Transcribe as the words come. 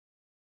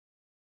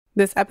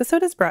This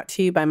episode is brought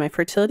to you by my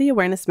Fertility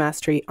Awareness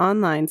Mastery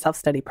online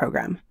self-study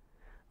program.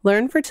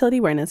 Learn fertility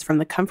awareness from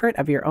the comfort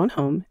of your own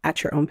home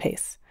at your own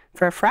pace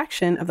for a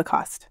fraction of the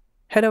cost.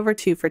 Head over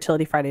to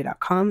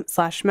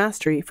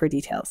fertilityfriday.com/mastery for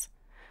details.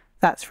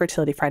 That's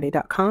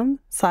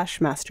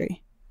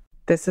fertilityfriday.com/mastery.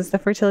 This is the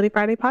Fertility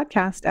Friday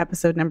podcast,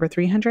 episode number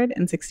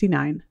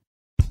 369.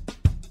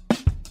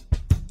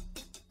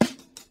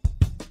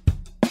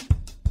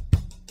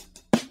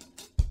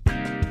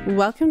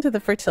 Welcome to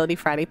the Fertility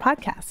Friday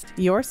podcast,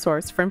 your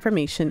source for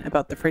information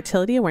about the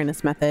fertility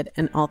awareness method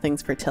and all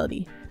things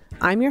fertility.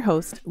 I'm your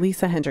host,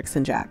 Lisa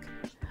Hendrickson-Jack.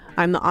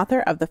 I'm the author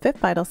of The Fifth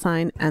Vital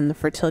Sign and the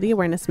Fertility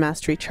Awareness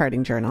Mastery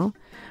Charting Journal.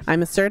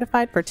 I'm a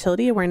certified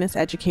fertility awareness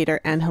educator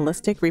and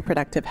holistic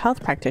reproductive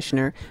health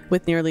practitioner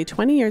with nearly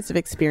 20 years of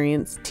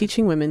experience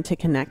teaching women to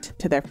connect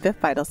to their fifth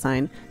vital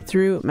sign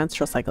through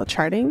menstrual cycle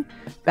charting,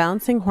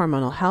 balancing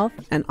hormonal health,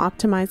 and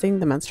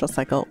optimizing the menstrual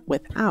cycle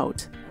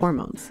without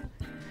hormones.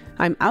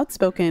 I'm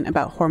outspoken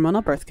about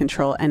hormonal birth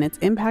control and its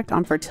impact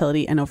on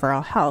fertility and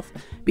overall health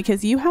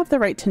because you have the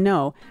right to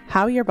know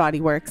how your body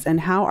works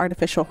and how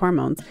artificial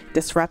hormones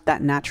disrupt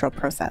that natural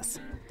process.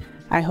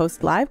 I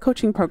host live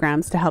coaching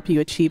programs to help you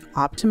achieve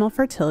optimal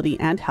fertility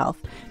and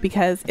health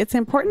because it's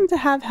important to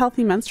have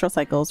healthy menstrual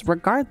cycles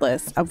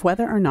regardless of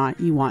whether or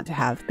not you want to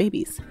have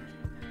babies.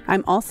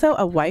 I'm also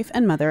a wife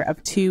and mother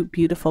of two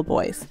beautiful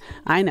boys.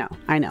 I know,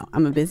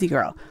 I'm a busy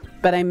girl,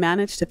 but I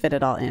managed to fit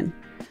it all in.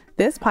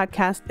 This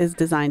podcast is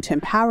designed to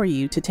empower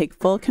you to take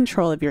full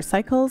control of your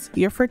cycles,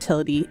 your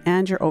fertility,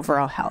 and your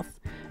overall health.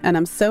 And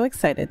I'm so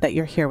excited that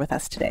you're here with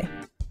us today.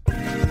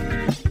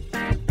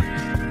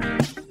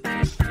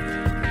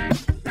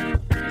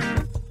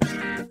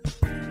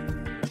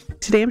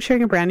 Today, I'm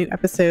sharing a brand new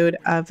episode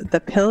of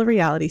the Pill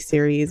Reality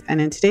series. And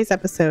in today's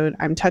episode,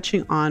 I'm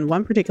touching on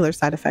one particular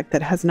side effect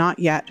that has not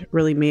yet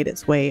really made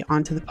its way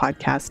onto the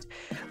podcast,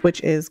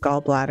 which is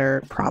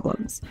gallbladder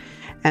problems.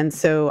 And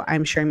so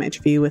I'm sharing my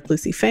interview with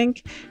Lucie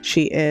Fink.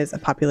 She is a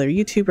popular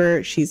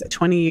YouTuber. She's a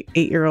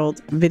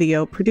 28-year-old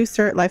video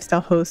producer, lifestyle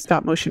host,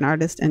 stop motion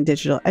artist, and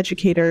digital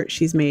educator.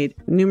 She's made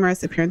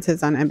numerous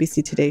appearances on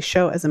NBC Today's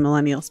show as a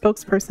Millennial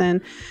spokesperson,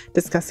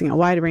 discussing a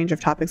wide range of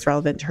topics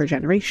relevant to her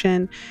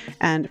generation.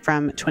 And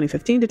from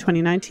 2015 to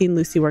 2019,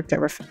 Lucie worked at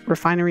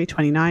Refinery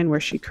 29, where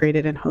she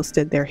created and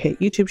hosted their hit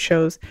YouTube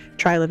shows,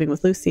 Try Living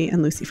with Lucie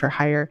and Lucie for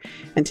Hire.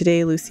 And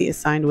today, Lucie is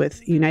signed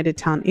with United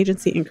Talent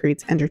Agency and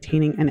creates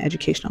entertaining and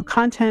educational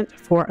content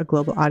for a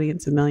global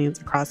audience of millions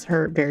across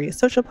her various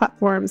social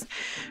platforms.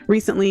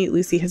 Recently,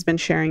 Lucie has been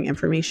sharing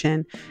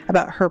information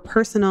about her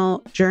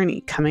personal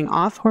journey coming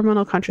off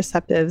hormonal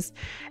contraceptives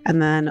and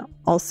then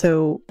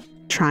also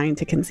trying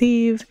to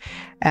conceive.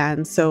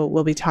 And so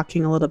we'll be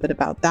talking a little bit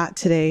about that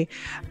today.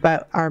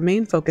 But our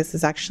main focus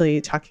is actually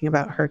talking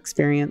about her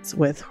experience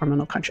with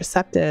hormonal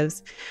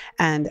contraceptives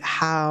and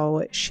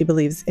how she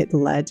believes it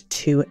led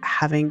to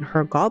having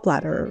her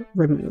gallbladder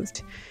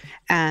removed.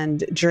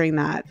 And during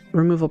that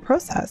removal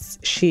process,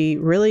 she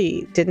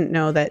really didn't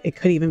know that it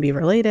could even be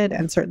related.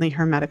 And certainly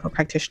her medical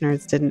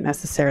practitioners didn't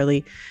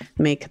necessarily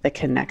make the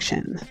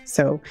connection.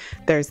 So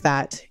there's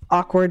that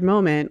awkward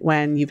moment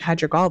when you've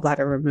had your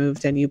gallbladder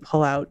removed and you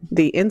pull out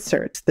the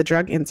insert, the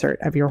drug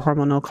insert of your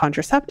hormonal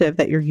contraceptive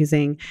that you're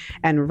using.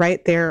 And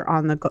right there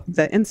on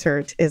the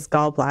insert is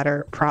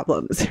gallbladder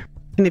problems.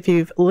 And if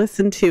you've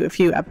listened to a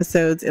few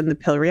episodes in the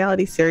Pill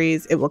Reality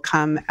series, it will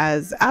come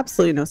as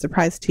absolutely no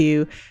surprise to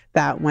you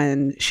that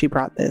when she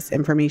brought this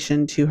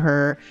information to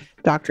her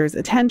doctor's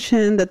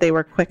attention, that they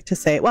were quick to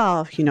say,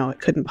 well, it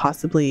couldn't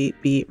possibly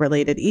be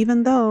related,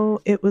 even though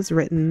it was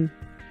written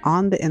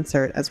on the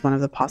insert as one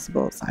of the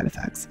possible side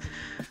effects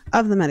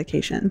of the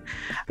medication.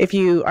 If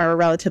you are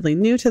relatively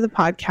new to the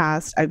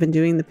podcast, I've been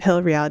doing the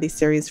Pill Reality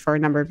series for a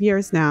number of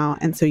years now.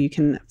 And so you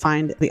can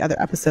find the other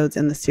episodes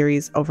in the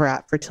series over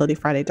at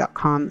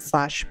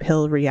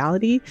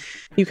fertilityfriday.com/pillreality.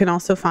 You can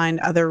also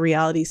find other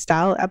reality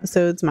style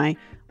episodes, my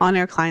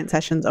on-air client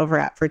sessions over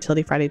at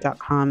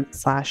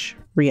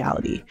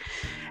fertilityfriday.com/reality.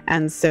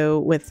 And so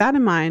with that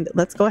in mind,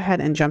 let's go ahead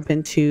and jump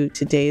into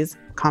today's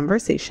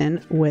conversation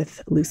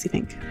with Lucie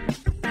Fink.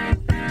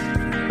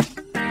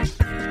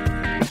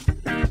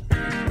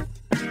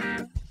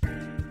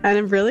 And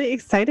I'm really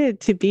excited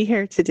to be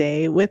here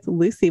today with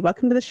Lucie.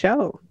 Welcome to the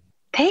show.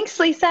 Thanks,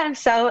 Lisa. I'm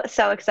so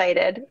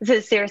excited. This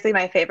is seriously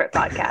my favorite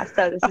podcast.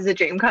 So this is a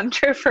dream come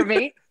true for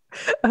me.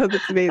 Oh,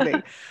 that's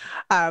amazing.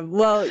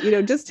 Well,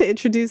 just to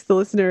introduce the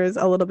listeners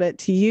a little bit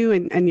to you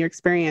and your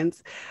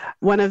experience,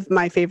 one of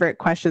my favorite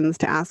questions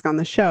to ask on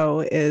the show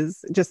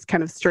is just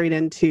kind of straight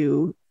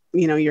into,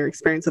 your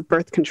experience with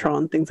birth control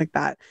and things like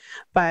that.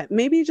 But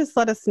maybe just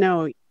let us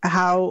know,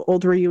 how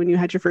old were you when you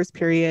had your first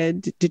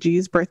period? Did you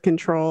use birth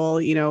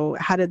control?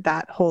 How did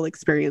that whole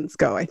experience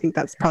go? I think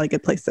that's probably a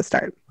good place to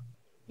start.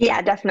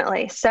 Yeah,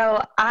 definitely.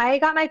 So I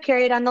got my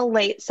period on the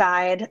late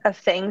side of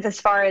things as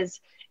far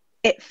as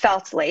it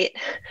felt late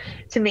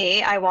to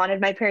me. I wanted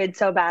my period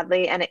so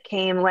badly, and it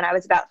came when I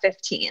was about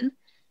 15.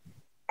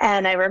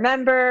 And I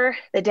remember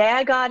the day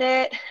I got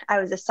it, I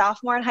was a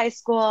sophomore in high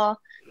school.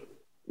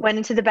 went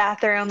into the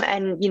bathroom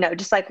and,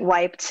 just like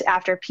wiped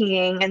after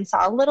peeing and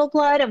saw a little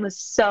blood and was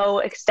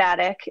so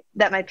ecstatic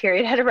that my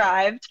period had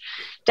arrived.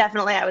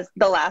 Definitely, I was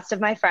the last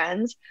of my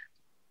friends.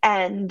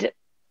 And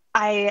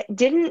I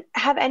didn't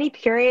have any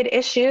period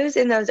issues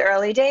in those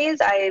early days.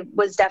 I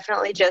was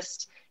definitely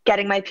just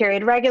getting my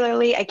period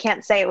regularly. I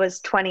can't say it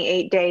was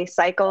 28-day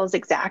cycles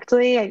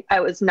exactly. I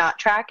was not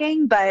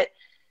tracking, but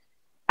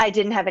I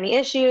didn't have any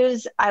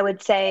issues. I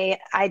would say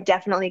I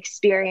definitely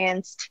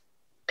experienced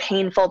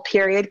painful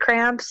period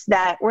cramps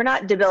that were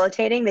not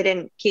debilitating. They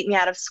didn't keep me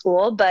out of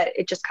school, but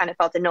it just kind of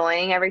felt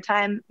annoying every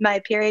time my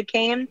period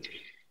came.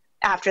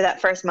 After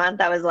that first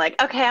month, I was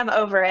like, okay, I'm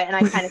over it. And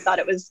I kind of thought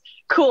it was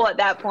cool at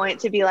that point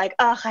to be like,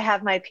 oh, I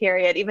have my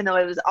period, even though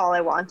it was all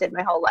I wanted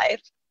my whole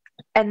life.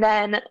 And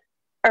then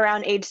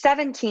around age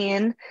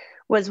 17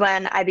 was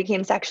when I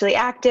became sexually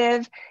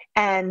active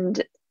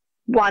and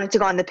wanted to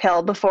go on the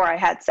pill before I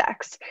had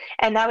sex.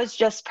 And that was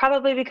just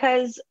probably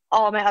because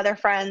all my other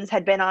friends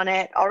had been on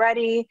it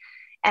already.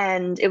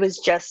 And it was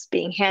just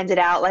being handed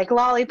out like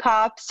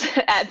lollipops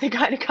at the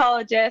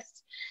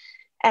gynecologist.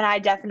 And I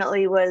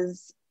definitely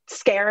was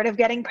scared of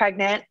getting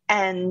pregnant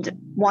and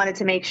wanted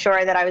to make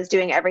sure that I was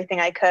doing everything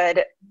I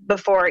could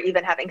before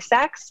even having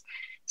sex.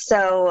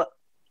 So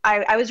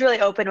I was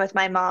really open with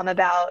my mom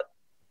about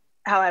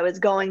how I was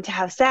going to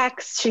have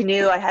sex. She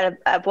knew I had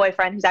a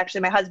boyfriend who's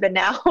actually my husband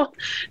now.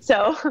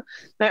 So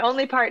my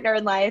only partner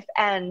in life.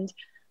 And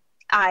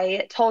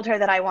I told her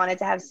that I wanted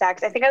to have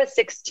sex. I think I was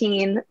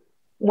 16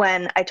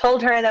 when I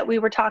told her that we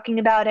were talking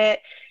about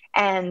it.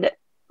 And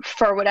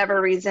for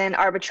whatever reason,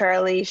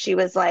 arbitrarily, she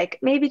was like,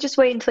 maybe just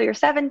wait until you're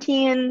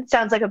 17.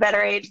 Sounds like a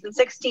better age than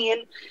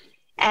 16.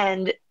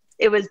 And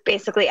it was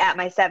basically at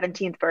my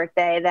 17th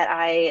birthday that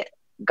I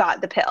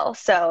got the pill.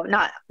 So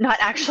not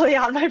actually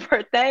on my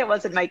birthday. It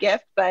wasn't my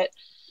gift, but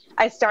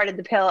I started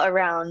the pill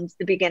around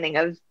the beginning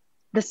of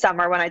the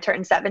summer when I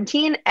turned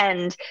 17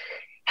 and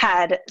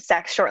had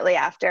sex shortly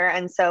after.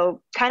 And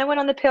so kind of went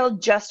on the pill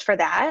just for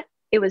that.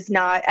 It was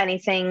not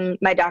anything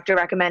my doctor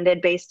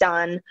recommended based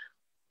on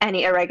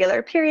any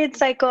irregular period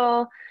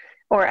cycle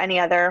or any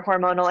other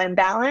hormonal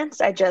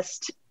imbalance. I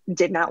just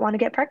did not want to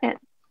get pregnant.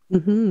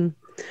 Mm-hmm.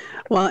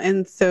 Well,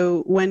 and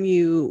so when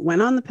you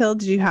went on the pill,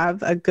 did you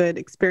have a good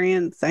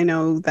experience? I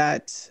know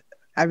that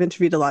I've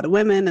interviewed a lot of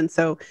women, and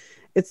so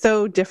it's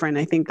so different.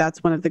 I think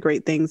that's one of the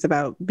great things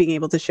about being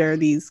able to share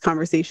these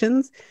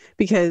conversations,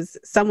 because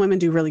some women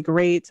do really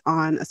great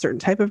on a certain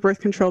type of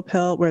birth control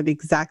pill where the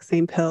exact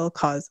same pill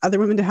cause other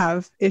women to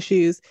have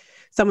issues.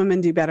 Some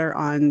women do better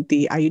on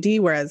the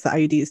IUD, whereas the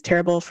IUD is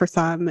terrible for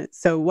some.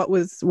 So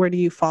where do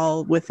you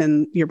fall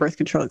within your birth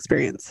control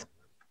experience?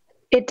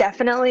 It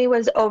definitely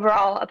was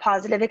overall a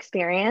positive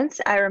experience.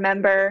 I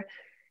remember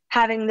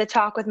having the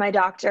talk with my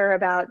doctor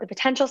about the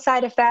potential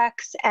side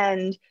effects,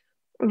 and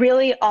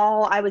really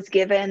all I was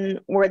given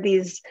were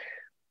these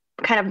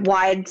kind of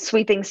wide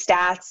sweeping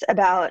stats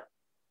about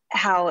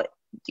how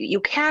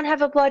you can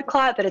have a blood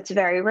clot, but it's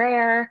very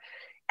rare.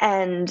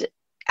 And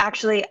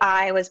actually,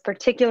 I was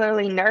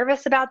particularly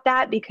nervous about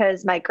that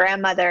because my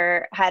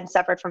grandmother had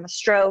suffered from a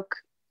stroke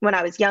when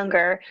I was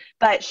younger,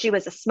 but she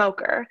was a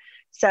smoker.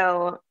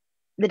 So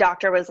the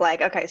doctor was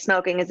like, okay,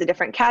 smoking is a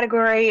different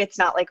category. It's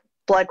not like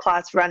blood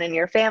clots run in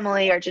your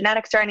family or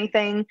genetics or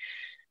anything.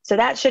 So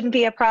that shouldn't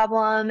be a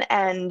problem.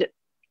 And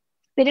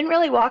they didn't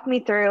really walk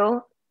me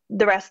through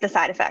the rest of the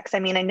side effects. I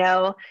mean, I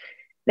know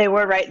they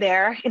were right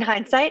there in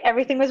hindsight.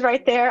 Everything was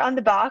right there on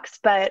the box,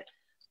 but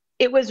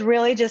it was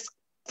really just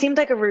seemed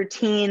like a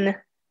routine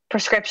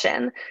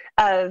prescription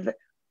of,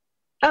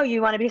 oh,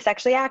 you want to be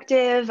sexually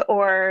active,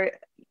 or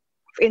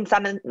in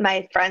some of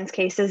my friends'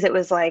 cases, it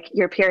was like,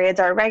 your periods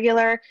are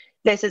irregular.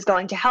 This is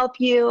going to help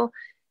you.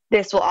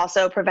 This will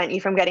also prevent you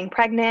from getting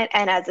pregnant.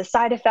 And as a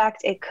side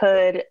effect, it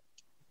could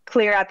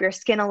clear up your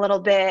skin a little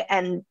bit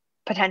and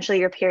potentially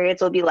your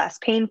periods will be less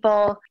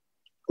painful,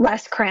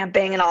 less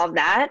cramping and all of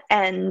that.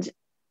 And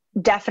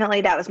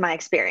definitely that was my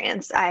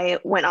experience. I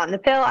went on the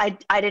pill. I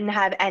didn't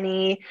have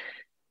any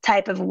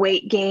type of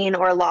weight gain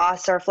or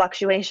loss or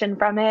fluctuation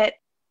from it.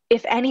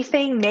 If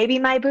anything, maybe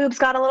my boobs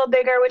got a little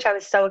bigger, which I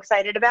was so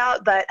excited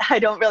about, but I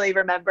don't really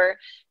remember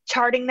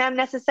charting them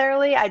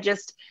necessarily.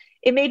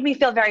 It made me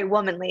feel very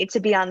womanly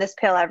to be on this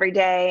pill every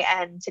day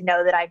and to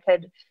know that I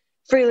could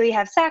freely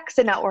have sex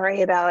and not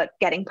worry about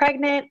getting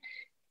pregnant.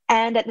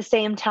 And at the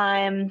same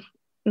time,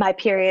 my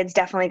periods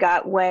definitely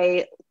got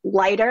way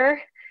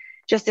lighter,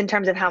 just in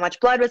terms of how much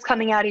blood was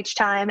coming out each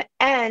time.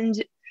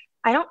 And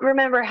I don't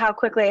remember how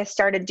quickly I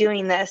started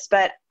doing this,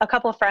 but a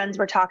couple of friends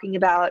were talking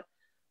about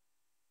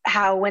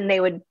how when they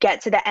would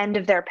get to the end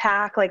of their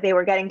pack, like they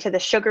were getting to the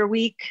sugar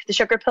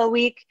pill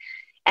week,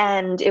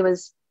 and it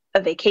was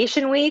a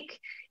vacation week,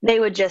 they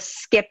would just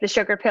skip the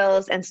sugar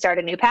pills and start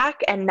a new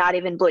pack and not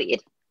even bleed.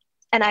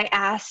 And I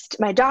asked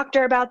my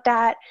doctor about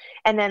that.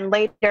 And then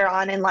later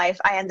on in life,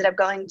 I ended up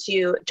going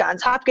to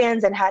Johns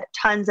Hopkins and had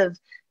tons of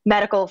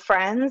medical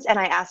friends. And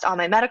I asked all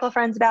my medical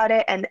friends about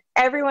it. And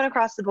everyone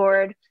across the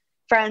board,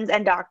 friends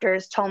and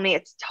doctors, told me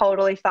it's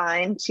totally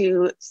fine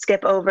to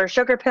skip over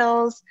sugar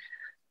pills.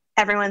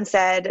 Everyone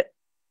said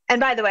And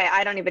by the way,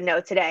 I don't even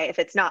know today if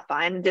it's not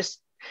fine. Just,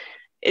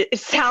 it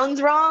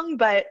sounds wrong,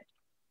 but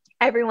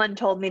everyone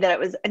told me that it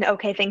was an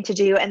okay thing to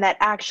do, and that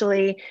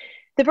actually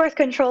the birth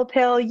control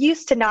pill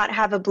used to not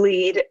have a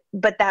bleed,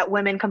 but that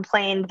women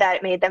complained that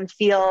it made them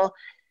feel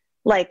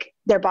like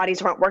their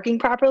bodies weren't working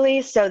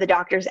properly. So the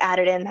doctors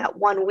added in that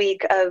 1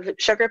 week of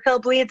sugar pill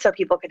bleed so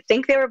people could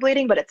think they were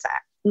bleeding, but it's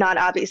not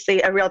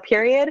obviously a real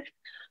period.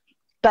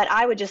 But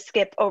I would just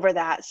skip over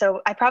that. So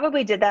I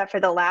probably did that for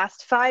the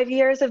last 5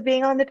 years of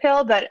being on the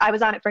pill, but I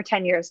was on it for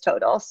 10 years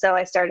total. So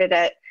I started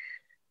at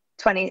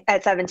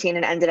 17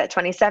 and ended at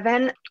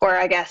 27, or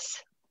I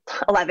guess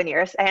 11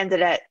 years. I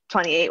ended at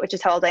 28, which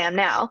is how old I am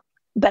now.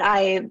 But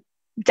I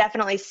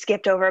definitely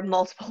skipped over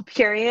multiple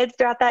periods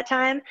throughout that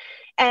time.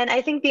 And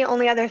I think the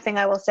only other thing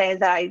I will say is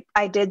that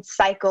I did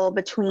cycle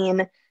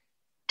between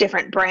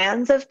different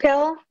brands of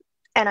pill.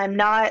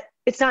 And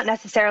it's not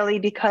necessarily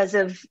because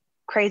of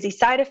crazy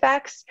side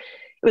effects.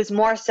 It was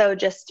more so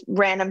just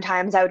random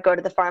times I would go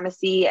to the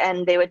pharmacy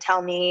and they would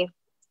tell me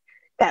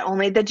that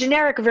only the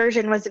generic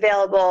version was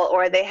available,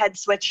 or they had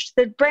switched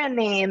the brand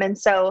name. And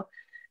so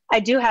I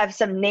do have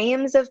some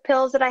names of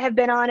pills that I have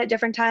been on at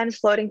different times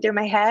floating through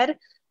my head.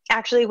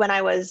 Actually, when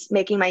I was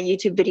making my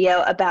YouTube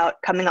video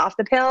about coming off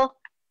the pill,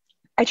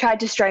 I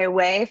tried to stray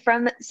away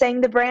from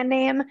saying the brand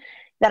name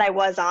that I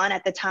was on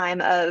at the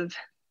time of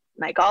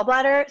my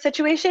gallbladder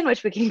situation,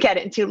 which we can get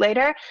into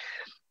later.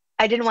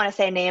 I didn't want to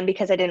say a name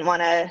because I didn't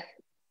want to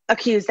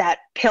accuse that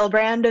pill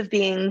brand of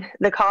being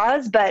the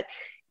cause, but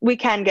we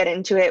can get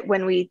into it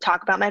when we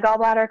talk about my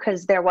gallbladder,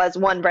 because there was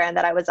one brand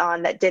that I was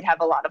on that did have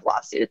a lot of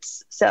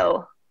lawsuits.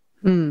 So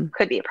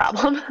could be a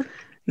problem.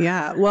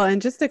 Yeah. Well,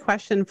 and just a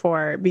question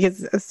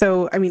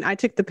I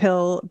took the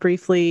pill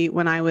briefly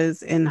when I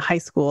was in high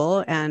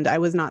school and I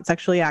was not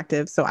sexually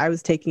active. So I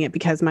was taking it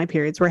because my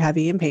periods were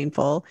heavy and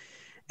painful.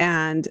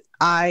 And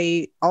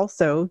I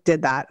also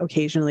did that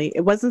occasionally.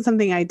 It wasn't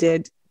something I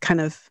did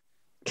kind of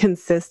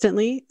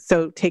consistently.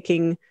 So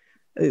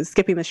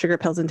skipping the sugar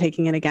pills and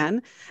taking it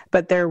again.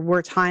 But there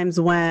were times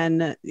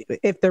when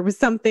if there was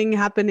something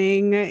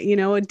happening,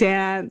 a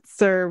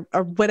dance or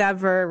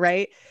whatever,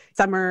 right?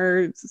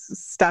 Summer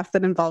stuff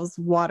that involves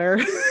water,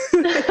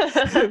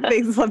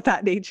 things of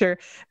that nature,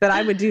 that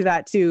I would do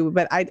that too.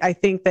 But I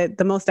think that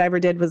the most I ever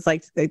did was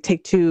like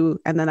take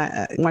 2 and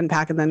then one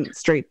pack and then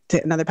straight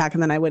to another pack.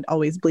 And then I would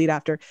always bleed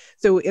after.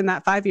 So in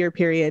that 5-year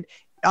period,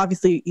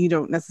 obviously you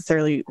don't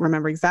necessarily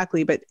remember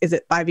exactly, but is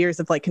it 5 years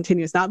of like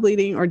continuous not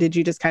bleeding, or did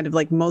you just kind of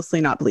like mostly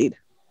not bleed?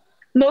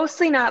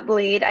 Mostly not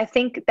bleed. I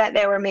think that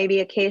there were maybe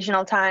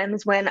occasional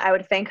times when I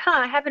would think,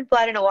 I haven't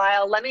bled in a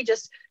while. Let me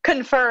just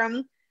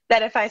confirm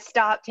that if I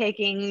stop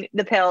taking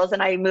the pills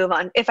and I move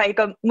on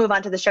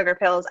to the sugar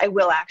pills, I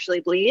will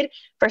actually bleed.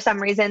 For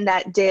some reason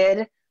that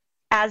did,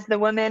 as the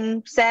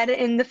woman said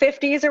in the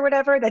 50s or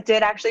whatever, that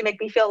did actually make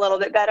me feel a little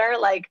bit better.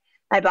 Like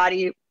my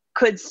body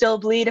could still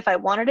bleed if I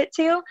wanted it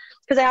to,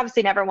 because I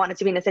obviously never wanted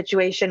to be in a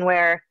situation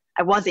where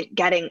I wasn't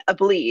getting a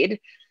bleed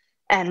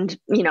and,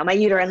 my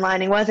uterine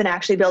lining wasn't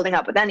actually building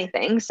up with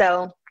anything.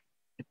 So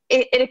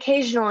I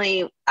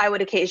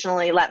would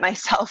occasionally let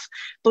myself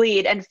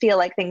bleed and feel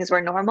like things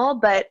were normal,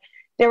 but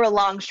there were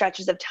long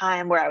stretches of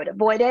time where I would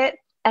avoid it.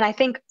 And I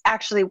think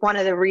actually one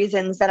of the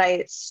reasons that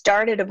I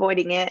started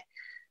avoiding it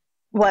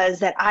was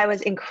that I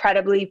was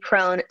incredibly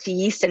prone to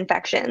yeast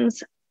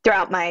infections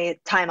throughout my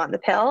time on the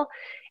pill.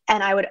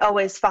 And I would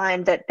always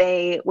find that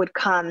they would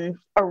come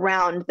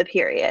around the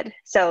period.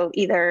 So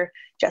either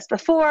just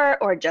before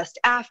or just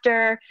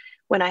after,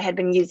 when I had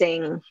been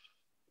using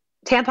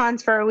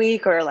tampons for a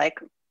week or like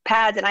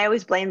pads. And I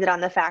always blamed it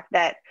on the fact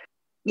that,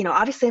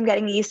 obviously I'm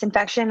getting a yeast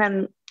infection.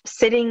 I'm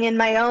sitting in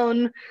my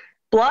own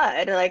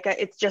blood. Like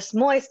it's just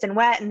moist and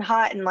wet and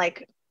hot and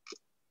like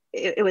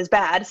it was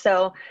bad.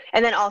 So,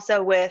 and then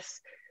also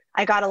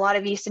I got a lot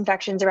of yeast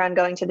infections around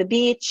going to the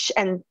beach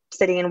and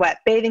sitting in wet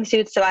bathing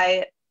suits. So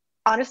I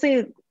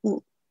honestly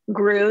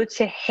grew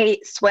to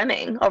hate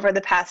swimming over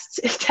the past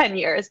 10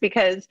 years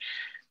because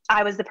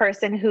I was the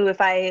person who,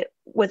 if I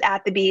was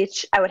at the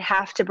beach, I would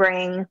have to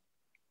bring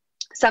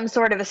some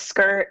sort of a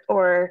skirt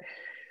or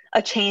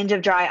a change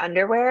of dry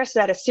underwear so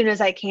that as soon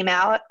as I came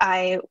out,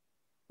 I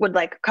would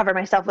like cover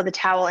myself with a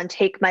towel and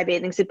take my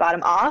bathing suit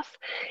bottom off.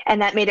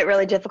 And that made it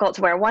really difficult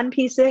to wear one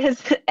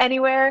pieces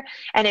anywhere.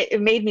 And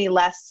it made me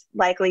less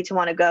likely to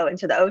want to go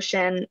into the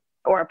ocean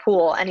or a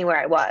pool anywhere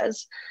I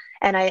was.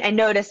 And I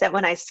noticed that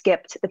when I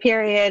skipped the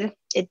period,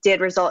 it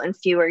did result in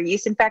fewer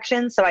yeast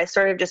infections. So I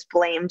sort of just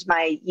blamed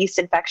my yeast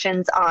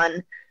infections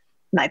on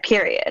my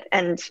period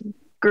and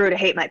grew to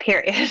hate my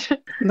period.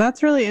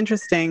 That's really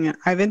interesting.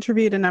 I've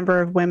interviewed a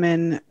number of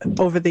women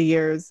over the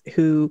years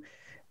who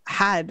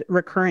had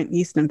recurrent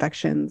yeast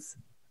infections,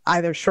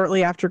 either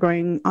shortly after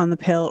going on the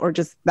pill or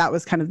just that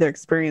was kind of their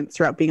experience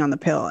throughout being on the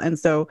pill. And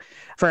so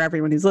for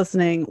everyone who's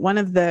listening, one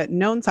of the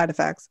known side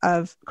effects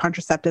of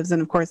contraceptives,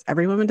 and of course,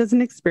 every woman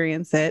doesn't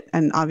experience it,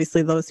 and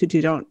obviously those who do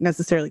don't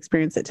necessarily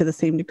experience it to the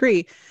same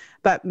degree,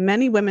 But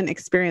many women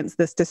experience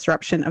this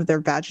disruption of their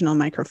vaginal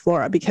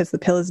microflora because the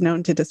pill is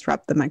known to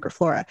disrupt the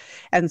microflora.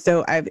 And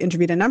so I've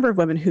interviewed a number of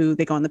women who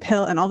they go on the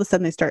pill and all of a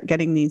sudden they start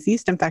getting these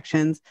yeast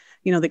infections.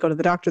 They go to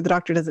the doctor. The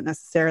doctor doesn't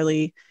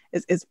necessarily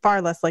is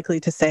far less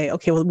likely to say,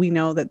 okay, well, we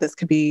know that this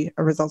could be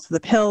a result of the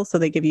pill. So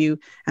they give you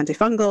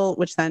antifungal,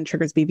 which then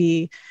triggers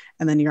BV,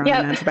 and then you're on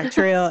an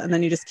antibacterial. And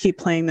then you just keep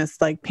playing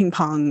this like ping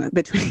pong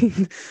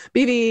between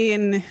BV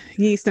and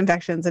yeast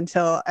infections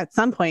until at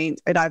some point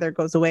it either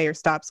goes away or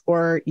stops,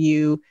 or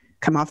you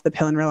come off the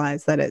pill and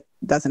realize that it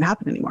doesn't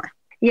happen anymore.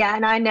 Yeah.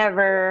 And I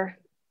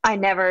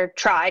never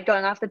tried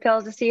going off the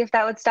pill to see if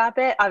that would stop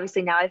it.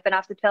 Obviously now I've been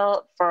off the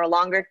pill for a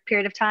longer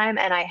period of time,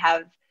 and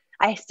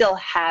I still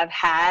have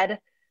had,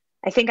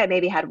 I think I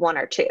maybe had one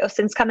or two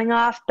since coming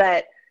off,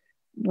 but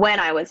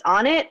when I was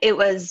on it, it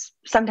was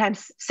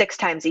sometimes 6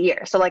 times a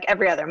year. So like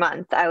every other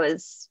month I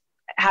was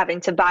having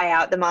to buy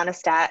out the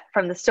Monistat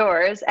from the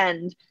stores.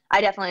 And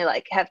I definitely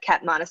like have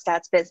kept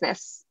Monostat's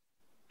business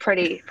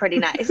pretty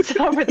nice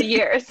over the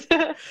years.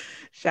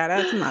 Shout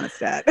out to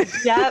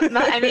Monistat. Yeah.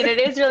 I mean, it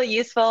is really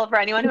useful for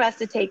anyone who has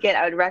to take it.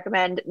 I would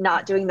recommend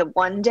not doing the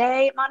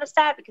 1-day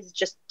Monistat because it's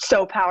just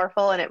so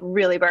powerful and it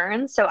really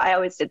burns. So I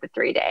always did the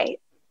 3-day.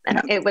 And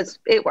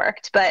it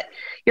worked, but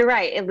you're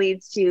right. It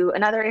leads to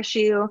another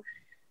issue.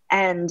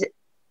 And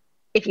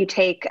if you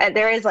take,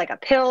 there is like a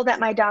pill that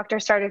my doctor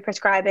started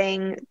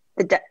prescribing,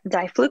 the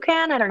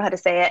diflucan, I don't know how to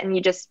say it. And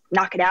you just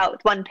knock it out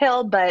with one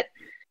pill. But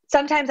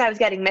sometimes I was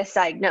getting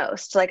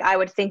misdiagnosed. Like I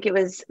would think it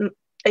was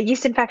a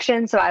yeast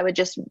infection. So I would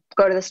just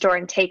go to the store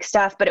and take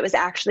stuff, but it was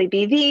actually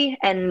BV.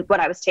 And what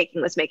I was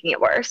taking was making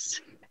it worse.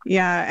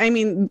 Yeah. I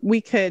mean,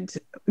 we could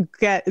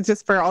get,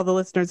 just for all the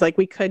listeners, like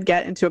we could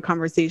get into a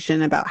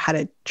conversation about how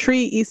to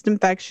treat yeast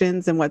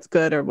infections and what's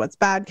good or what's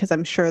bad. Cause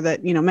I'm sure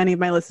that, many of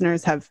my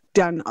listeners have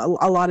done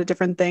a lot of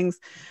different things.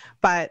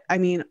 But I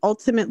mean,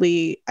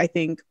 ultimately, I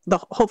think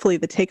hopefully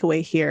the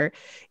takeaway here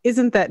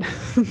isn't that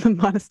the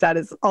Monistat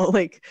is all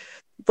like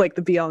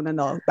the be all and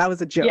end all. That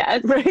was a joke,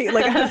 right?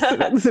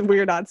 Like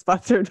we're not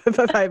sponsored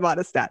by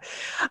Monistat.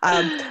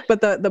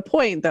 But the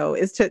point though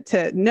is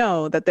to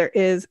know that there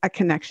is a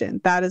connection.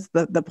 That is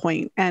the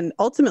point. And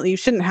ultimately you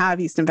shouldn't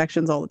have yeast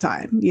infections all the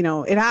time.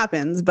 It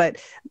happens, but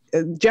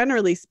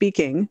generally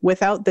speaking,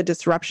 without the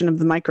disruption of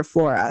the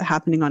microflora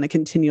happening on a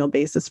continual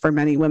basis for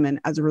many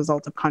women as a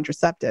result of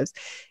contraceptives,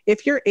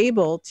 if you're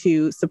able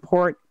to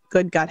support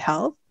good gut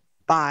health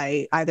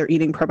by either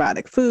eating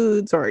probiotic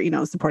foods or,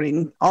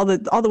 supporting all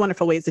the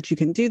wonderful ways that you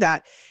can do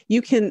that,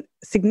 you can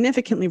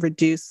significantly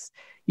reduce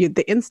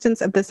the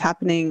instance of this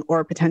happening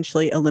or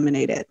potentially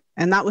eliminate it.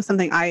 And that was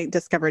something I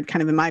discovered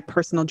kind of in my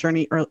personal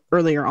journey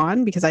earlier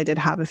on, because I did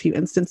have a few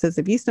instances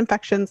of yeast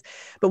infections.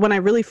 But when I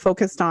really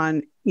focused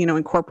on,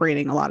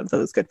 incorporating a lot of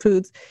those good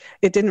foods,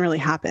 it didn't really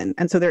happen.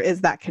 And so there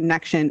is that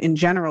connection in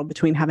general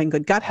between having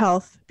good gut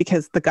health,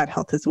 because the gut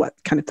health is what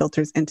kind of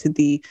filters into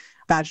the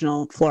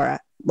vaginal flora,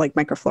 like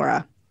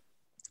microflora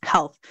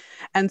health.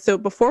 And so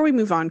before we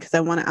move on, because I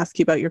want to ask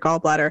you about your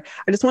gallbladder,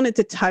 I just wanted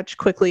to touch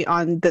quickly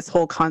on this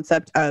whole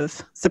concept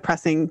of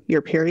suppressing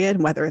your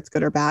period, whether it's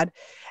good or bad.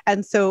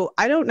 And so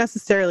I don't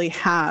necessarily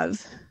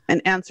have an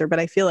answer, but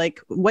I feel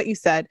like what you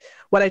said,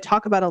 what I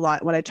talk about a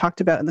lot, what I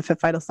talked about in the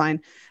fifth vital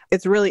sign,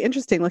 it's really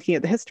interesting looking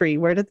at the history.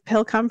 Where did the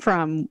pill come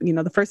from?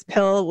 The first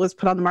pill was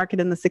put on the market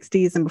in the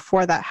 60s. And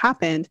before that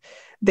happened,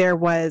 there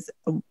was,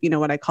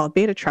 what I call a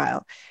beta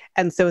trial.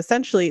 And so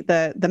essentially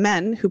the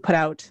men who put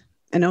out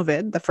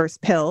Inovid, the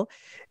first pill,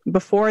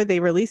 before they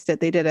released it,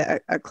 they did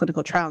a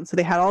clinical trial. And so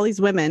they had all these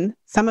women,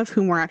 some of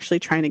whom were actually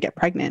trying to get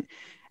pregnant,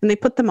 and they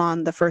put them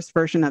on the first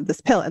version of this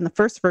pill. And the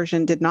first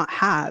version did not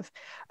have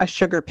a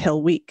sugar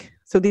pill week.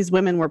 So these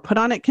women were put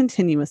on it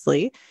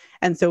continuously.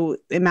 And so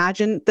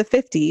imagine the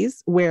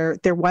 50s where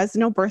there was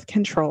no birth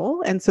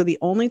control. And so the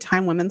only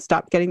time women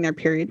stopped getting their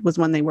period was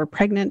when they were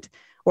pregnant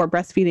or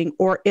breastfeeding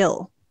or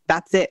ill.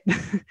 That's it.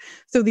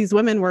 So these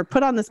women were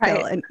put on this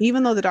pill. Right. And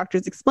even though the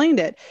doctors explained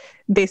it,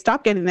 they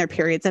stopped getting their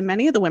periods. And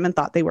many of the women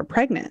thought they were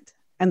pregnant.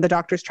 And the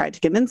doctors tried to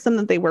convince them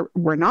that they were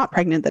not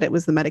pregnant, that it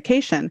was the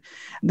medication.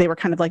 They were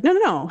kind of like,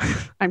 no,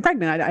 I'm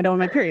pregnant. I don't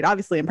have my period.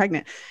 Obviously, I'm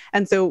pregnant.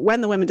 And so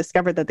when the women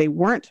discovered that they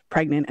weren't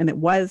pregnant and it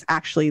was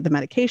actually the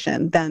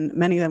medication, then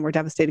many of them were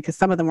devastated because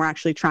some of them were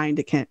actually trying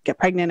to get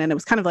pregnant. And it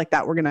was kind of like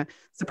that. We're going to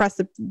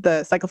suppress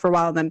the cycle for a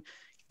while and then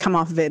come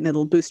off of it and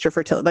it'll boost your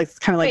fertility. Like, it's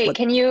kind of like, wait,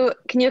 can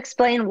you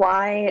explain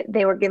why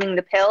they were giving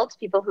the pill to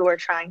people who were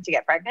trying to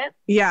get pregnant?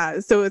 Yeah.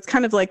 So it's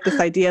kind of like this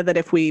idea that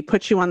if we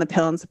put you on the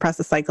pill and suppress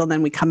the cycle,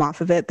 then we come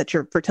off of it, that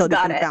your fertility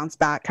can bounce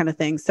back kind of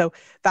thing. So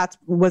that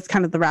was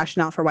kind of the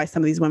rationale for why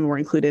some of these women were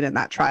included in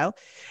that trial.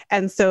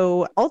 And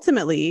so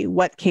ultimately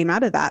what came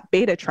out of that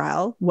beta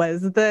trial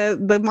was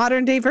the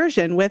modern day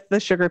version with the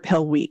sugar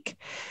pill week.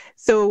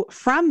 So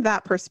from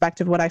that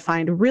perspective, what I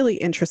find really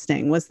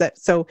interesting was that,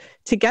 so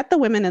to get the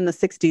women in the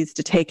 60s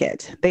to take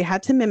it, they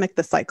had to mimic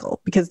the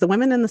cycle because the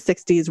women in the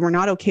 60s were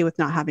not okay with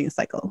not having a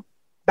cycle.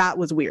 That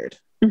was weird.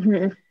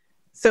 Mm-hmm.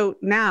 So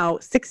now,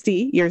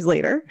 60 years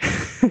later,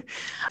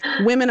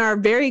 women are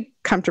very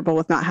comfortable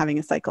with not having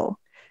a cycle.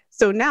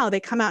 So now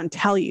they come out and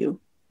tell you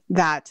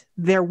that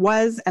there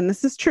was, and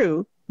this is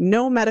true,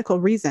 no medical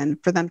reason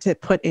for them to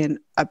put in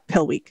a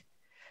pill week.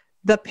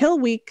 The pill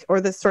week, or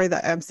the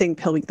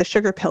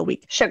sugar pill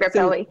week.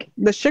 Pill week.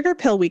 The sugar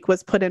pill week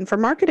was put in for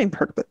marketing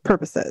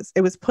purposes.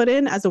 It was put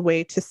in as a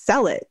way to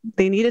sell it.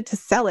 They needed to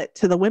sell it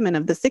to the women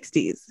of the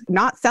 60s,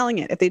 not selling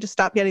it. If they just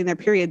stop getting their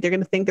period, they're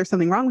going to think there's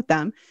something wrong with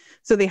them.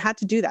 So they had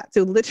to do that.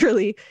 So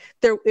literally,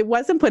 it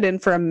wasn't put in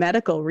for a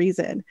medical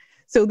reason.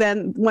 So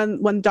then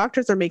when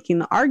doctors are making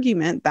the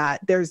argument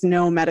that there's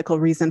no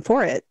medical reason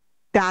for it,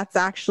 that's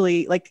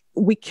actually like,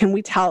 can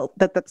we tell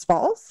that that's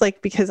false?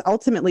 Like, because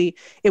ultimately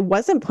it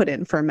wasn't put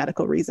in for a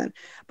medical reason.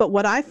 But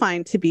what I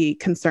find to be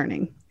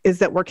concerning is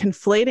that we're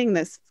conflating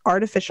this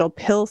artificial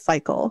pill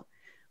cycle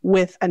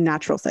with a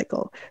natural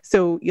cycle.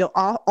 So you'll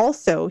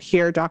also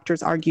hear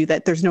doctors argue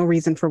that there's no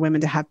reason for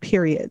women to have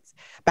periods.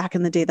 Back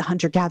in the day, the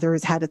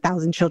hunter-gatherers had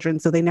 1,000 children,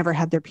 so they never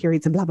had their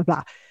periods and blah, blah,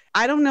 blah.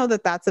 I don't know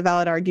that that's a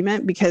valid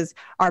argument, because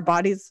our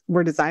bodies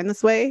were designed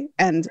this way,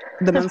 and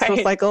the menstrual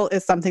cycle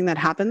is something that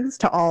happens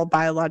to all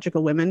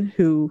biological women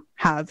who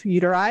have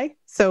uteri.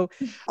 So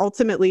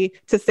ultimately,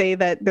 to say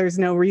that there's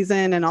no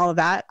reason and all of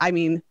that, I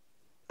mean,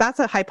 that's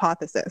a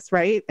hypothesis,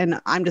 right? And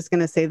I'm just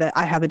going to say that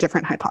I have a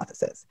different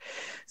hypothesis.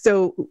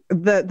 So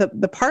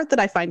the part that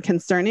I find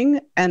concerning,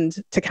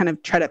 and to kind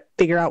of try to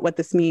figure out what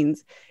this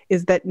means,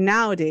 is that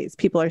nowadays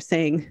people are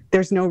saying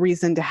there's no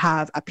reason to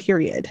have a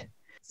period.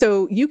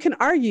 So you can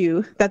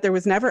argue that there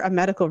was never a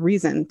medical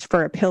reason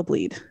for a pill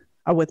bleed,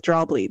 a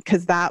withdrawal bleed,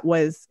 because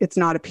it's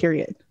not a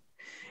period.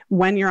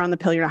 When you're on the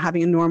pill, you're not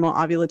having a normal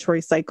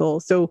ovulatory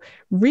cycle. So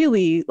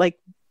really, like,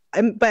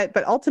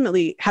 but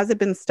ultimately, has it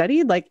been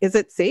studied? Like, is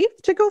it safe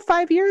to go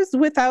 5 years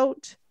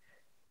without,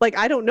 like,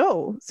 I don't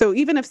know. So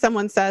even if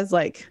someone says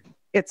like,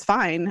 it's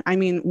fine, I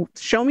mean,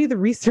 show me the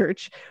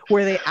research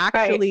where they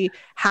actually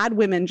had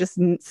women just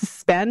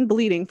suspend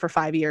bleeding for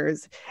 5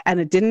 years and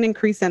it didn't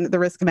increase the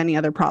risk of any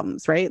other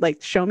problems, right?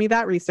 Like, show me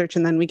that research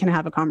and then we can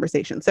have a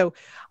conversation. So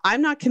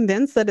I'm not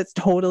convinced that it's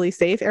totally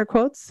safe, air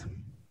quotes,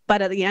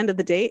 but at the end of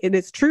the day, it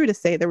is true to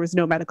say there was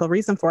no medical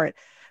reason for it.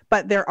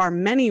 But there are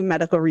many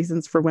medical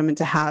reasons for women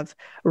to have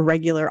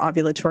regular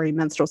ovulatory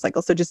menstrual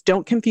cycles. So just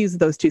don't confuse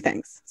those two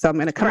things. So I'm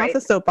going to come off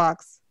the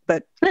soapbox.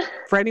 But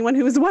for anyone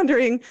who is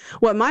wondering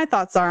what my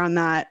thoughts are on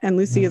that, and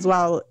Lucie as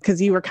well, because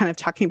you were kind of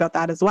talking about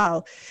that as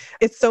well,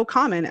 it's so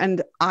common.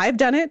 And I've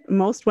done it.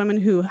 Most women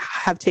who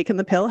have taken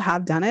the pill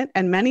have done it.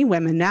 And many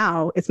women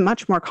now, it's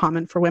much more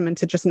common for women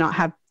to just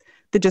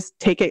just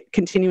take it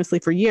continuously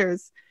for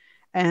years.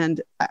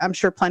 And I'm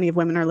sure plenty of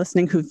women are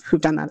listening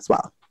who've done that as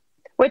well.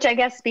 Which I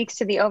guess speaks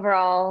to the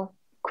overall,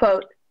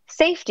 quote,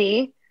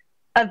 safety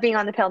of being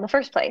on the pill in the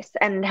first place,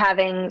 and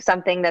having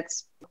something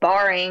that's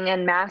barring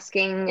and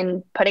masking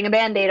and putting a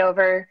Band-Aid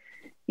over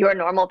your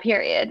normal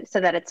period so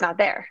that it's not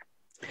there.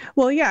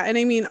 Well, yeah. And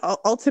I mean,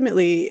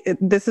 ultimately,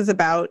 this is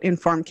about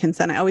informed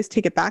consent. I always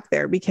take it back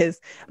there,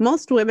 because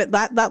most women,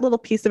 that little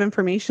piece of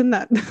information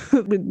that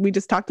we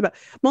just talked about,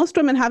 most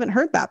women haven't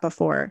heard that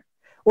before,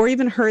 or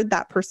even heard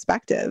that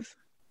perspective.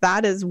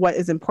 That is what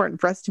is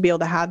important for us to be able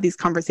to have these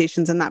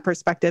conversations in that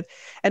perspective.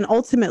 And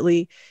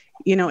ultimately,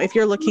 if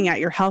you're looking at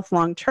your health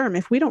long-term,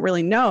 if we don't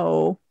really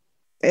know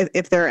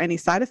if there are any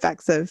side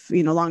effects of,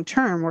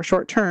 long-term or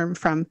short-term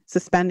from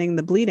suspending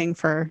the bleeding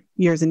for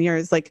years and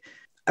years,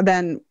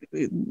 then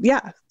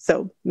yeah.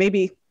 So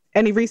maybe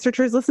any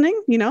researchers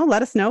listening,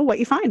 let us know what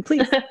you find,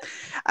 please.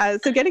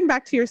 So getting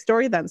back to your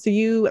story then. So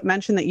you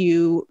mentioned that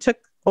you took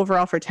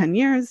overall for 10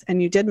 years,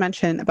 and you did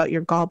mention about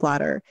your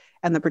gallbladder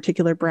and the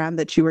particular brand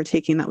that you were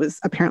taking that was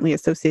apparently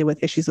associated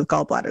with issues with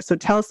gallbladder. So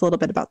tell us a little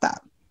bit about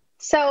that.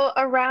 So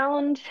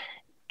around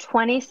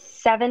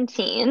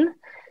 2017,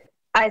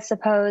 I guess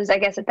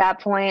at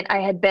that point, I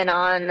had been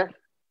on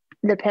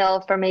the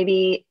pill for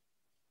maybe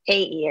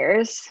 8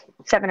 years,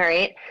 7 or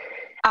 8.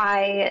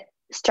 I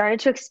started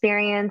to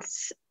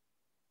experience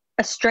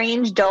a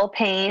strange dull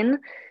pain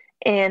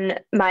in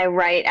my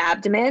right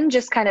abdomen,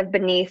 just kind of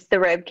beneath the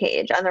rib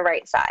cage on the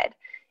right side.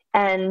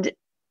 And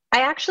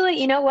I actually,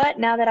 you know what,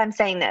 now that I'm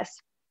saying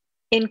this,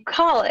 in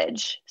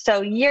college,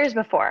 so years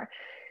before,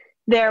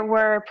 there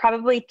were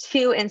probably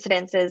 2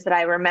 incidences that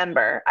I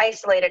remember,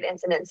 isolated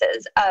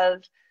incidences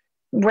of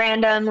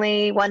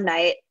randomly one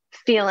night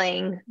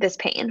feeling this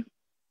pain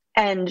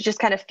and just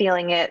kind of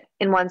feeling it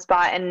in one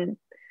spot. And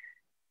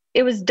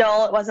it was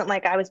dull. It wasn't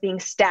like I was being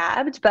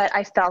stabbed, but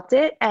I felt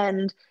it.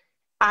 And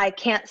I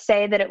can't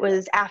say that it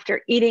was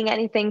after eating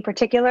anything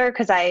particular,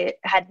 because I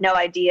had no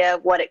idea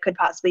what it could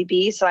possibly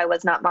be. So I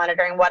was not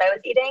monitoring what I was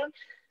eating.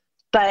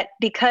 But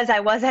because I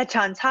was at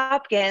Johns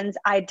Hopkins,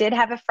 I did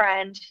have a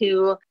friend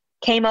who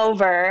came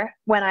over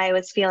when I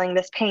was feeling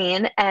this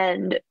pain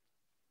and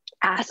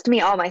asked me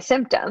all my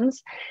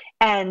symptoms,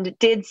 and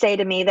did say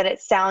to me that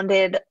it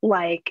sounded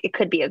like it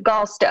could be a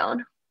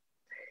gallstone.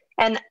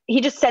 And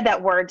he just said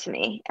that word to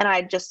me, and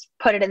I just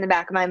put it in the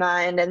back of my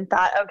mind and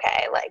thought,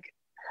 okay,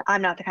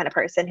 I'm not the kind of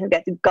person who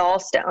gets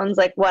gallstones.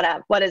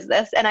 What is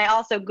this? And I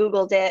also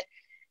Googled it,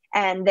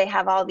 and they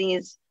have all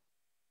these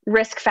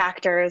risk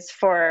factors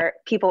for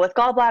people with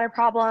gallbladder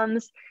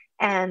problems.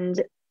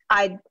 And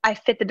I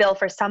fit the bill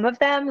for some of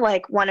them.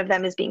 Like one of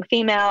them is being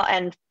female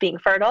and being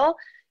fertile,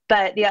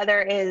 but the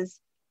other is,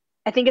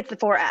 I think it's the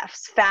 4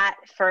 Fs: fat,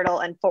 fertile,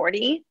 and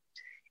 40.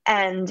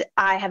 And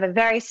I have a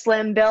very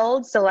slim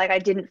build. So like I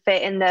didn't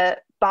fit in the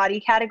body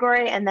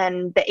category. And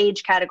then the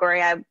age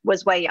category, I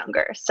was way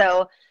younger.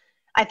 So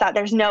I thought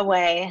there's no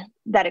way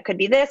that it could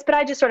be this, but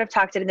I just sort of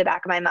tucked it in the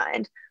back of my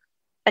mind.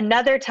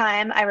 Another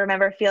time I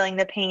remember feeling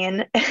the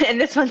pain, and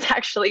this one's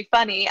actually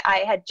funny. I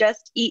had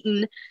just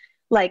eaten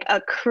like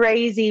a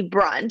crazy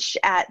brunch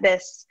at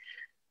this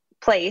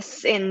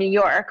place in New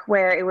York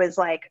where it was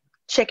like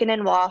chicken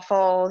and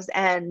waffles.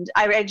 And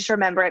I just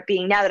remember it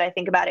being, now that I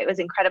think about it, it was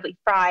incredibly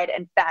fried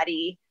and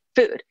fatty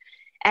food.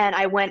 And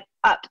I went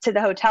up to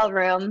the hotel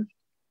room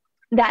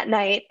that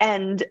night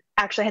and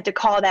actually had to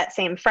call that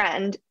same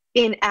friend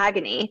in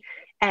agony.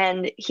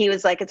 And he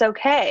was like, it's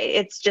okay.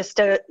 It's just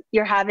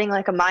you're having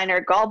like a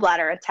minor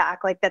gallbladder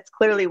attack. Like that's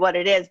clearly what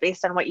it is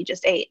based on what you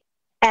just ate.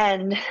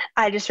 And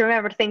I just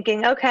remember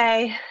thinking,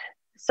 okay,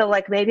 so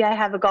like maybe I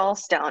have a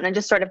gallstone, and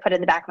just sort of put it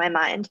in the back of my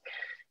mind.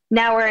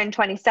 Now we're in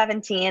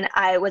 2017.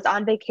 I was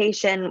on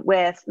vacation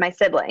with my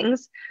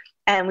siblings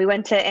and we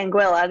went to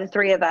Anguilla, the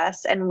 3 of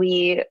us, and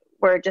we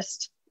were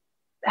just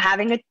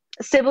having a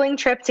sibling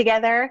trip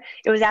together.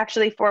 It was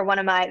actually for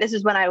this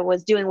is when I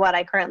was doing what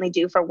I currently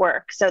do for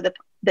work. So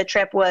the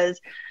trip was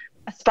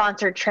a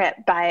sponsored trip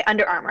by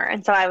Under Armour.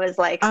 And so I was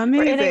like,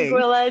 amazing. We're in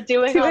Anguilla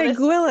doing all this.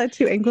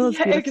 Anguilla's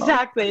yeah,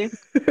 exactly.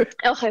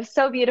 Oh, it's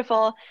so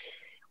beautiful.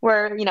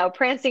 We're,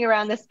 prancing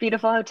around this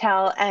beautiful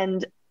hotel,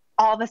 and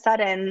all of a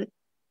sudden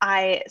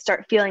I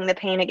start feeling the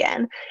pain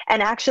again.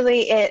 And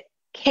actually it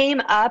came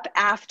up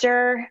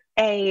after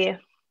a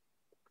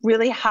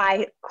really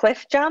high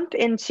cliff jump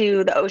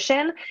into the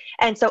ocean.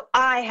 And so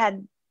I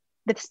had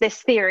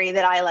this theory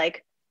that I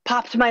like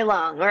popped my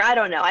lung, or I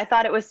don't know. I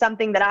thought it was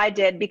something that I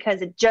did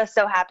because it just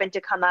so happened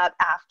to come up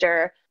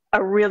after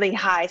a really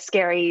high,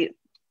 scary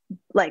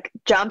like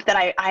jump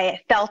that I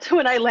felt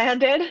when I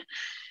landed.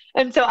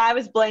 And so I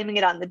was blaming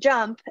it on the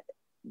jump.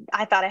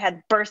 I thought I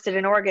had bursted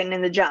an organ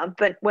in the jump,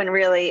 but when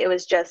really it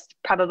was just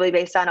probably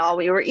based on all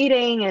we were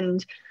eating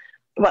and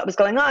what was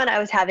going on. I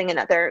was having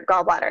another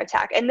gallbladder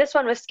attack. And this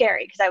one was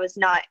scary because I was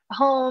not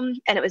home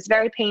and it was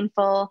very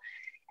painful.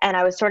 And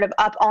I was sort of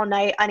up all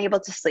night, unable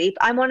to sleep.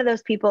 I'm one of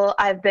those people.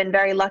 I've been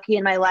very lucky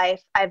in my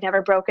life. I've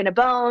never broken a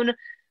bone.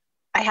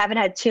 I haven't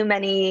had too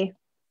many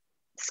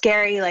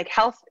scary like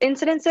health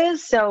incidences.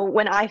 So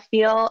when I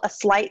feel a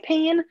slight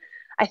pain,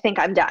 I think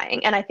I'm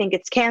dying, and I think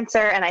it's cancer,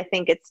 and I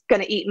think it's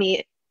going to eat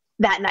me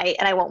that night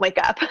and I won't wake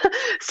up.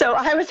 So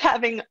I was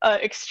having an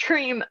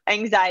extreme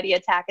anxiety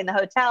attack in the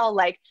hotel.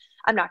 Like,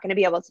 I'm not going to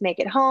be able to make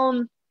it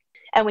home.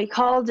 And we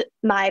called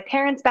my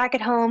parents back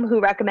at home, who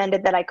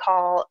recommended that I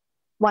call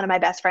one of my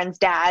best friend's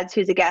dads,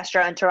 who's a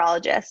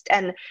gastroenterologist,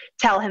 and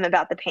tell him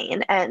about the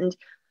pain. And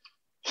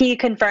he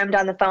confirmed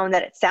on the phone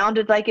that it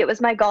sounded like it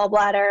was my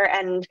gallbladder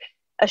and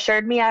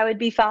assured me I would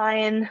be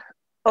fine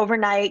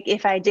overnight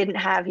if I didn't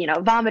have,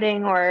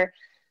 vomiting or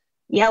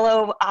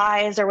yellow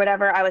eyes or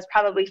whatever. I was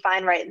probably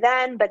fine right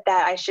then, but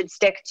that I should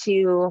stick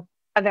to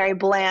a very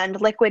bland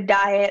liquid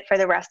diet for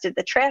the rest of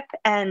the trip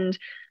and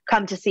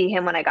come to see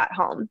him when I got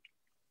home.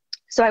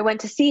 So I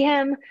went to see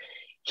him.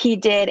 He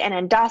did an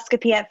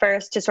endoscopy at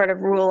first to sort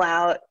of rule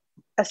out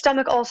a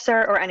stomach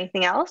ulcer or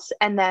anything else.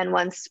 And then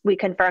once we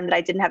confirmed that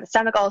I didn't have a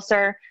stomach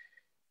ulcer,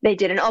 they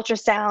did an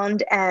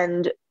ultrasound,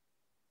 and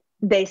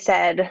they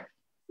said,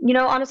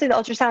 honestly, the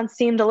ultrasound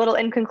seemed a little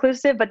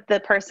inconclusive, but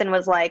the person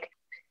was like,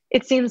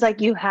 it seems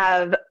like you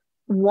have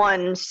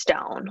one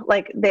stone.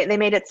 Like they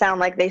made it sound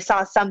like they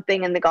saw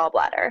something in the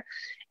gallbladder.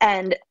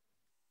 And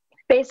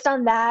based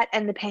on that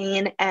and the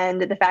pain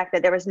and the fact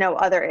that there was no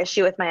other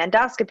issue with my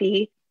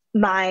endoscopy,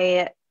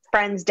 my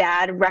friend's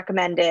dad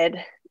recommended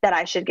that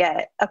I should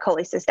get a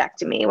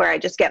cholecystectomy, where I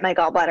just get my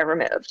gallbladder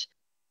removed.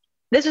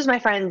 This was my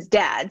friend's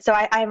dad. So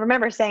I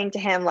remember saying to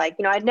him, like,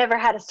 I'd never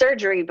had a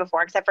surgery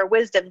before except for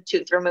wisdom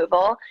tooth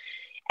removal.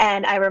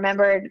 And I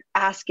remembered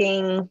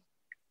asking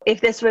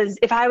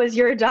if I was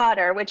your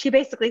daughter, which he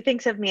basically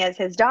thinks of me as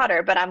his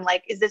daughter, but I'm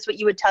like, is this what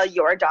you would tell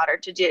your daughter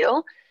to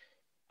do?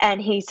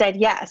 And he said,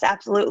 yes,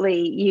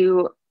 absolutely.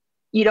 You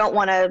don't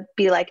want to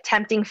be like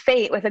tempting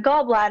fate with a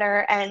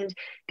gallbladder. And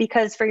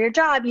because for your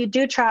job, you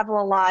do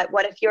travel a lot.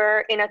 What if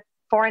you're in a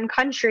foreign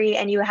country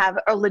and you have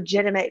a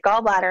legitimate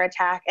gallbladder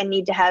attack and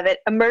need to have it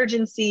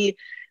emergency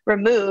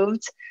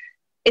removed?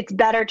 It's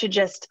better to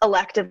just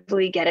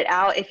electively get it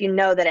out if you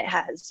know that it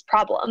has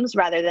problems,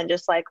 rather than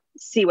just like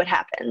see what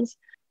happens.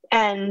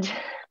 And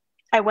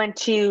I went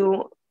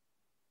to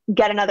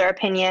get another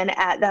opinion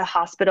at the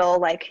hospital,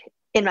 like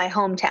in my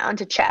hometown,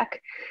 to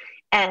check.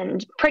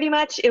 And pretty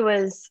much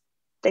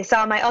they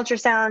saw my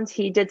ultrasounds,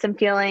 he did some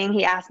feeling,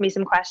 he asked me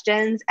some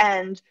questions,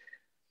 and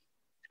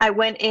I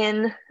went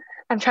in,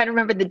 I'm trying to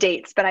remember the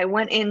dates, but I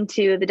went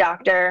into the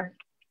doctor,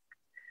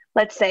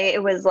 let's say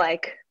it was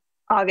like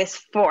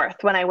August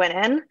 4th when I went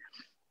in,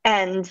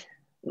 and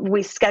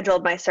we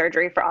scheduled my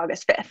surgery for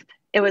August 5th.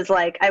 It was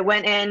like, I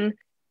went in,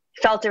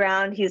 felt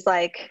around, he's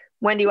like,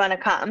 when do you want to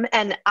come?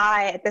 And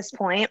I, at this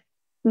point,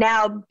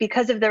 now,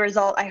 because of the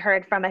result I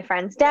heard from my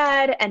friend's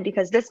dad, and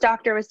because this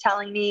doctor was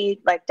telling me,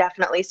 like,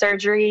 definitely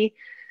surgery,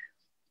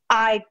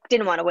 I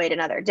didn't want to wait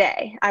another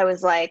day. I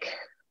was like,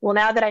 well,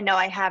 now that I know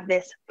I have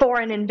this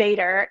foreign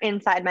invader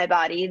inside my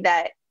body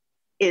that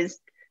is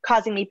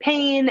causing me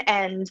pain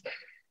and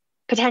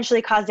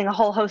potentially causing a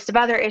whole host of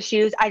other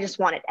issues, I just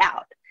want it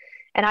out.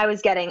 And I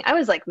was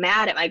like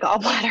mad at my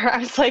gallbladder. I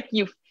was like,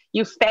 you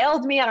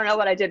failed me. I don't know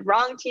what I did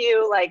wrong to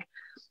you. Like,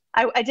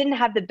 I didn't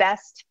have the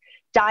best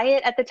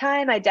diet at the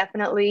time. I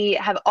definitely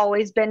have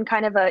always been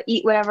kind of a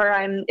eat whatever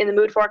I'm in the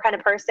mood for kind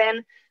of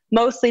person,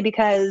 mostly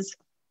because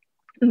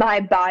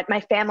my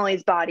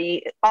family's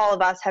body, all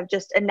of us have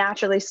just a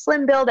naturally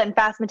slim build and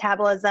fast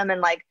metabolism. And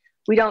like,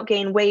 we don't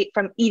gain weight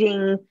from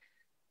eating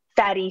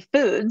fatty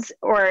foods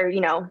or,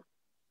 you know,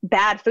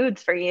 bad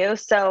foods for you.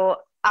 So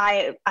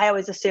I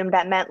always assumed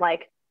that meant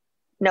like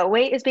no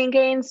weight is being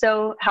gained,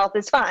 so health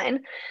is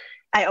fine.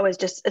 I always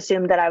just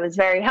assumed that I was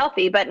very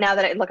healthy. But now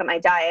that I look at my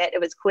diet, it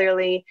was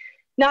clearly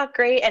not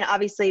great. And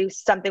obviously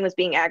something was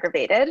being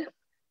aggravated.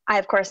 I,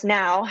 of course,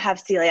 now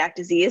have celiac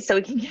disease, so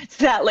we can get to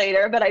that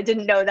later, but I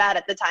didn't know that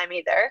at the time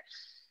either.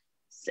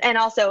 And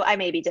also I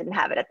maybe didn't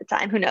have it at the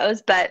time, who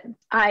knows? But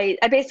I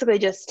basically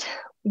just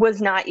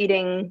was not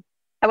eating.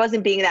 I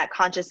wasn't being that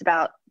conscious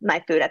about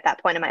my food at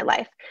that point in my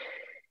life.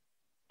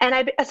 And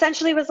I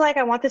essentially was like,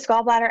 I want this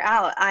gallbladder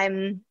out. I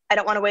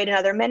don't want to wait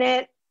another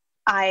minute.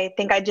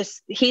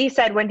 He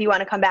said, when do you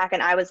want to come back?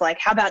 And I was like,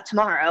 how about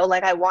tomorrow?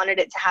 Like, I wanted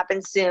it to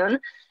happen soon.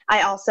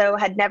 I also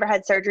had never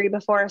had surgery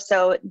before,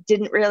 so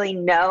didn't really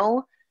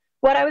know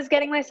what I was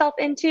getting myself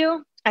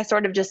into.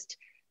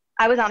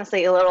 I was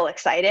honestly a little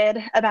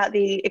excited about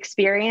the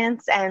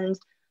experience. And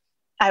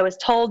I was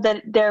told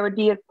that there would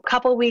be a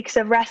couple weeks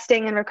of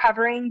resting and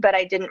recovering, but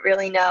I didn't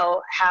really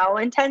know how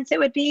intense it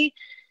would be.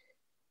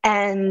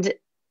 And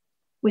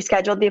we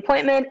scheduled the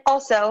appointment.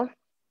 Also,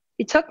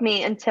 it took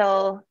me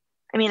until,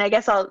 I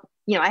guess I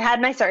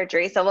had my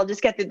surgery, so we'll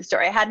just get through the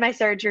story. I had my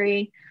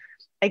surgery.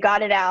 I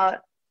got it out.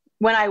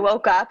 When I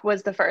woke up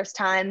was the first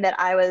time that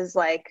I was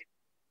like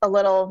a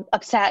little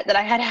upset that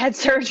I had had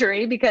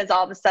surgery, because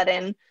all of a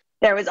sudden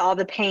there was all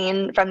the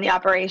pain from the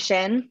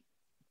operation.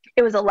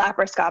 It was a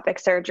laparoscopic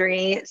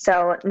surgery,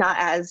 so not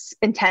as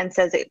intense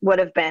as it would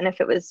have been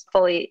if it was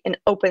fully an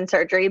open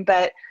surgery,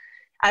 but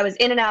I was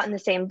in and out in the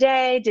same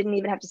day, didn't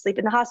even have to sleep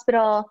in the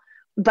hospital,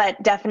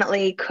 but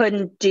definitely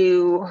couldn't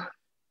do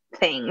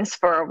things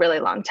for a really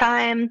long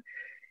time.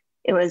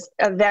 It was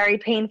a very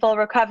painful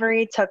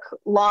recovery, took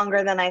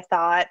longer than I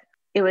thought.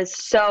 It was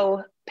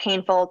so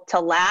painful to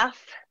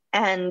laugh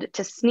and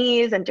to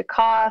sneeze and to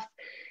cough.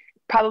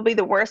 Probably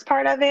the worst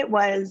part of it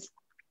was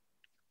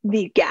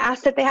the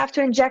gas that they have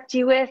to inject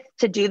you with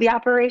to do the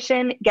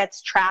operation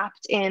gets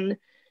trapped in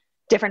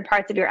different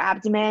parts of your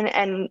abdomen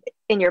and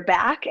in your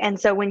back. And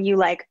so when you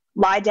like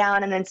lie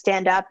down and then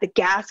stand up, the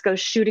gas goes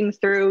shooting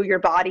through your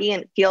body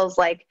and it feels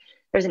like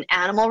there's an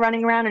animal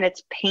running around, and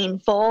it's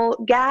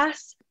painful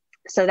gas.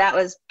 So that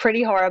was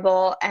pretty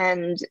horrible.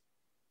 And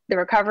the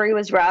recovery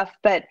was rough,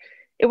 but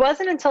it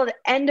wasn't until the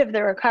end of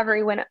the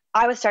recovery, when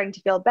I was starting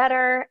to feel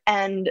better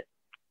and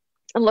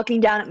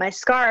looking down at my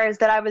scars,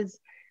 that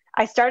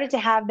I started to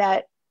have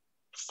that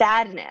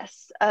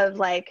sadness of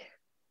like,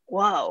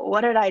 whoa,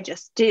 what did I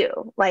just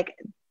do? Like,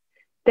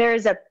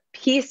 there's a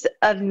piece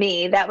of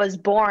me that was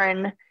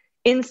born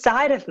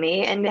inside of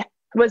me and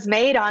was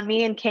made on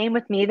me and came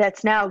with me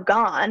that's now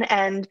gone.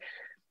 And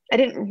I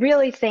didn't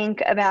really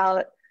think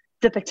about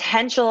the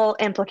potential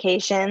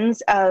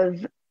implications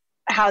of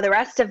how the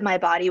rest of my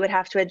body would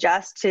have to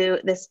adjust to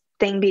this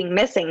thing being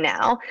missing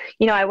now.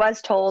 I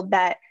was told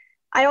that,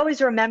 I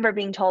always remember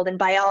being told in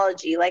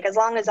biology, like as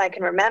long as I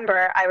can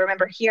remember, I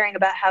remember hearing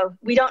about how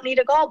we don't need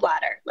a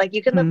gallbladder. Like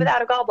you can live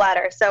without a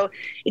gallbladder. So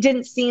it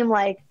didn't seem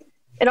like,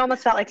 it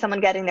almost felt like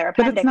someone getting their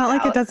appendix But it's not out.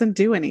 like it doesn't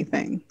do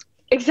anything.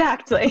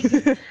 Exactly.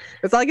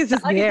 It's like it's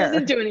just like there. It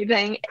doesn't do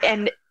anything.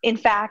 And in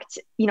fact,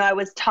 I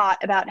was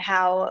taught about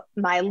how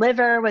my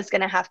liver was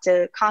going to have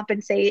to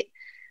compensate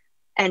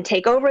and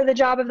take over the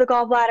job of the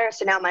gallbladder.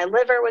 So now my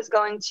liver was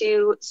going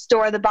to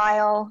store the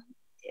bile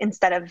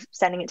instead of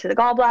sending it to the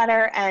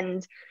gallbladder.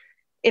 And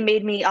it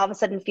made me all of a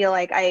sudden feel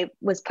like I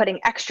was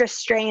putting extra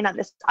strain on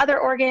this other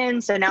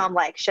organ. So now I'm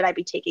like, should I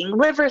be taking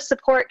liver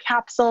support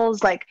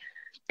capsules?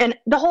 And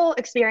the whole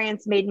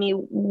experience made me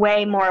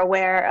way more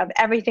aware of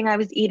everything I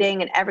was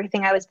eating and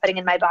everything I was putting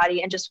in my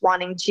body, and just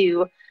wanting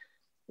to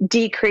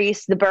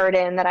decrease the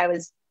burden that I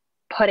was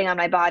putting on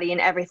my body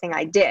and everything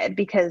I did,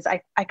 because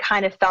I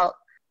kind of felt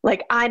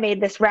like I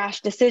made this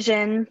rash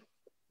decision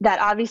that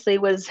obviously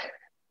was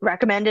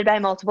recommended by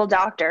multiple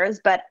doctors,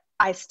 but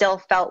I still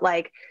felt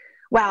like,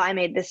 wow, I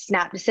made this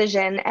snap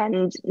decision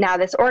and now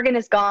this organ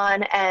is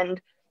gone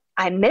and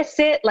I miss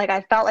it. Like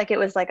I felt like it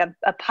was like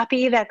a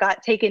puppy that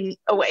got taken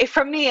away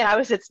from me and I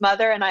was its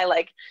mother, and I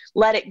like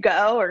let it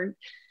go or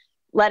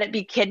let it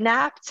be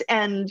kidnapped.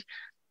 And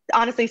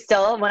honestly,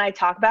 still when I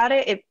talk about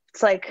it,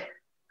 it's like,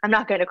 I'm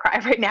not going to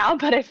cry right now,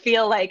 but I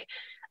feel like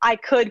I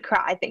could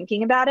cry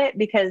thinking about it,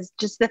 because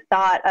just the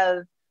thought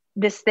of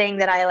this thing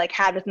that I like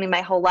had with me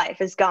my whole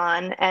life is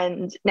gone.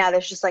 And now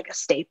there's just like a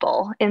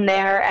staple in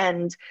there,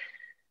 and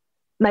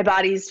my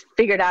body's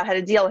figured out how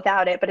to deal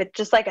without it. But it's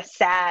just like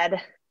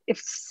it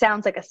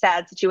sounds like a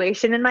sad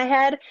situation in my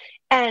head.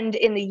 And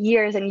in the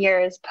years and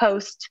years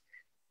post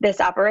this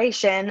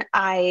operation,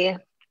 I'll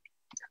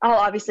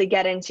obviously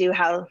get into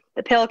how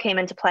the pill came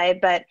into play,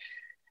 but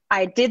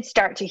I did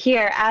start to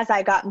hear, as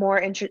I got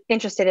more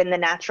interested in the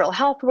natural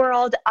health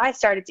world, I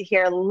started to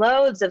hear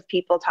loads of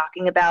people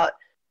talking about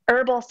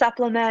herbal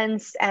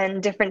supplements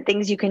and different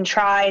things you can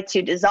try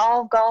to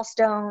dissolve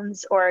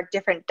gallstones, or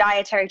different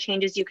dietary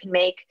changes you can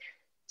make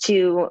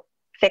to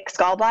fix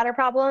gallbladder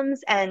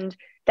problems. And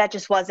that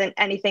just wasn't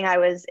anything I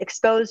was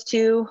exposed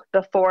to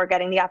before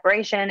getting the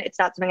operation. It's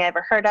not something I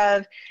ever heard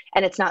of.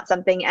 And it's not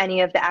something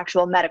any of the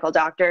actual medical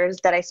doctors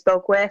that I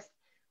spoke with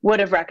would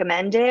have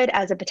recommended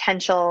as a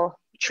potential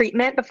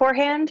treatment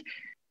beforehand.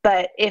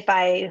 But if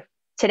I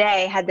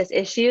today had this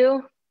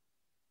issue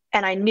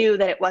and I knew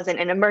that it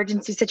wasn't an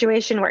emergency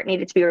situation where it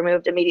needed to be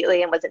removed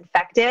immediately and was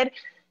infected,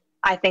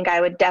 I think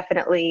I would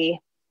definitely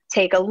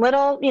take a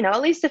little,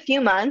 at least a few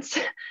months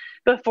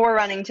before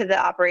running to the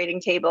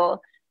operating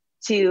table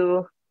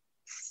to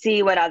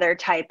see what other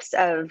types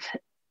of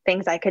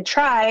things I could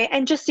try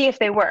and just see if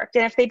they worked.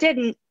 And if they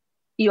didn't,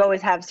 you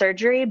always have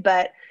surgery.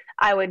 But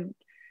I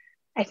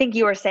think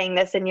you were saying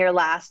this in your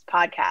last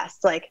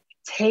podcast, like,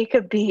 take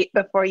a beat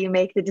before you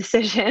make the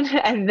decision,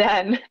 and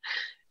then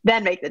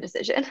make the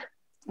decision.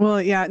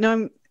 Well, yeah,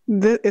 no,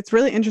 it's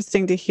really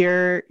interesting to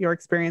hear your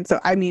experience. So,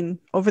 I mean,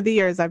 over the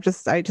years, I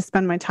just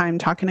spend my time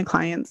talking to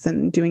clients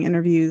and doing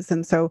interviews.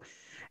 And so,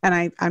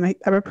 and I'm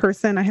a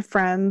person, I have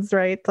friends,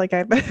 right? Like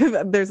I've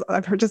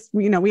heard just,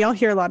 we all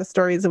hear a lot of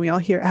stories, and we all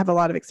have a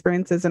lot of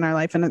experiences in our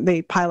life, and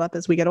they pile up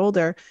as we get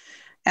older.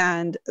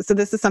 And so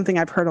this is something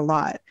I've heard a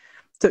lot.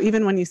 So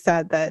even when you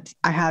said that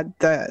I had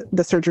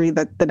the surgery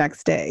the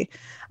next day,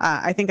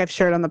 I think I've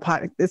shared on the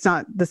pod, it's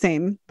not the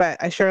same,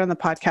 but I shared on the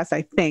podcast,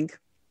 I think,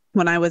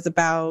 when I was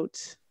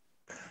about,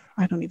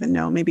 I don't even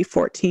know, maybe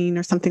 14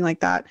 or something like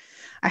that,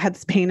 I had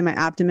this pain in my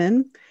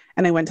abdomen,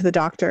 and I went to the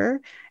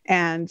doctor,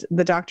 and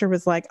the doctor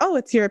was like, "Oh,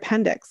 it's your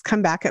appendix.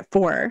 Come back at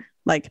 4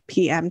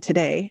 p.m.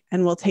 today,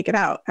 and we'll take it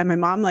out." And my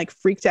mom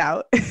freaked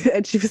out,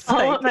 and she was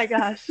like, "Oh my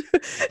gosh!"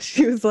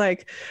 She was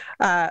like,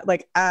 I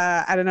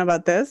don't know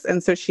about this.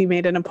 And so she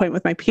made an appointment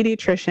with my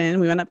pediatrician.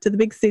 We went up to the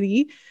big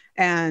city,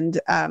 and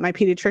my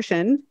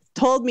pediatrician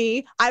told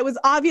me I was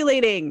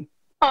ovulating.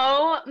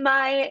 Oh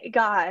my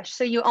gosh!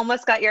 So you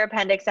almost got your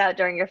appendix out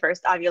during your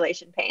first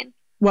ovulation pain.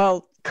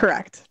 Well,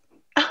 correct.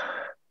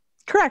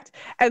 Correct.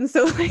 And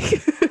so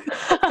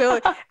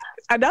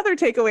another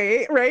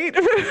takeaway, right,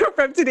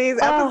 from today's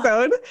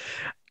episode,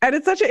 and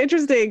it's such an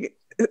interesting,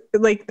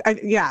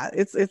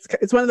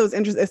 it's one of those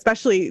interesting,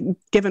 especially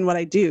given what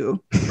I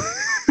do.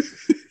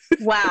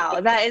 Wow,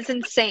 that is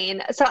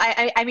insane. So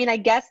I mean, I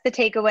guess the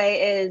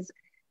takeaway is,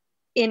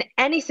 in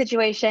any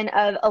situation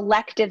of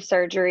elective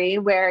surgery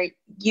where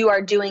you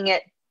are doing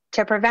it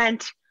to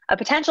prevent a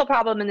potential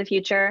problem in the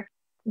future,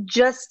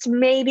 just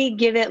maybe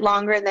give it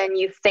longer than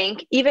you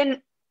think. Even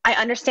I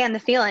understand the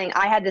feeling.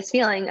 I had this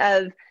feeling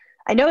of,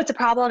 I know it's a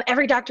problem.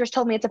 Every doctor's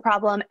told me it's a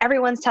problem.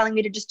 Everyone's telling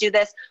me to just do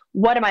this.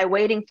 What am I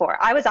waiting for?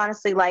 I was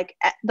honestly like,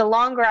 the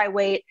longer I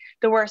wait,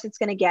 the worse it's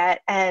going to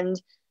get.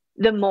 And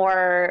the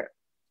more,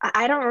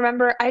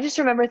 I just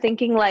remember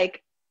thinking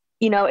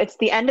it's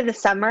the end of the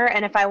summer,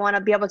 and if I want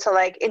to be able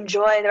to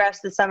enjoy the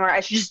rest of the summer, I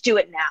should just do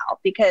it now,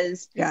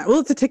 because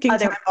it's a ticking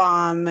time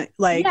bomb,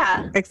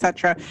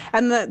 etc.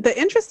 And the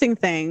interesting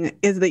thing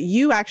is that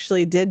you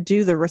actually did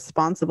do the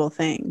responsible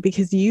thing,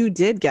 because you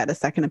did get a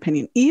second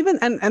opinion,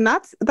 and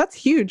that's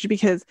huge,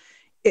 because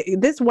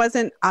this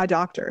wasn't a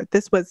doctor.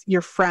 This was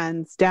your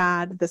friend's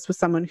dad. This was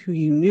someone who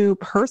you knew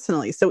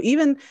personally. So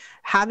even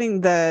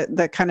having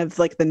the kind of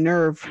the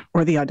nerve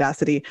or the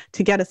audacity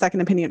to get a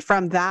second opinion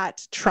from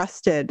that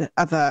trusted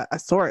of a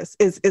source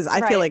is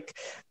I feel like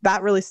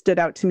that really stood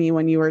out to me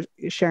when you were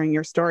sharing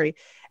your story.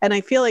 And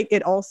I feel like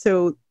it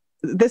also,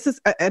 this is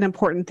an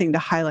important thing to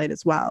highlight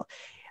as well.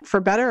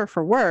 For better or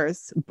for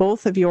worse,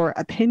 both of your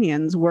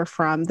opinions were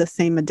from the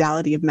same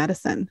modality of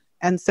medicine.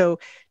 And so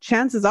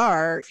chances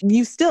are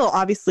you still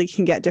obviously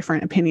can get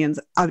different opinions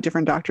of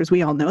different doctors.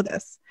 We all know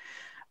this.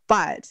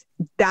 But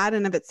that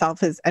in of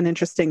itself is an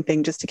interesting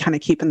thing just to kind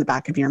of keep in the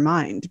back of your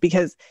mind,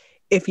 because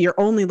if you're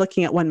only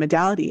looking at one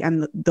modality,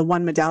 and the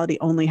one modality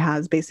only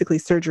has basically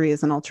surgery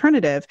as an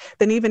alternative,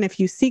 then even if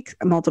you seek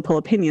multiple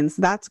opinions,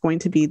 that's going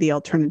to be the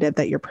alternative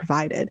that you're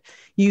provided.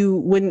 You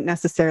wouldn't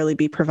necessarily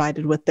be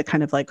provided with the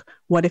kind of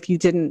what if you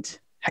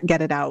didn't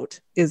get it out?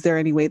 Is there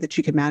any way that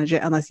you could manage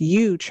it, unless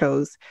you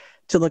chose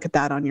to look at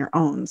that on your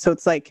own? So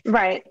it's a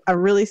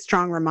really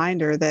strong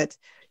reminder that,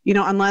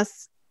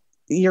 unless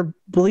you're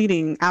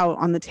bleeding out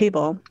on the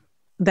table,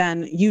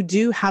 then you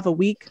do have a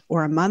week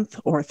or a month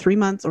or 3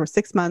 months or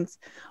 6 months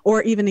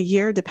or even a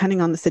year, depending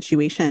on the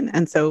situation.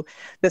 And so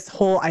this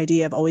whole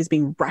idea of always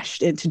being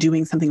rushed into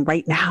doing something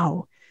right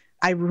now,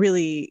 I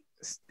really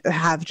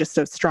have just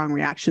a strong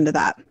reaction to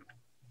that.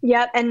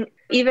 Yep. And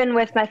even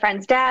with my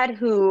friend's dad,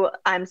 who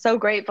I'm so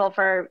grateful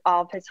for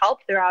all of his help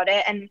throughout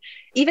it. And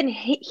even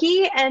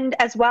he and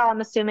as well, I'm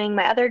assuming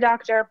my other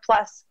doctor,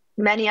 plus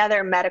many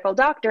other medical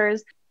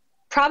doctors,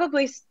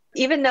 probably,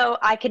 even though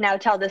I can now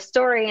tell this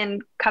story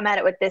and come at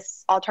it with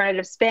this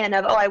alternative spin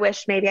of, oh, I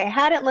wish maybe I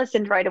hadn't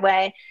listened right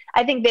away,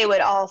 I think they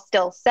would all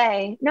still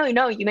say, no,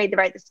 you made the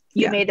right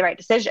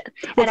decision.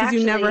 Well, And because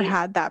you never actually,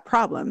 had that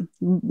problem.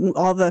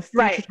 All the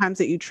future right. times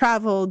that you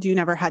traveled, you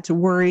never had to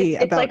worry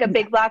It's about. like a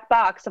big black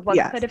box of what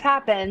Yes. could have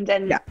happened,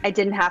 and Yeah. I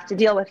didn't have to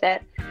deal with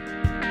it.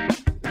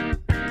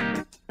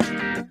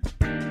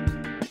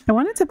 I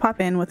wanted to pop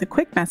in with a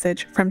quick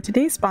message from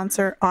today's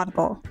sponsor,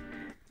 Audible.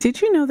 Did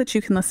you know that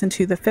you can listen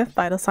to The Fifth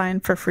Vital Sign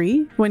for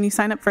free when you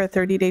sign up for a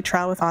 30-day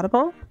trial with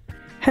Audible?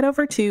 Head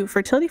over to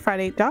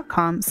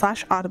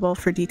fertilityfriday.com/audible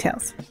for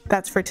details.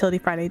 That's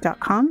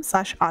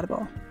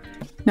fertilityfriday.com/audible.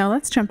 Now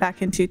let's jump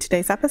back into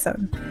today's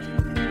episode.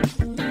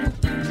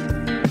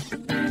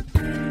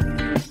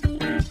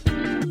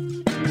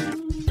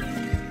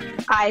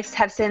 I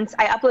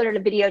uploaded a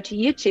video to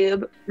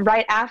YouTube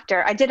right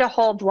after. I did a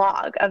whole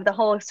vlog of the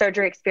whole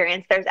surgery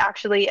experience. There's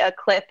actually a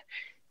clip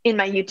in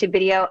my YouTube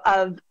video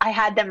of, I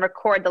had them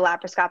record the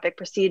laparoscopic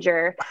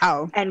procedure.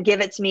 Wow. And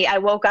give it to me. I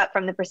woke up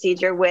from the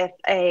procedure with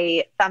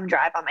a thumb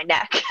drive on my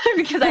neck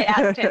because I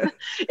asked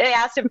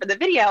him for the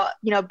video,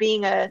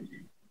 being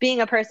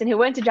a person who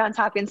went to Johns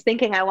Hopkins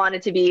thinking I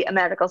wanted to be a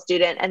medical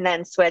student and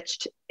then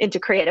switched into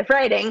creative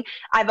writing.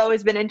 I've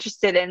always been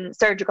interested in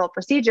surgical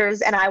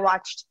procedures, and I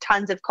watched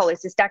tons of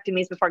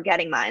cholecystectomies before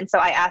getting mine. So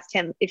I asked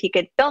him if he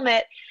could film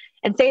it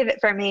and save it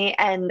for me.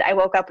 And I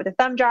woke up with a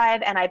thumb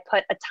drive and I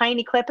put a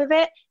tiny clip of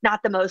it,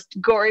 not the most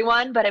gory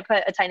one, but I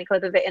put a tiny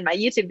clip of it in my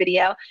YouTube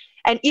video.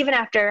 And even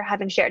after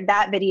having shared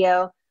that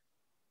video,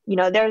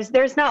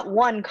 there's not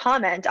one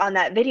comment on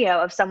that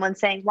video of someone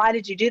saying, why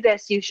did you do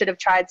this? You should have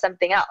tried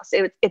something else.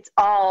 It's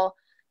all,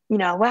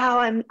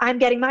 wow, I'm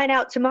getting mine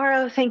out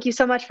tomorrow. Thank you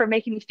so much for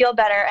making me feel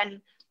better.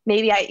 And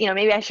maybe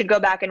I should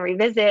go back and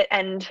revisit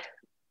and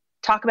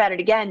talk about it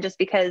again, just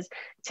because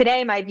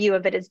today my view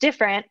of it is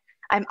different.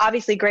 I'm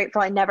obviously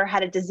grateful I never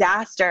had a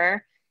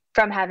disaster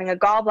from having a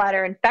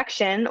gallbladder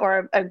infection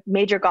or a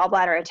major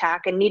gallbladder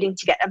attack and needing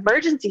to get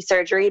emergency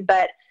surgery.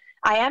 But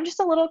I am just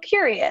a little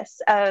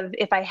curious of,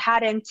 if I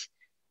hadn't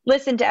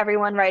listened to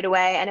everyone right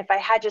away, and if I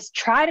had just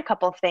tried a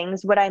couple of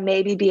things, would I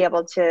maybe be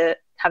able to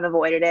have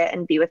avoided it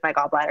and be with my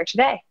gallbladder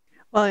today?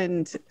 Well,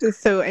 and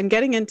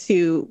getting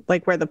into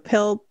like where the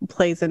pill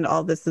plays into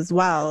all this as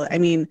well. I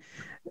mean,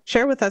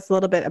 share with us a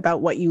little bit about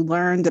what you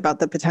learned about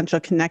the potential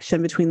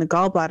connection between the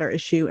gallbladder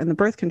issue and the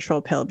birth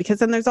control pill, because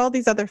then there's all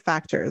these other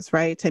factors,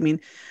 right? I mean,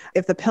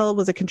 if the pill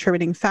was a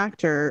contributing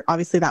factor,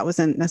 obviously that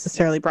wasn't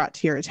necessarily brought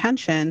to your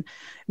attention.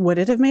 Would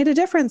it have made a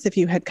difference if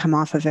you had come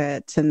off of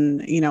it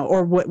and,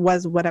 or what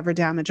was whatever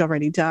damage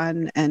already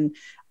done? And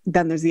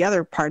then there's the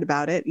other part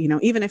about it,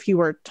 even if you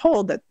were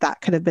told that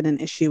that could have been an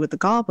issue with the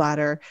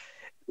gallbladder,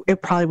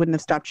 it probably wouldn't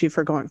have stopped you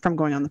from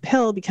going on the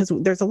pill, because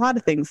there's a lot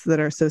of things that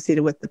are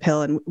associated with the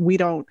pill. And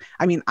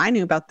I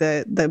knew about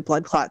the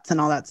blood clots and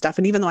all that stuff.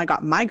 And even though I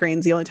got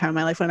migraines the only time in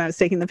my life when I was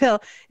taking the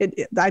pill,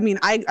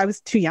 I was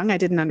too young. I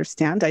didn't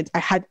understand. I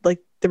had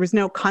there was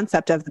no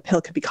concept of the pill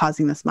could be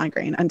causing this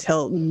migraine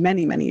until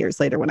many, many years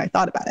later when I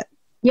thought about it.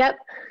 Yep.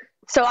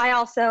 So I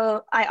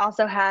also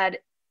had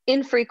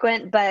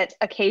infrequent but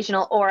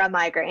occasional aura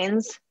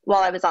migraines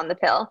while I was on the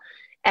pill.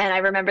 And I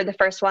remember the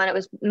first one,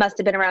 must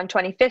have been around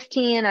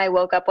 2015. I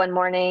woke up one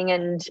morning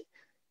and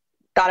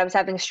thought I was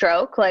having a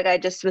stroke. Like, I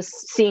just was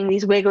seeing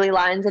these wiggly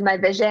lines in my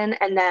vision.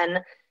 And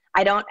then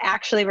I don't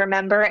actually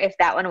remember if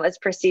that one was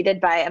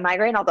preceded by a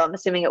migraine, although I'm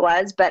assuming it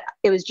was, but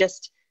it was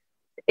just,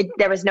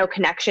 there was no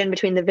connection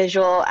between the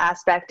visual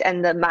aspect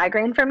and the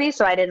migraine for me.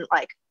 So I didn't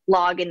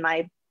log in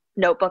my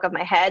notebook of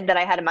my head that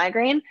I had a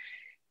migraine,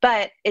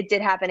 but it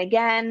did happen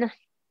again,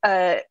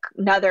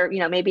 another,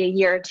 maybe a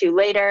year or two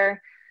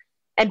later.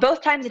 And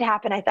both times it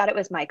happened, I thought it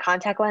was my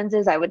contact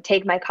lenses. I would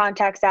take my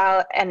contacts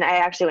out, and I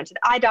actually went to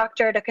the eye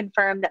doctor to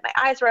confirm that my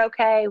eyes were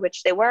okay,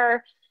 which they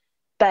were.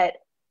 But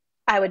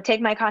I would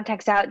take my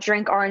contacts out,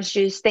 drink orange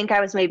juice, think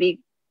I was maybe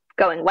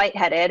going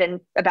lightheaded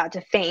and about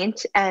to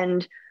faint.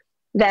 And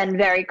then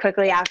very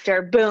quickly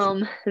after,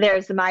 boom,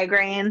 there's the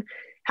migraine.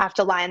 Have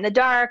to lie in the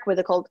dark with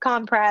a cold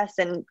compress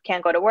and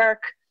can't go to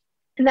work.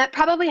 And that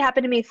probably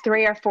happened to me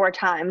 3 or 4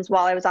 times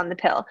while I was on the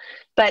pill.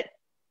 But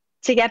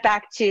to get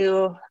back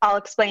to, I'll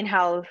explain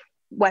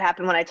what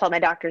happened when I told my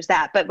doctors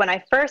that. But when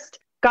I first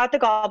got the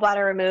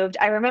gallbladder removed,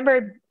 I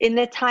remember in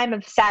the time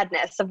of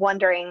sadness of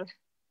wondering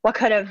what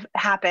could have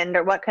happened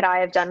or what could I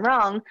have done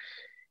wrong,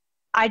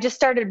 I just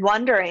started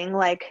wondering,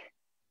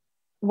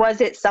 was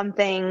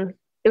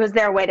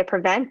there a way to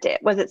prevent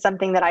it? Was it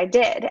something that I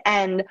did?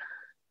 And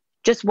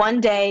just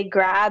one day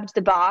grabbed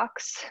the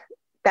box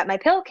that my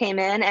pill came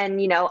in and,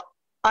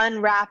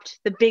 unwrapped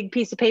the big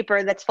piece of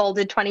paper that's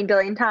folded 20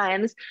 billion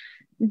times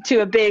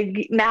to a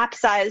big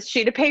map-sized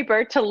sheet of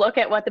paper to look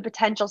at what the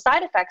potential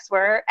side effects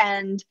were.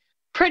 And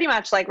pretty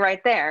much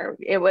right there,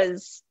 it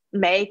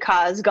may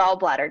cause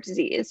gallbladder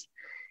disease.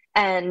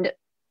 And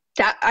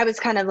that I was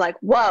kind of like,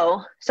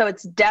 whoa, so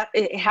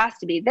it has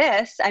to be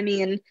this. I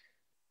mean,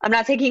 I'm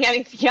not taking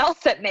anything else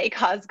that may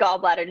cause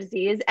gallbladder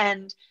disease.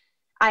 And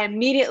I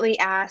immediately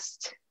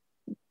asked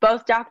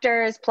both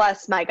doctors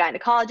plus my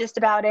gynecologist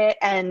about it.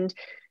 And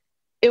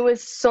it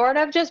was sort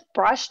of just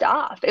brushed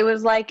off. It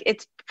was like,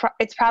 it's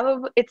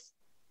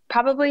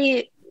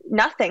probably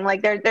nothing.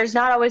 Like there's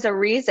not always a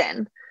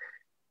reason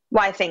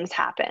why things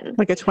happen.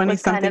 Like a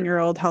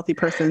 20-something-year-old healthy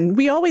person.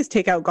 We always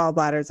take out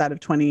gallbladders out of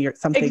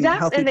 20-something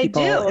healthy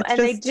people.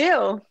 They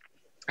do.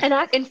 And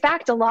in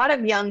fact, a lot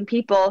of young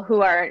people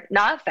who are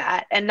not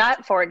fat and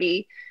not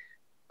 40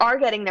 are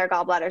getting their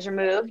gallbladders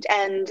removed,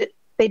 and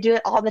they do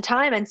it all the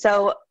time. And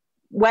so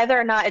whether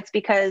or not it's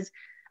because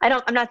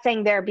I'm not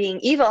saying they're being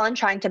evil and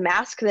trying to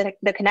mask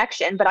the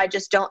connection, but I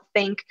just don't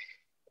think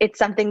it's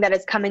something that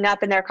is coming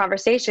up in their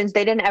conversations.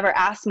 They didn't ever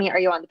ask me, are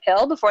you on the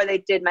pill, before they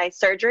did my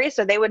surgery?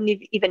 So they wouldn't have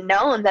even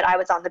known that I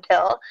was on the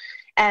pill,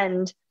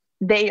 and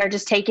they are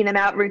just taking them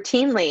out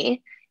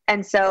routinely.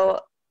 And so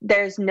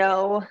there's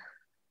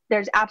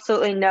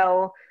absolutely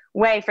no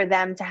way for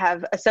them to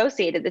have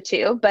associated the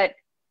two. But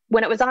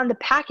when it was on the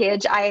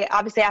package, I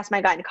obviously asked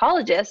my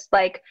gynecologist,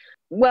 like,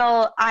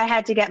 well, I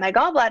had to get my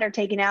gallbladder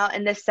taken out,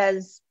 and this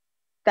says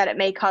that it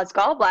may cause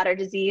gallbladder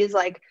disease.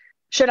 Like,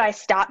 should I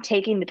stop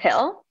taking the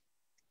pill?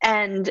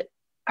 And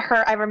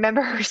I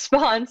remember her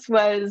response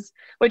was,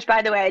 which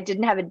by the way, I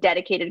didn't have a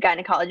dedicated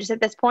gynecologist at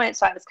this point.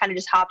 So I was kind of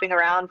just hopping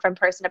around from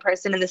person to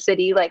person in the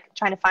city, like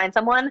trying to find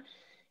someone.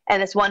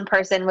 And this one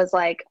person was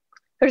like,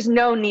 there's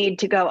no need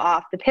to go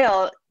off the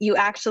pill. You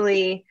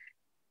actually,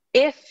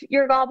 if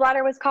your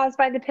gallbladder was caused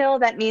by the pill,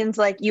 that means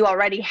like you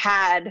already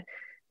had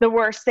the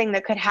worst thing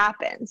that could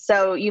happen.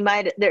 So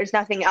there's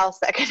nothing else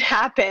that could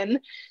happen.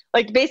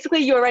 Like basically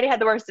you already had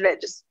the worst of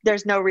it. Just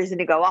there's no reason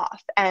to go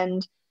off.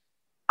 And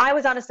I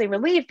was honestly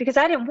relieved because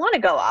I didn't want to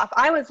go off.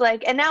 I was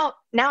like, and now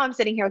I'm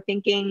sitting here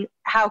thinking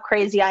how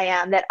crazy I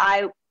am that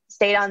I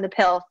stayed on the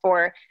pill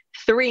for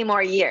 3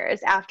 more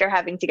years after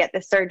having to get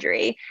this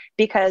surgery,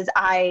 because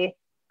I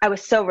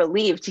was so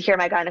relieved to hear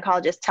my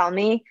gynecologist tell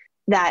me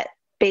that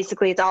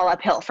basically it's all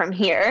uphill from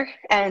here.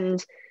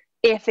 And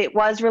if it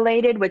was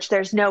related, which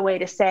there's no way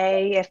to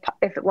say if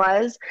it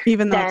was,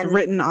 even though it's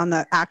written on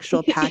the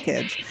actual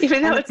package,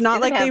 even though it's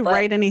not like they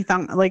write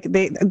anything, like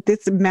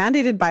it's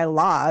mandated by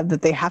law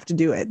that they have to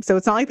do it. So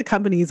it's not like the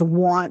companies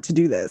want to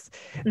do this.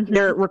 Mm-hmm.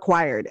 They're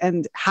required.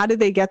 And how do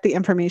they get the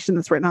information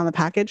that's written on the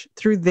package?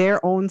 Through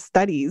their own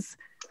studies.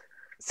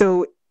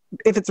 So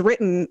if it's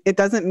written, it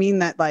doesn't mean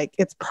that like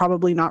it's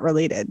probably not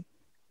related.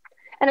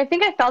 And I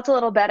think I felt a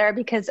little better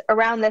because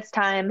around this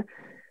time,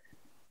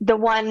 there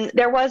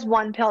was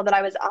one pill that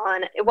I was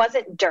on. It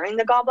wasn't during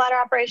the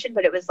gallbladder operation,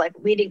 but it was like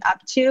leading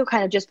up to,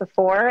 kind of just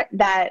before,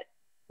 that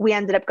we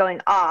ended up going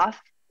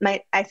off.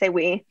 I say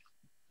we,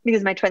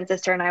 because my twin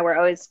sister and I were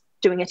always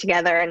doing it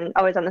together and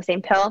always on the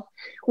same pill.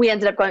 We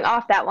ended up going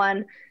off that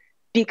one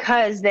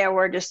because there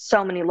were just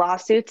so many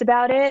lawsuits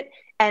about it.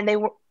 And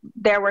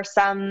there were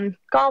some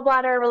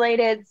gallbladder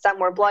related, some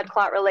were blood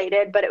clot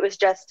related, but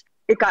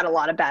it got a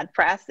lot of bad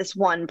press, this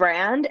one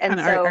brand. And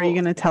so, are you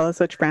going to tell us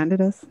which brand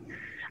it is?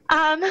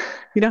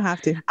 You don't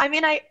have to. I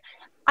mean,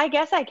 I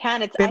guess I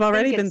can. They've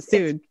already been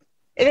sued.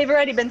 They've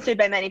already been sued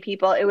by many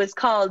people. It was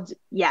called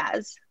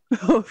Yaz.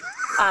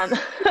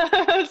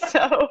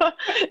 So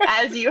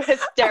as you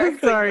hysterically. I'm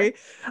sorry.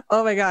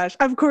 Oh my gosh.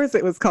 Of course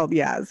it was called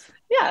Yaz.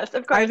 Yes,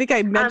 of course. I think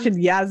I mentioned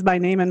Yaz by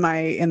name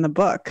in the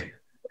book.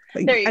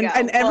 There you go.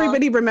 And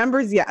everybody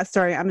remembers Yaz.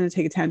 Sorry, I'm going to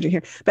take a tangent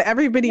here. But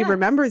everybody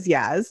remembers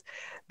Yaz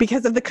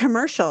because of the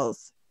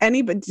commercials.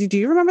 Anybody, do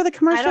you remember the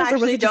commercials? I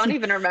actually don't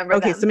even remember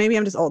them. Okay, so maybe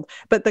I'm just old.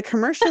 But the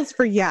commercials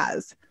for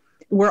Yaz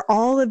were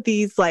all of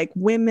these like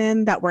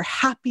women that were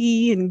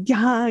happy and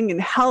young and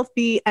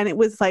healthy. And it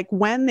was like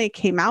when they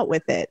came out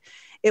with it,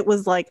 it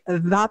was like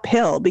the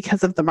pill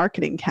because of the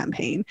marketing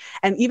campaign.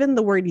 And even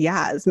the word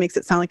Yaz makes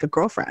it sound like a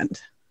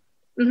girlfriend.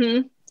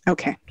 Mm-hmm.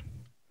 Okay.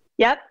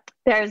 Yep.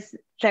 There's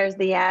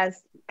the Yaz.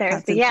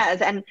 There's the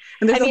Yaz. And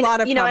there's a lot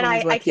of and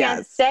I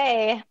can't Yaz.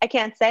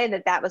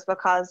 say that was what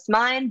caused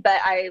mine, but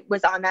I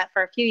was on that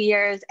for a few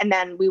years and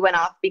then we went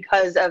off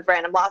because of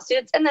random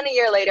lawsuits. And then a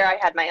year later I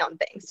had my own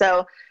thing.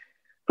 So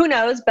who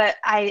knows, but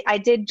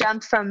I did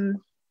jump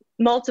from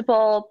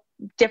multiple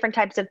different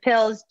types of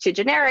pills to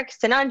generics,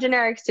 to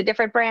non-generics, to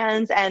different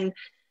brands. And,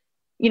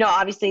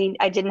 obviously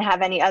I didn't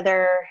have any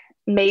other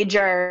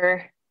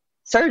major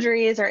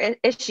surgeries or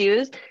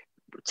issues.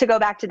 To go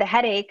back to the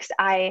headaches,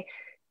 I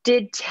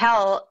did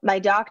tell my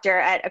doctor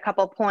at a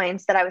couple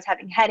points that I was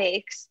having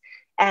headaches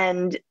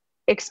and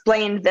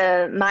explained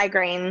the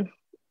migraine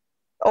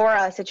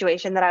aura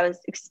situation that I was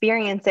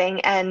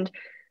experiencing, and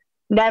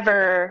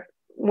never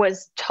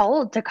was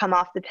told to come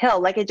off the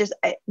pill. Like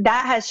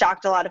that has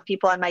shocked a lot of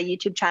people on my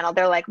YouTube channel.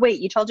 They're like,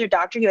 wait, you told your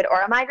doctor you had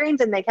aura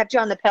migraines and they kept you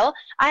on the pill?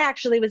 I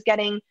actually was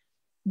getting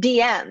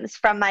DMs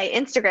from my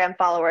Instagram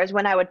followers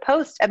when I would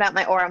post about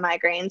my aura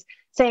migraines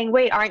saying,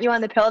 wait, aren't you on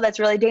the pill? That's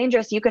really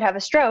dangerous. You could have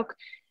a stroke.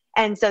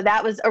 And so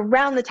that was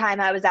around the time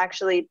I was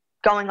actually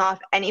going off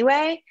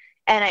anyway.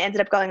 And I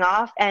ended up going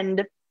off.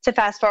 And to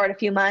fast forward a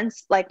few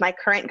months, like my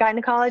current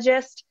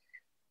gynecologist,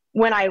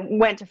 when I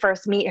went to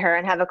first meet her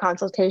and have a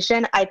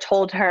consultation, I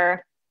told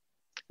her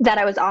that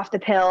I was off the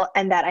pill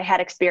and that I had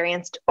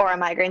experienced aura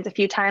migraines a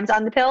few times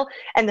on the pill.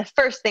 And the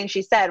first thing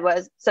she said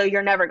was, so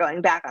you're never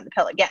going back on the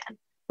pill again.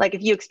 Like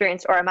if you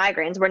experienced aura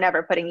migraines, we're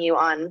never putting you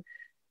on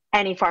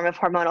any form of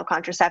hormonal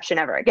contraception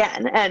ever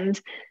again. And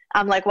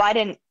I'm like, why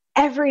didn't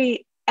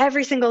every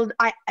single,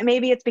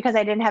 maybe it's because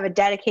I didn't have a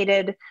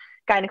dedicated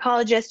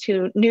gynecologist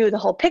who knew the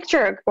whole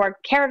picture or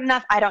cared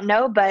enough. I don't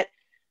know, but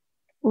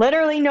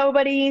literally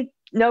nobody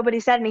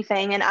said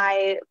anything. And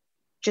I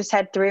just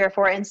had 3 or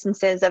 4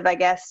 instances of, I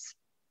guess,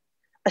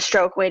 a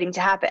stroke waiting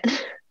to happen.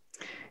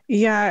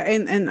 Yeah.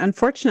 And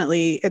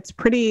unfortunately it's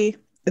pretty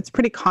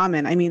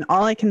common. I mean,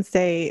 all I can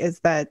say is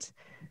that,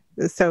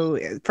 so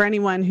for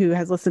anyone who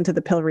has listened to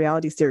the Pill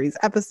Reality Series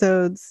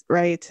episodes,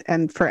 right?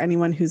 And for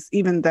anyone who's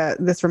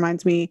this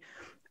reminds me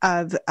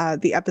of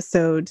the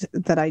episode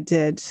that I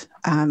did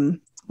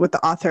with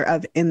the author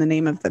of In the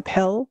Name of the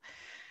Pill.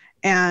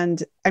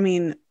 And I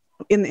mean,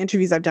 in the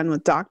interviews I've done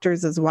with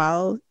doctors as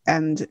well,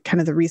 and kind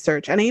of the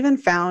research, and I even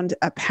found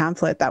a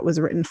pamphlet that was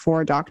written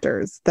for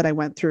doctors that I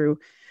went through.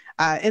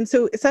 And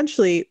so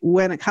essentially,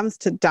 when it comes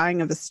to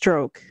dying of a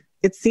stroke,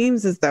 it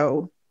seems as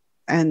though,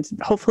 and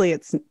hopefully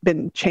it's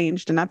been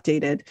changed and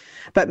updated,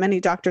 but many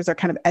doctors are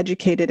kind of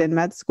educated in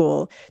med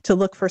school to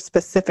look for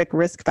specific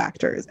risk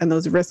factors. And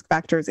those risk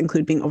factors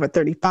include being over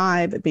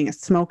 35, being a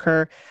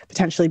smoker,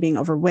 potentially being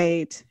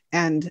overweight.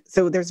 And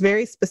so there's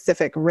very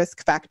specific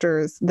risk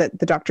factors that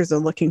the doctors are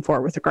looking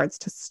for with regards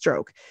to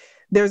stroke.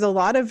 There's a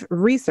lot of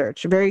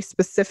research, very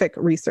specific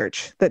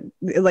research that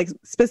like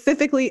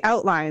specifically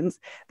outlines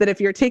that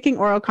if you're taking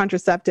oral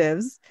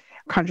contraceptives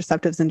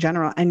in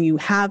general, and you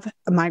have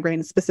a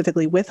migraine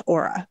specifically with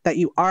aura, that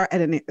you are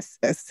at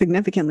a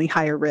significantly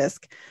higher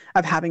risk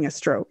of having a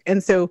stroke.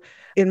 And so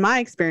in my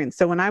experience,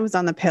 so when I was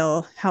on the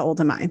pill, how old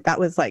am I? That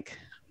was like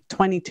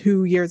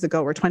 22 years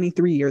ago or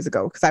 23 years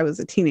ago, because I was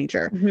a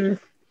teenager. Mm-hmm.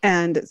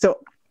 And so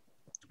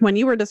when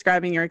you were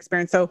describing your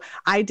experience, so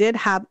I did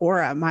have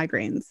aura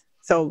migraines.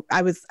 So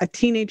I was a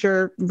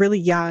teenager, really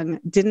young,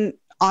 didn't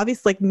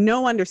obviously like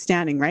no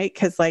understanding, right?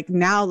 Because like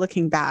now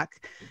looking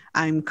back,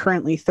 I'm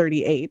currently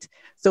 38.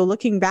 So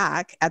looking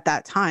back at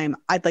that time,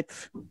 I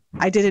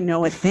didn't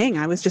know a thing.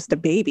 I was just a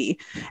baby.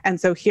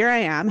 And so here I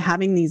am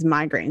having these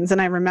migraines.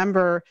 And I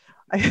remember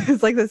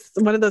it's like this,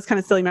 one of those kind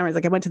of silly memories.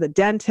 Like I went to the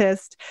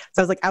dentist.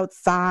 So I was like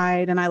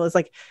outside and I was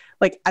like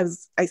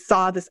I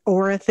saw this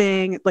aura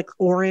thing, like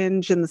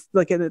orange and it's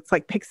like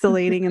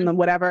pixelating and the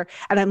whatever.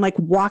 And I'm like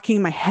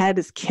walking, my head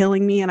is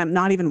killing me and I'm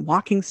not even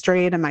walking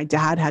straight. And my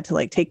dad had to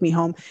like take me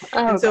home.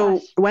 Oh, and so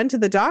gosh. I went to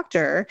the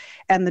doctor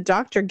and the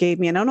doctor gave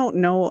me, and I don't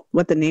know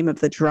what the name of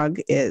the drug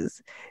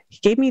is. He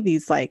gave me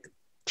these like,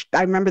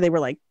 I remember they were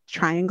like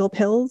triangle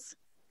pills.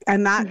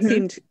 And that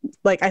seemed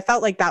like, I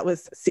felt like that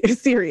was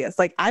serious.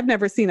 Like I've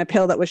never seen a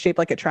pill that was shaped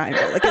like a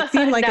triangle. Like it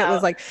seemed like no. It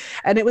was like,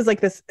 and it was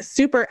like this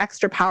super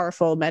extra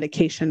powerful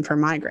medication for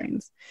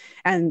migraines.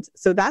 And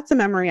so that's a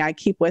memory I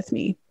keep with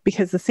me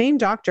because the same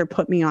doctor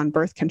put me on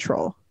birth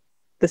control,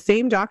 the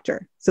same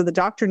doctor. So the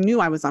doctor knew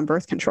I was on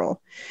birth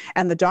control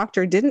and the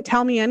doctor didn't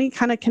tell me any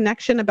kind of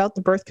connection about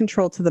the birth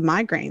control to the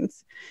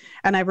migraines.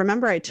 And I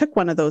remember I took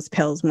one of those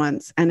pills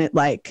once and it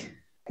like,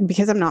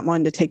 because I'm not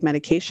one to take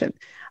medication,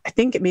 I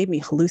think it made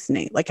me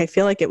hallucinate. Like, I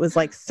feel like it was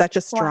like such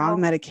a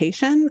strong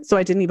medication. So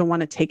I didn't even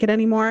want to take it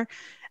anymore.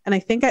 And I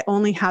think I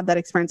only had that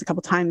experience a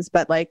couple times,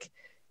 but like,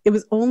 it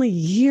was only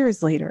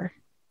years later,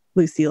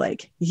 Lucie,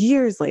 like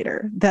years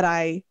later that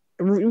I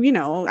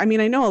know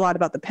a lot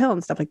about the pill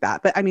and stuff like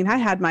that, but I mean, I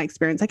had my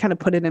experience. I kind of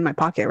put it in my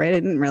pocket, right? I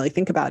didn't really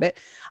think about it.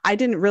 I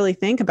didn't really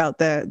think about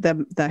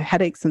the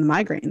headaches and the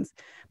migraines,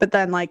 but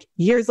then like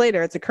years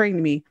later, it's occurring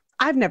to me,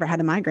 I've never had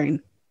a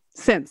migraine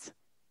since.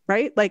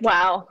 Right? Like,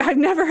 wow, I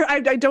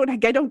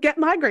don't get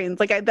migraines.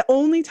 Like the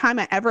only time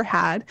I ever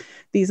had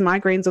these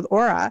migraines with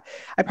aura,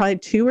 I probably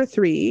had 2 or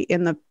 3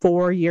 in the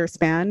 4-year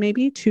span,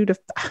 maybe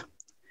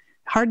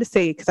hard to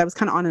say because I was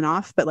kind of on and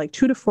off, but like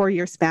 2 to 4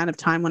 year span of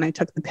time when I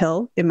took the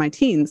pill in my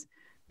teens.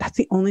 That's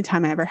the only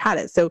time I ever had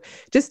it. So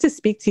just to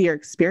speak to your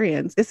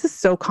experience, this is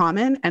so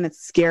common and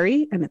it's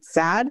scary and it's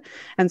sad.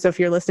 And so if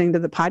you're listening to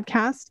the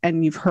podcast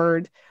and you've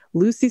heard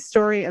Lucie's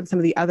story and some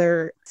of the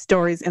other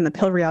stories in the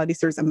Pill Reality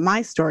Series and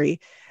my story,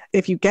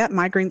 if you get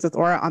migraines with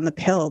aura on the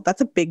pill, that's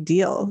a big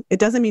deal. It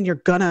doesn't mean you're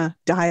gonna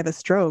die of a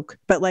stroke,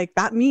 but like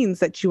that means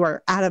that you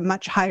are at a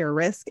much higher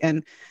risk.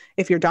 And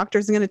if your doctor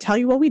is going to tell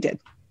you, well, we did.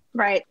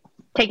 Right.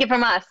 Take it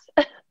from us.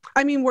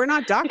 I mean, we're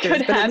not doctors,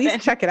 but at least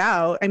check it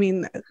out. I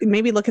mean,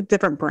 maybe look at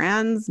different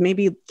brands,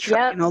 maybe,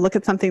 look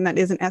at something that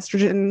isn't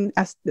estrogen,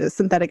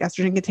 synthetic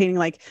estrogen containing,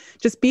 like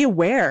just be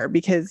aware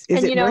because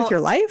is it worth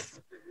your life?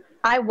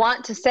 I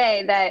want to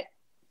say that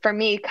for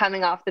me,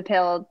 coming off the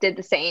pill did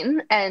the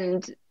same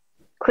and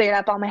cleared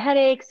up all my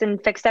headaches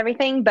and fixed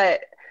everything.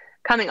 But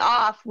coming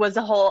off was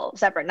a whole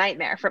separate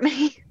nightmare for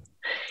me.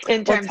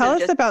 in Well, terms tell of us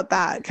just, about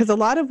that, because a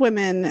lot of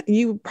women,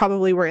 you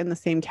probably were in the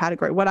same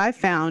category. What I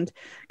found,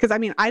 because I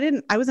mean,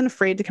 I wasn't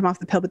afraid to come off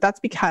the pill, but that's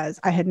because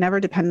I had never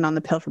depended on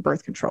the pill for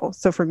birth control.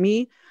 So for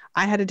me,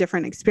 I had a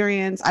different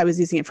experience. I was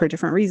using it for a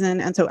different reason.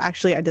 And so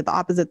actually, I did the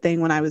opposite thing.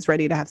 When I was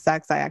ready to have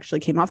sex, I actually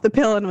came off the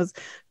pill and was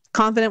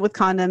confident with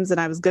condoms,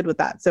 and I was good with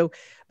that. So,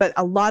 but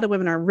a lot of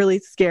women are really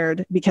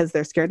scared because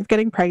they're scared of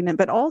getting pregnant,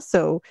 but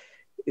also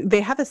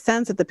they have a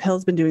sense that the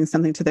pill's been doing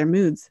something to their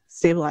moods,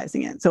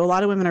 stabilizing it. So a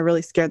lot of women are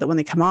really scared that when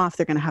they come off,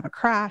 they're going to have a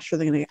crash or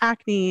they're going to get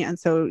acne. And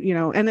so,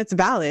 and it's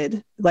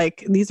valid,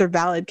 like these are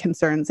valid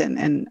concerns.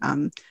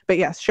 But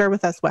yes, share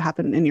with us what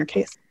happened in your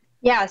case.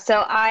 Yeah,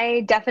 so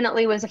I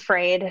definitely was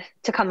afraid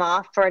to come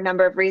off for a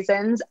number of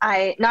reasons.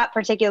 Not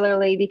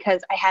particularly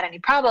because I had any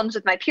problems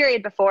with my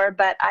period before,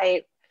 but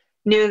I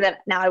knew that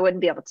now I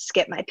wouldn't be able to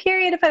skip my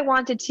period if I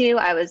wanted to.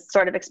 I was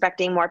sort of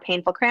expecting more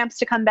painful cramps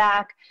to come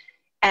back.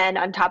 And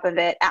on top of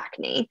it,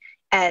 acne.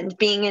 And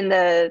being in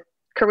the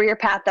career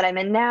path that I'm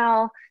in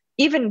now,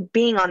 even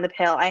being on the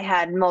pill, I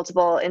had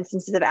multiple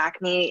instances of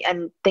acne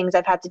and things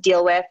I've had to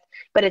deal with,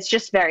 but it's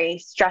just very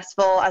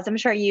stressful. As I'm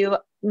sure you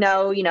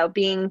know,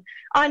 being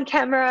on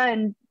camera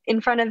and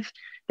in front of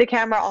the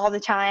camera all the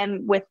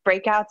time with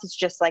breakouts, it's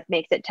just like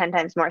makes it 10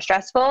 times more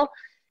stressful.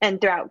 And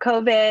throughout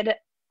COVID,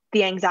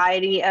 the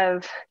anxiety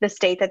of the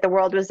state that the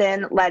world was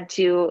in led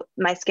to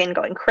my skin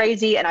going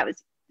crazy, and I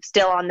was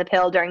still on the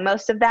pill during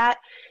most of that.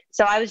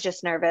 So I was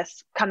just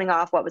nervous coming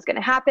off what was going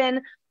to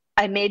happen.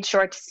 I made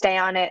sure to stay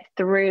on it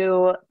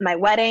through my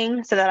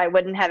wedding so that I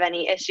wouldn't have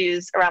any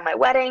issues around my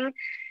wedding.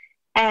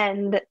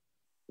 And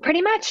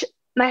pretty much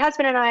my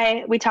husband and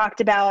I, we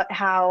talked about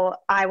how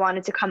I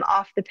wanted to come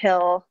off the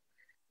pill.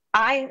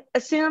 I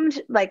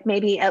assumed like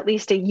maybe at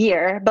least a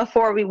year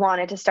before we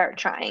wanted to start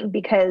trying,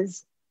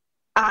 because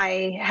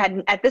I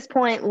had at this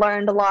point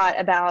learned a lot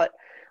about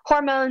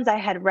hormones. I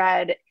had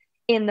read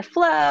In the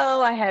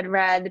Flow, I had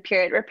read the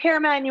Period Repair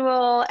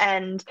Manual,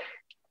 and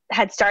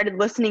had started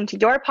listening to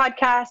your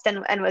podcast,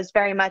 and was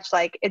very much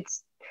like,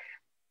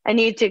 I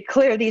need to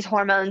clear these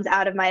hormones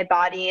out of my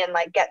body and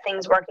like get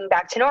things working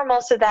back to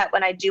normal so that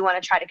when I do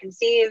want to try to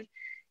conceive,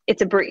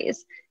 it's a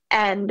breeze.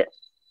 And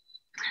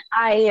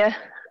I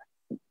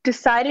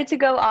decided to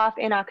go off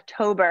in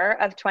October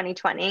of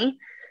 2020.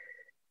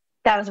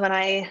 That was when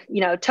I,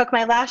 took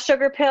my last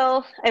sugar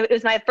pill. It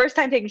was my first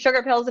time taking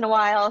sugar pills in a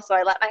while. So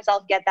I let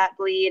myself get that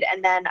bleed.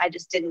 And then I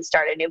just didn't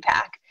start a new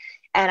pack.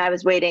 And I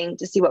was waiting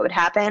to see what would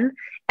happen.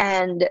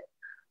 And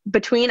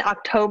between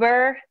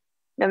October,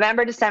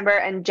 November, December,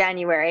 and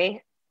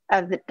January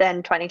of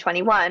then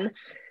 2021,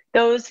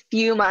 those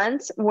few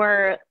months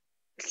were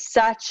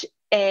such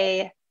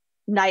a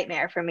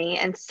nightmare for me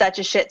and such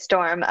a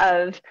shitstorm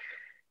of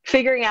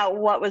figuring out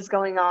what was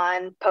going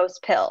on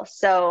post-pill.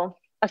 So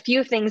a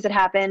few things that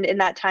happened in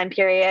that time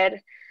period.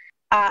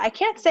 I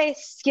can't say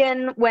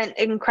skin went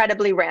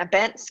incredibly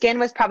rampant. Skin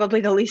was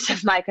probably the least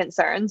of my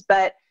concerns,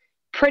 but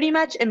pretty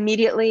much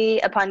immediately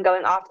upon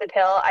going off the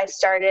pill, I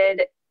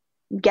started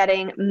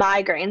getting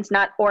migraines,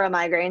 not aura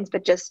migraines,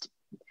 but just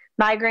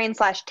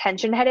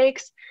migraine/tension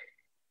headaches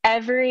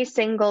every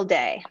single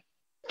day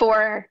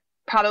for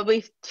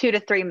probably 2 to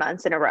 3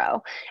 months in a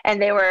row.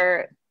 And they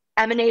were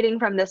emanating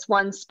from this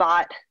one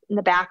spot in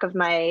the back of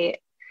my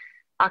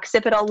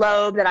occipital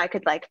lobe that I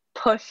could like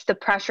push the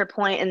pressure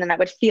point, and then I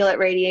would feel it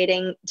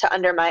radiating to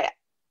under my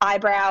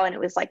eyebrow. And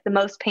it was like the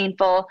most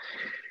painful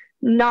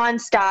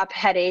nonstop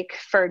headache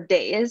for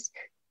days.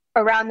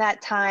 Around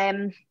that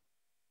time,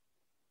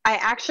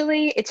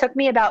 it took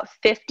me about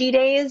 50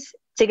 days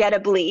to get a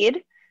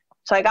bleed.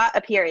 So I got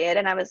a period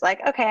and I was like,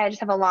 okay, I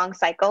just have a long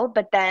cycle.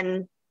 But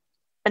then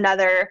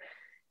another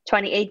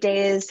 28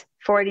 days,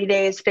 40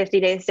 days, 50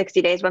 days,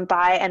 60 days went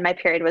by and my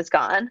period was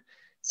gone.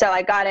 So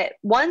I got it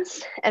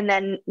once and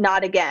then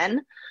not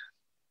again.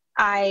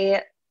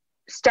 I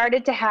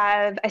started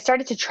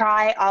to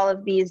try all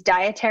of these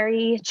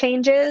dietary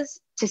changes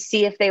to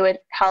see if they would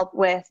help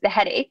with the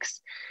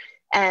headaches.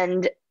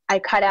 And I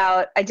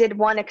did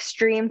one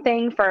extreme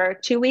thing for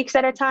 2 weeks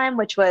at a time,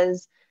 which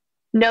was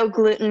no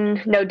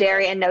gluten, no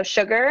dairy, and no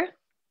sugar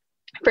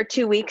for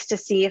 2 weeks to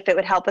see if it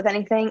would help with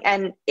anything.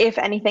 And if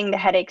anything, the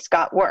headaches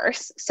got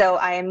worse. So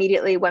I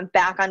immediately went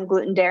back on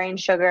gluten, dairy, and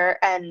sugar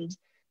and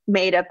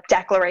made a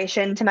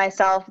declaration to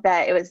myself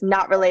that it was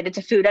not related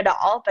to food at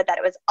all, but that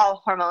it was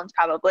all hormones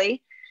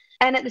probably.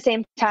 And at the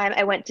same time,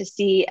 I went to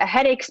see a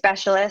headache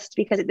specialist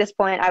because at this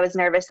point I was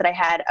nervous that I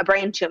had a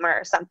brain tumor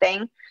or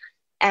something.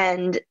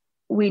 And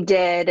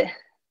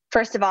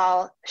first of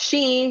all,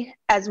 she,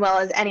 as well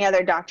as any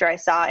other doctor I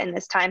saw in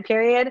this time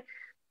period,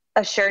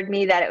 assured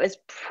me that it was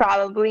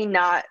probably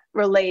not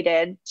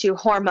related to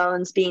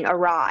hormones being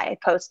awry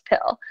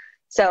post-pill.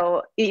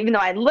 So even though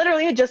I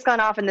literally had just gone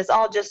off and this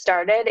all just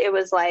started, it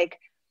was like,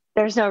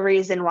 there's no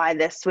reason why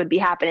this would be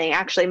happening.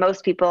 Actually,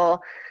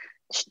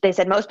 they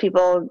said most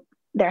people,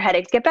 their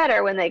headaches get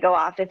better when they go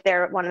off if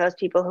they're one of those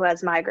people who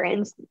has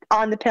migraines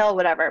on the pill,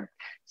 whatever.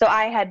 So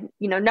I had,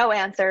 no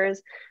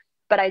answers,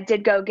 but I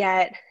did go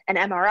get an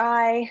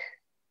MRI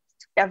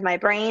of my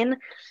brain.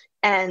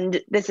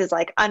 And this is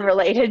like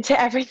unrelated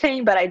to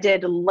everything, but I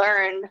did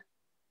learn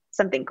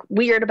something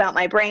weird about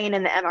my brain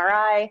in the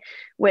MRI,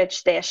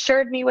 which they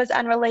assured me was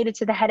unrelated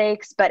to the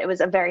headaches, but it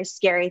was a very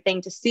scary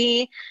thing to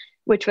see,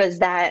 which was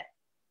that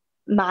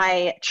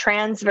my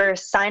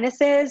transverse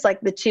sinuses,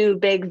 like the two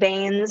big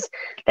veins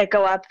that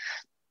go up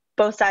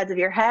both sides of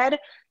your head,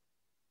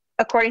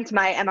 according to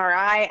my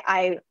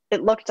MRI,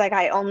 it looked like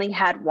I only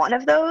had one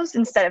of those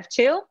instead of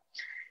two.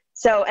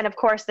 So, and of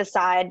course, the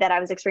side that I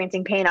was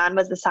experiencing pain on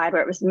was the side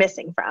where it was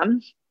missing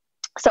from.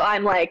 So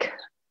I'm like,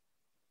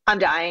 I'm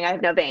dying. I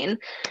have no vein,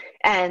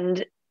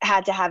 and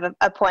had to have an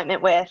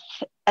appointment with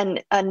a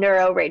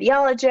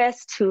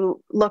neuroradiologist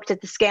who looked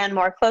at the scan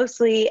more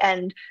closely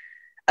and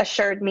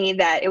assured me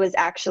that it was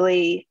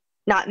actually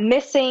not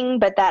missing,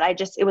 but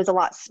that it was a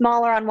lot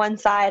smaller on one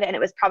side, and it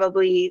was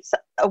probably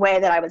a way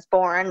that I was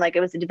born. Like,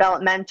 it was a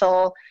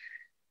developmental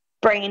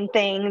brain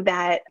thing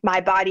that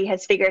my body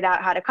has figured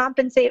out how to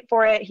compensate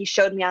for it. He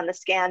showed me on the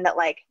scan that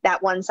like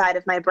that one side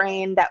of my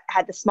brain that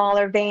had the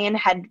smaller vein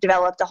had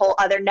developed a whole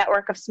other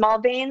network of small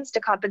veins to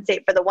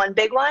compensate for the one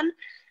big one,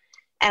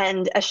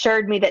 and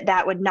assured me that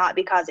that would not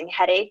be causing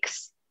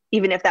headaches,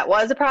 even if that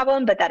was a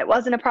problem, but that it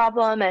wasn't a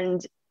problem.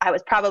 And I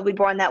was probably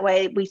born that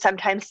way. We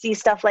sometimes see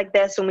stuff like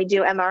this when we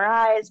do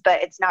MRIs,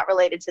 but it's not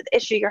related to the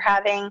issue you're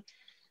having.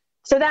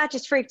 So that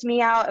just freaked me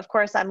out. Of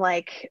course, I'm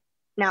like,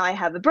 now I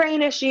have a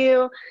brain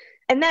issue.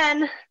 And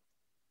then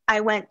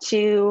I went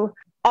to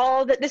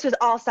this was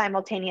all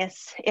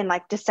simultaneous in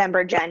like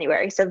December,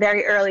 January. So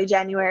very early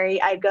January,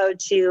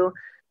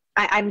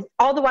 I'm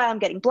all the while I'm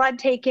getting blood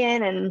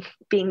taken and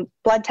being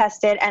blood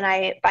tested. And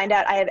I find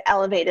out I have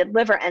elevated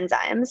liver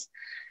enzymes,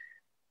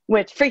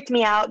 which freaked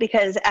me out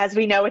because, as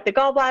we know with the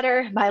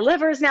gallbladder, my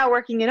liver is now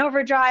working in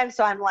overdrive.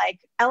 So I'm like,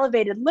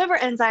 elevated liver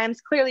enzymes,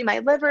 clearly my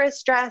liver is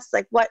stressed.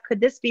 Like, what could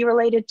this be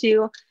related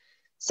to?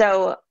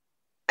 So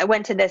I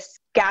went to this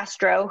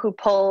gastro who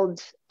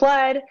pulled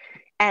blood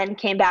and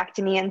came back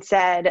to me and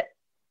said,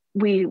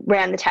 we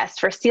ran the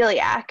test for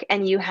celiac,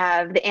 and you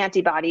have the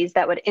antibodies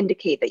that would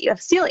indicate that you have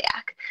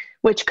celiac,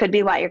 which could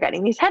be why you're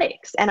getting these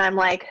headaches. And I'm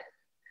like,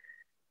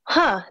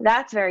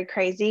 that's very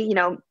crazy. You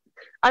know,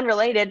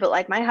 unrelated, but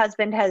like my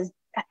husband has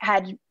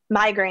had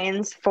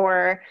migraines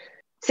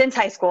since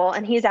high school,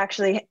 and he's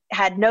actually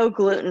had no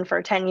gluten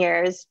for 10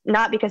 years,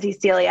 not because he's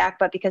celiac,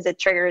 but because it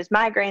triggers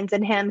migraines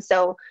in him.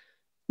 So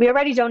we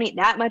already don't eat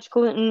that much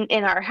gluten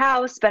in our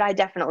house, but I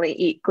definitely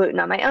eat gluten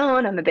on my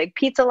own. I'm a big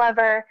pizza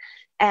lover.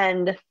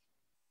 And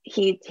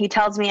he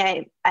tells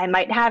me I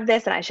might have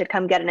this and I should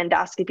come get an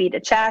endoscopy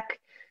to check.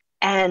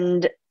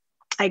 And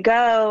I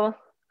go,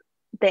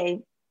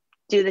 they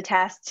do the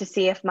test to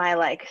see if my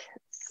like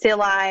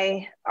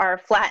cilia are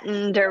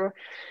flattened or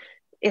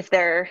if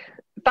they're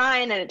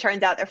fine. And it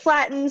turns out they're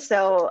flattened.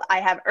 So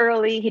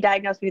he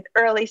diagnosed me with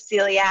early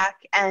celiac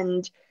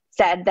and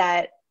said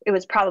that it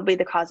was probably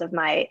the cause of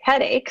my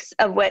headaches,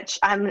 of which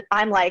I'm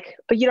like,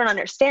 but you don't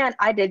understand.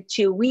 I did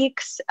 2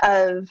 weeks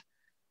of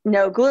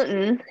no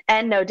gluten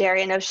and no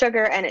dairy and no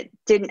sugar, and it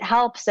didn't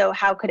help. So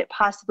how could it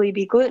possibly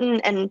be gluten?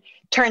 And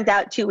turns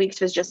out 2 weeks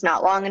was just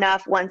not long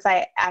enough. Once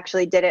I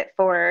actually did it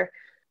for,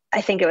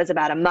 I think it was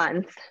about a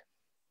month,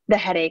 the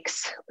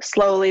headaches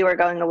slowly were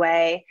going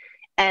away.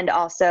 And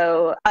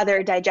also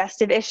other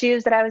digestive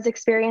issues that I was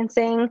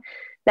experiencing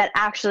that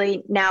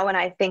actually now when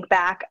I think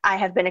back, I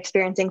have been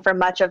experiencing for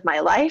much of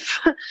my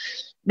life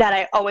that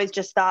I always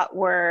just thought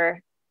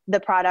were the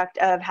product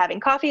of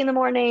having coffee in the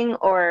morning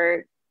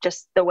or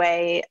just the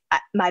way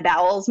my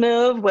bowels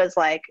move, was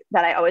like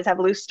that I always have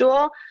loose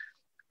stool.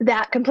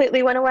 That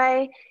completely went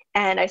away.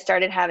 And I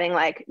started having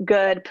like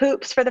good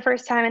poops for the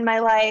first time in my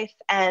life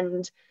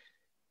and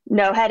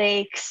no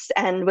headaches,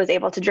 and was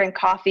able to drink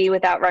coffee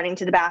without running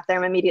to the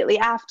bathroom immediately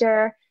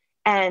after.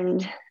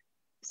 And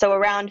so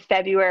around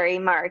February,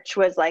 March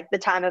was like the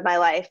time of my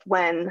life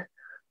when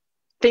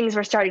things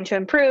were starting to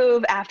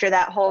improve after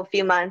that whole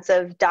few months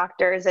of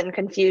doctors and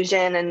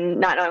confusion and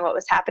not knowing what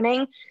was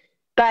happening.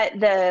 But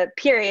the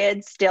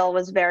period still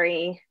was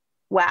very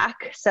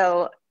whack.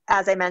 So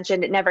as I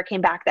mentioned, it never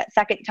came back that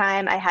second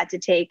time.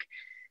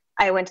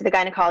 I went to the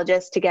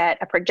gynecologist to get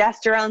a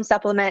progesterone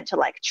supplement to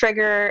like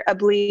trigger a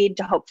bleed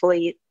to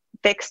hopefully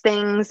fix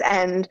things.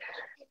 And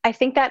I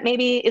think that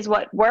maybe is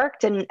what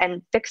worked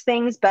and fixed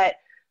things. But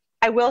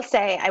I will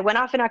say I went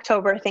off in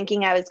October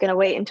thinking I was going to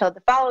wait until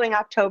the following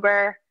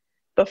October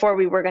before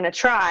we were going to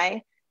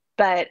try.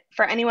 But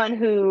for anyone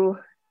who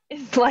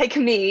is like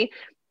me,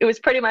 it was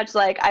pretty much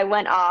like I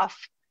went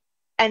off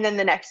and then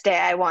the next day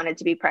I wanted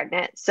to be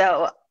pregnant.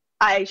 So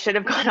I should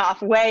have gone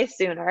off way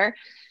sooner,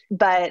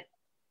 but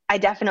I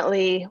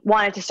definitely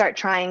wanted to start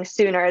trying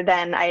sooner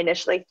than I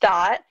initially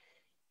thought.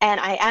 And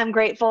I am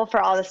grateful for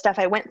all the stuff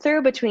I went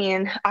through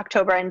between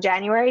October and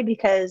January,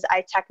 because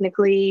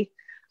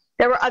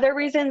there were other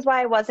reasons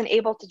why I wasn't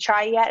able to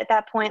try yet at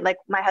that point. Like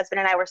my husband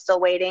and I were still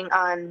waiting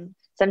on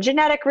some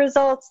genetic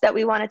results that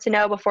we wanted to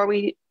know before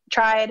we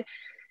tried.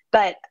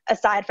 But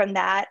aside from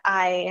that,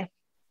 I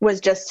was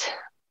just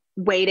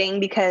waiting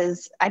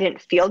because I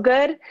didn't feel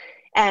good.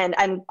 And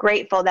I'm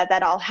grateful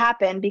that all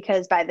happened,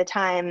 because by the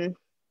time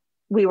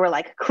we were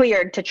like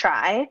cleared to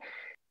try,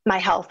 my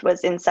health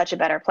was in such a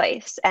better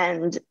place.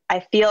 And I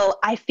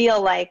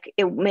feel like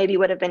it maybe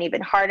would have been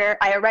even harder.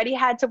 I already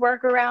had to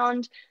work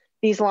around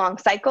these long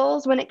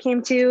cycles when it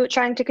came to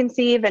trying to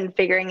conceive and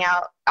figuring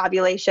out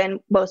ovulation.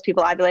 Most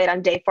people ovulate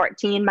on day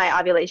 14. My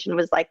ovulation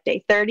was like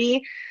day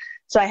 30.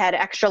 So I had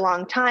extra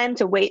long time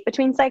to wait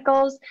between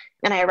cycles,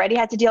 and I already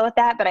had to deal with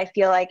that. But I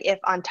feel like if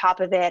on top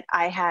of it,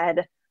 I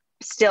had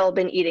still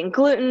been eating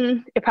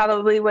gluten, it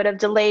probably would have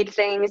delayed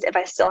things. If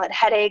I still had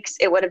headaches,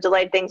 it would have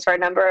delayed things for a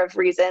number of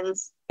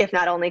reasons, if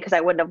not only because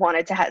I wouldn't have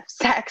wanted to have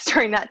sex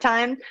during that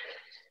time.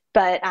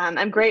 But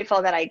I'm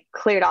grateful that I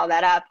cleared all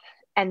that up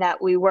and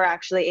that we were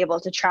actually able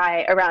to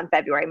try around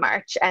February,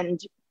 March, and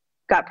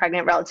got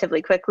pregnant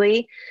relatively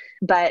quickly.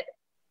 But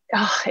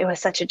it was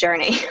such a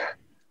journey.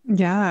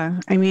 Yeah.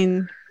 I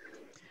mean,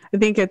 I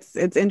think it's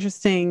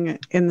interesting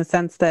in the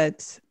sense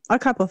that a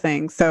couple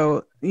things.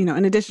 So, in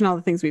addition to all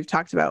the things we've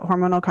talked about,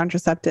 hormonal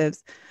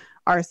contraceptives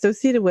are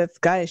associated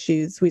with gut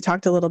issues. We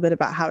talked a little bit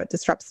about how it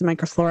disrupts the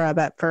microflora,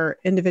 but for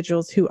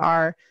individuals who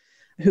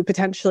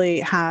potentially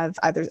have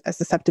either a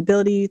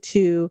susceptibility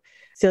to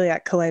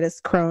celiac,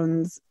 colitis,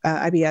 Crohn's,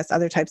 IBS,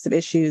 other types of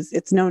issues,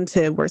 it's known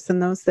to worsen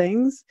those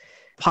things,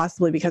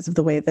 possibly because of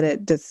the way that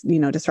it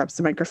disrupts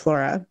the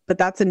microflora. But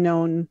that's a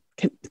known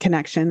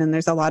connection, and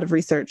there's a lot of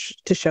research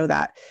to show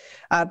that.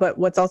 But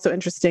what's also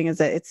interesting is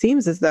that it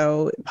seems as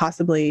though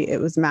possibly it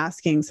was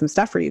masking some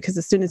stuff for you, because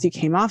as soon as you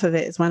came off of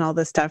it is when all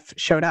this stuff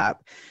showed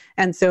up.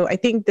 And so I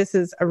think this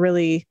is a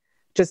really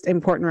just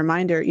important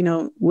reminder,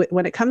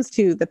 when it comes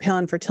to the pill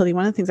and fertility,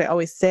 one of the things I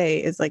always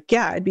say is like,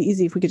 yeah, it'd be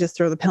easy if we could just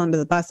throw the pill under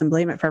the bus and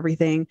blame it for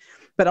everything.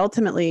 But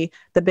ultimately,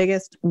 the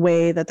biggest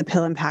way that the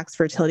pill impacts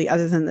fertility,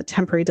 other than the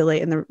temporary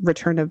delay in the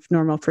return of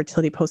normal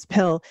fertility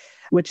post-pill,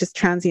 which is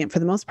transient for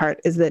the most part,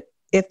 is that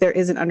if there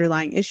is an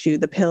underlying issue,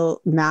 the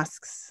pill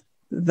masks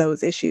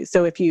those issues.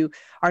 So if you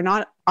are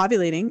not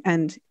ovulating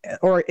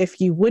or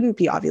if you wouldn't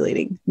be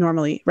ovulating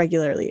normally,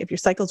 regularly, if your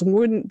cycles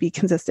wouldn't be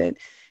consistent,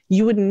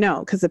 you wouldn't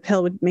know, because the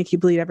pill would make you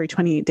bleed every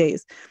 28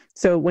 days.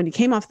 So when you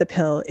came off the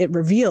pill, it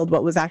revealed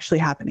what was actually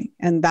happening.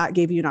 And that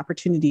gave you an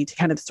opportunity to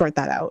kind of sort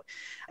that out.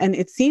 And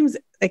it seems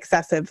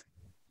excessive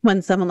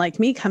when someone like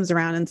me comes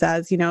around and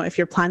says, if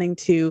you're planning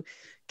to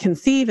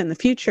conceive in the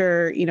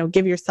future,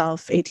 give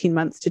yourself 18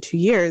 months to 2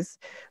 years,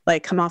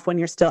 like come off when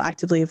you're still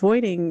actively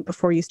avoiding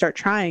before you start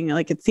trying.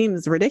 Like, it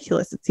seems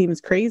ridiculous. It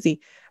seems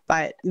crazy.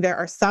 But there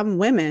are some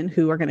women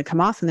who are going to come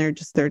off and they're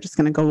just going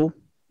to go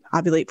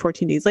ovulate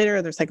 14 days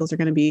later. Their cycles are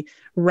going to be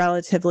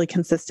relatively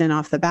consistent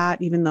off the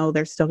bat, even though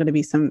there's still going to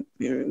be some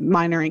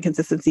minor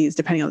inconsistencies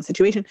depending on the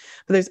situation.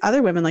 But there's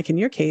other women, like in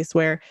your case,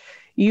 where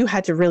you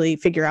had to really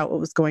figure out what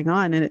was going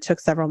on, and it took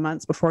several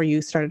months before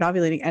you started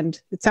ovulating. And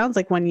it sounds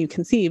like when you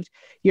conceived,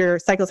 your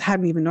cycles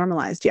hadn't even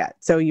normalized yet.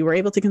 So you were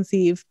able to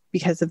conceive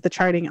because of the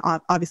charting,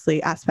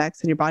 obviously,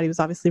 aspects, and your body was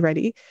obviously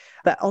ready.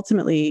 But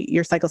ultimately,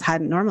 your cycles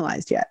hadn't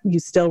normalized yet. You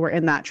still were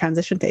in that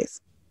transition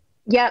phase.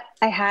 Yep.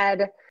 I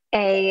had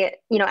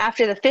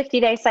after the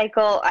 50-day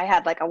cycle, I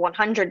had like a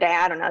 100-day.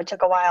 I don't know. It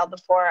took a while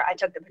before I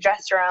took the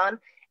progesterone.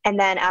 And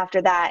then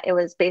after that, it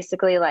was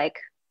basically like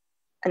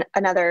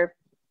another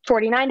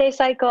 49-day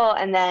cycle.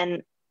 And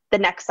then the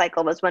next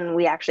cycle was when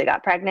we actually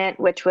got pregnant,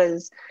 which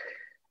was,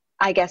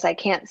 I guess I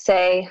can't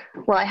say,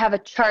 well, I have a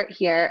chart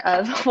here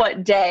of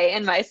what day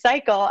in my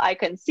cycle I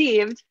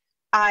conceived.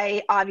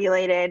 I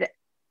ovulated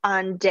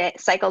on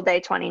cycle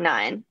day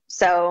 29.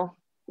 So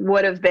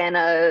would have been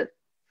a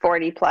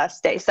 40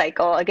 plus day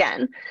cycle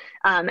again.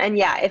 And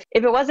yeah, if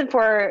it wasn't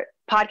for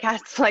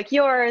podcasts like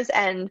yours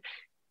and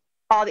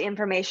all the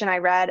information I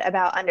read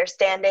about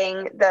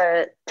understanding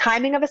the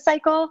timing of a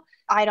cycle,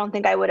 I don't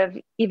think I would have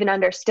even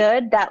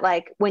understood that,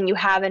 like, when you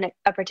have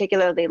a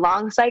particularly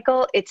long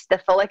cycle, it's the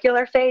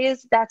follicular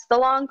phase that's the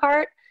long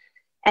part.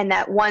 And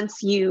that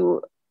once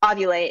you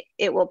ovulate,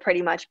 it will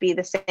pretty much be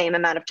the same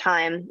amount of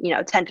time,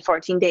 10 to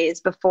 14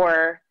 days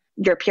before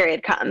your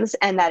period comes.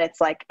 And that it's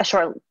like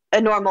a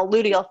normal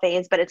luteal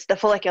phase, but it's the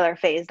follicular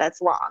phase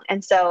that's long.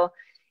 And so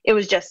it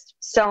was just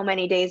so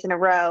many days in a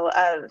row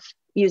of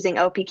using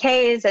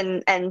OPKs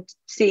and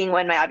seeing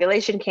when my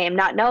ovulation came,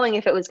 not knowing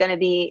if it was going to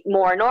be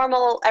more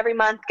normal every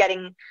month,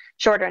 getting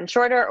shorter and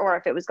shorter, or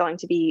if it was going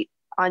to be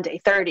on day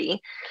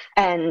 30.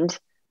 And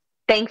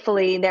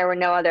thankfully, there were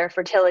no other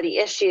fertility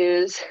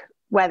issues,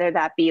 whether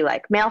that be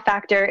like male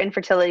factor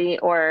infertility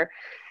or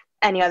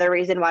any other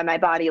reason why my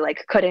body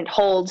couldn't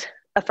hold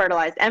a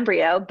fertilized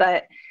embryo.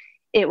 But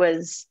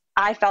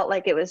I felt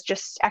like it was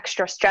just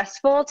extra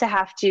stressful to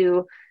have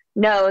to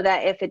know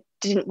that if it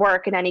didn't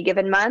work in any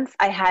given month,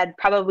 I had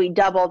probably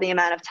double the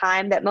amount of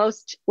time that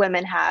most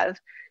women have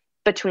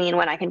between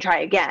when I can try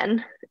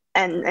again.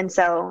 And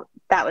so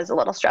that was a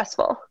little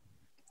stressful.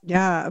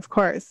 Yeah, of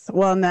course.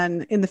 Well, and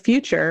then in the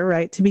future,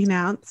 right, to be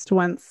announced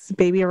once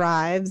baby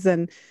arrives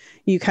and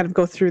you kind of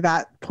go through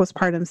that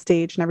postpartum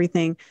stage and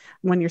everything,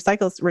 when your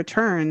cycles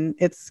return,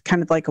 it's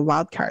kind of like a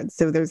wild card.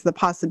 So there's the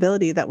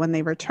possibility that when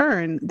they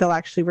return, they'll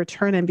actually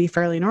return and be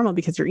fairly normal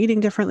because you're eating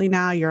differently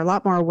now. You're a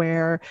lot more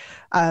aware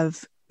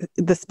of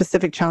the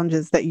specific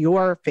challenges that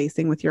you're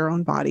facing with your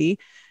own body.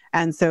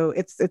 And so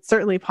it's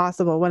certainly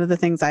possible. One of the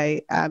things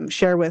I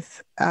share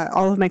with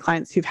all of my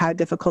clients who've had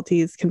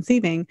difficulties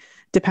conceiving,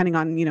 depending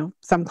on,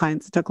 some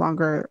clients it took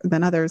longer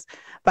than others,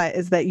 but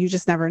is that you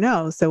just never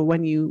know. So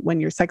when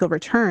your cycle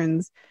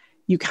returns,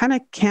 you kind of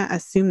can't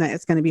assume that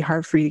it's going to be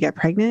hard for you to get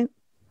pregnant.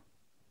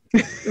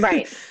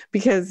 Right.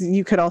 Because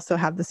you could also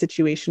have the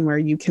situation where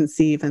you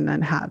conceive and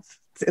then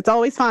it's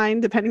always fine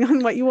depending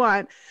on what you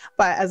want.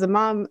 But as a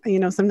mom,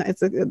 sometimes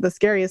the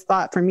scariest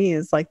thought for me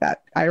is like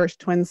that Irish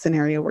twin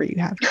scenario where you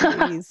have two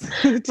babies,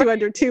 two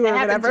under two or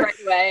whatever. Right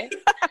away.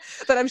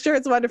 But I'm sure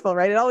it's wonderful,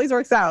 right? It always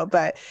works out,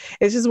 but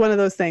it's just one of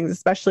those things,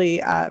 especially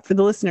for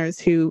the listeners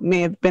who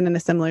may have been in a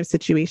similar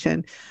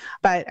situation.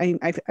 But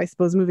I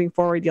suppose moving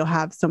forward, you'll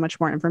have so much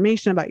more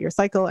information about your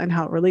cycle and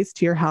how it relates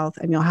to your health.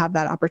 And you'll have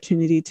that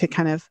opportunity to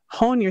kind of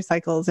hone your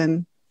cycles.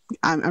 And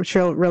I'm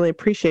sure you'll really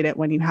appreciate it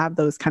when you have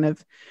those kind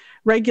of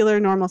regular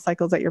normal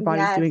cycles that your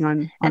body's doing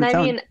on and its I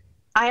own. mean,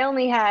 I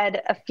only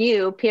had a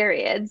few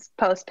periods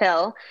post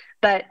pill,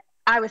 but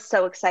I was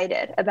so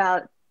excited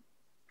about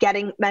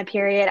getting my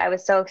period. I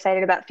was so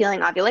excited about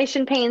feeling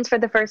ovulation pains for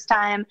the first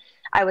time.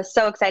 I was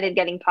so excited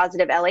getting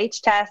positive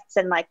LH tests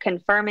and like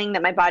confirming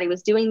that my body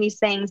was doing these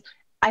things.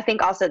 I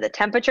think also the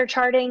temperature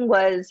charting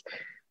was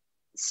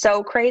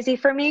so crazy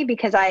for me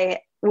because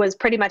I was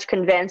pretty much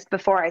convinced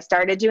before I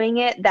started doing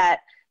it that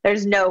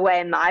there's no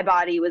way my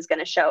body was going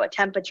to show a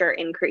temperature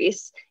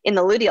increase in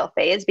the luteal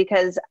phase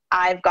because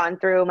I've gone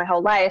through my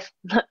whole life.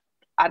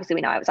 Obviously,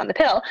 we know I was on the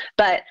pill,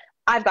 but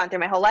I've gone through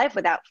my whole life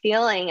without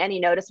feeling any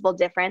noticeable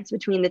difference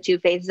between the two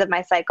phases of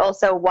my cycle.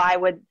 So why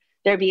would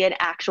there be an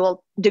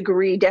actual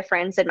degree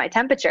difference in my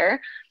temperature?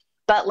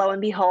 But lo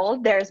and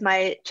behold, there's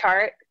my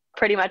chart,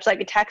 pretty much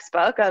like a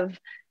textbook of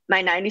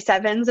my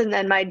 97s and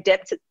then my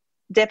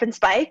dip and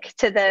spike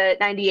to the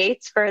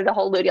 98s for the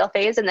whole luteal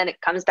phase. And then it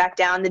comes back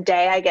down the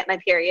day I get my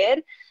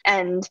period.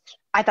 And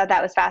I thought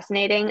that was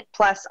fascinating.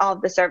 Plus all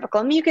of the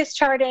cervical mucus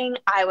charting.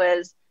 I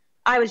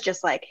was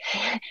just like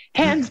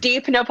hands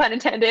deep, no pun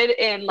intended,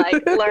 in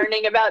like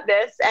learning about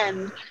this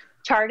and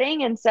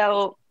charting. And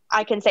so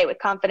I can say with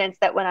confidence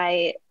that when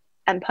I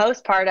am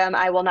postpartum,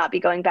 I will not be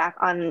going back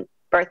on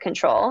birth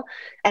control.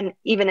 And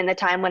even in the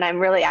time when I'm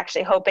really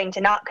actually hoping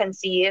to not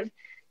conceive,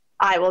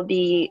 I will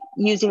be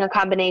using a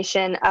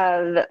combination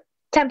of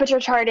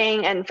temperature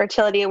charting and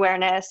fertility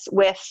awareness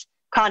with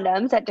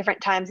condoms at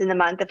different times in the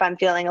month if I'm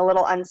feeling a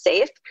little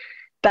unsafe.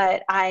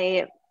 But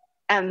I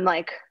am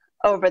like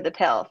over the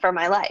pill for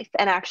my life.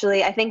 And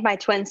actually, I think my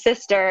twin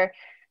sister,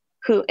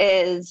 who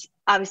is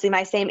obviously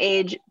my same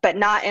age, but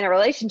not in a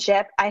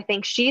relationship, I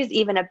think she's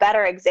even a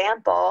better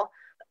example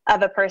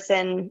of a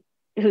person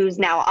who's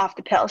now off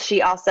the pill.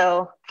 She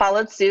also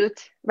followed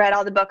suit, read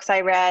all the books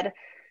I read,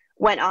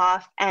 went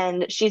off,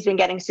 and she's been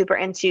getting super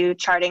into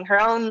charting her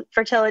own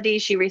fertility.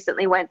 She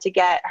recently went to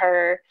get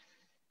her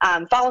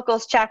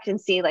follicles checked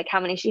and see like how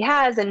many she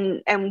has.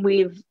 And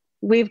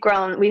we've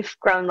grown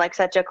like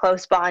such a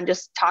close bond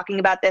just talking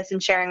about this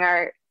and sharing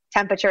our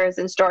temperatures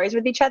and stories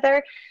with each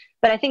other.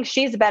 But I think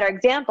she's a better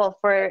example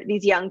for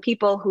these young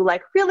people who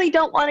like really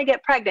don't want to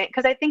get pregnant.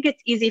 Because I think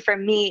it's easy for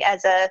me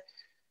as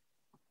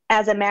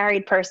a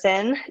married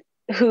person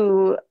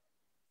who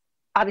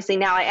obviously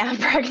now I am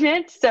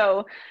pregnant.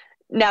 So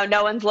now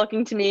no one's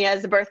looking to me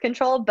as a birth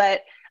control,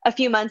 but a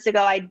few months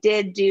ago, I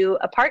did do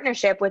a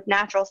partnership with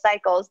Natural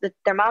Cycles, the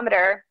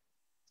thermometer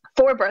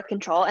for birth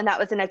control. And that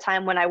was in a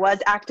time when I was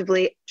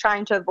actively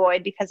trying to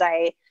avoid because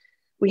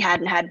we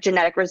hadn't had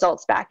genetic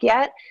results back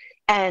yet.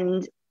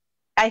 And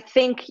I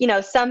think,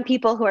 some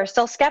people who are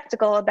still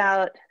skeptical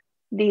about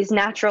these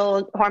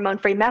natural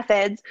hormone-free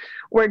methods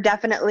were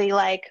definitely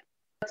like,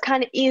 it's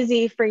kind of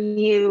easy for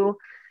you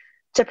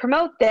to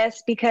promote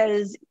this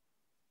because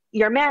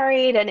you're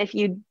married. And if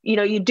you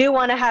do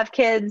want to have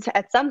kids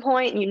at some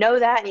point, and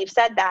that, and you've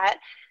said that.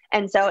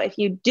 And so if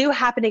you do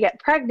happen to get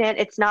pregnant,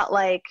 it's not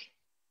like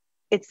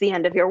it's the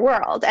end of your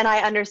world. And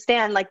I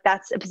understand like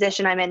that's a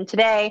position I'm in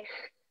today,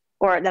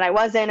 or that I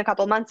was in a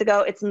couple of months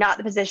ago. It's not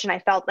the position I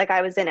felt like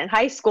I was in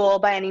high school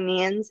by any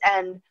means.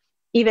 And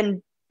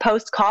even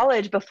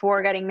post-college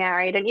before getting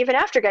married, and even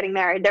after getting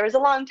married, there was a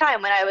long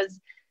time when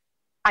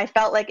I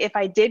felt like if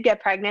I did get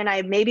pregnant,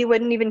 I maybe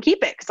wouldn't even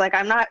keep it because like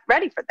I'm not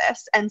ready for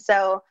this. And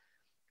so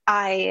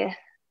I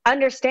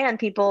understand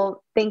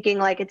people thinking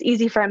like it's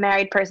easy for a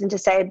married person to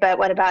say, but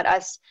what about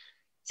us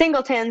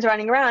singletons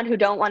running around who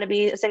don't want to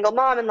be a single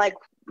mom and like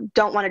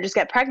don't want to just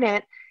get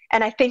pregnant?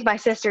 And I think my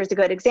sister is a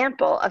good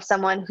example of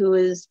someone who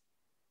is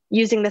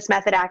using this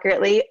method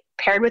accurately,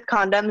 paired with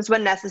condoms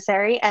when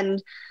necessary,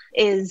 and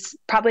is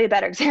probably a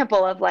better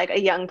example of like a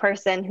young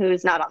person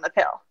who's not on the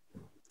pill.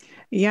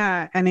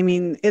 Yeah. And I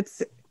mean, it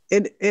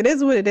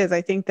is what it is.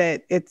 I think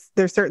that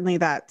there's certainly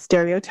that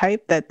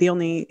stereotype that the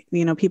only,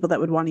 people that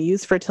would want to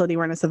use fertility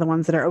awareness are the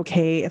ones that are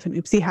okay if an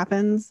oopsie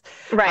happens.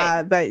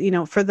 Right. But,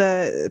 for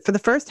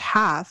the first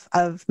half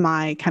of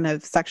my kind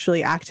of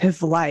sexually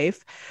active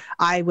life,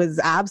 I was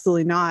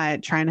absolutely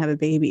not trying to have a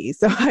baby.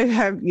 So I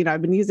have,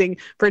 I've been using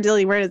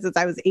fertility awareness since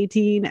I was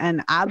 18,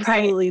 and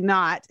absolutely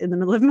not in the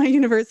middle of my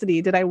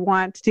university did I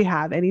want to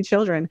have any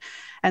children.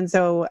 And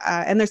so,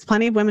 and there's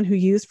plenty of women who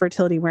use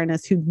fertility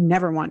awareness who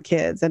never want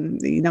kids. And,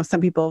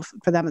 some people,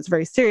 for them, it's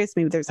very serious.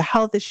 Maybe there's a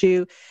health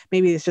issue.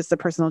 Maybe it's just a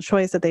personal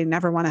choice that they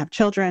never want to have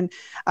children.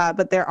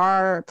 But there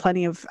are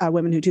plenty of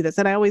women who do this.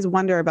 And I always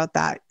wonder about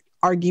that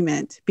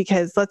argument,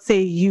 because let's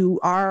say you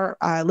are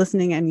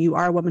listening and you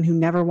are a woman who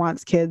never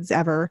wants kids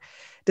ever.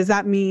 Does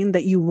that mean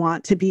that you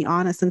want to be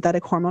on a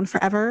synthetic hormone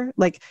forever?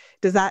 Like,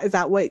 is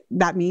that what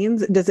that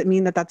means? Does it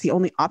mean that that's the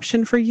only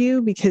option for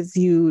you because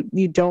you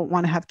don't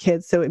want to have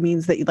kids? So it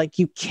means that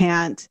you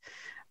can't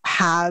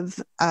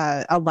have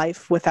a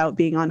life without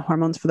being on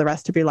hormones for the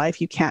rest of your life.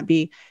 You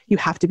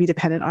have to be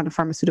dependent on a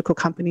pharmaceutical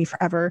company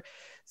forever.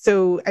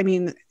 So,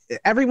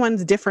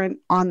 everyone's different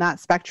on that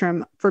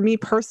spectrum. For me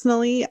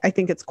personally, I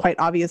think it's quite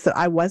obvious that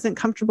I wasn't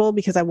comfortable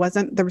because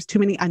there was too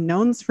many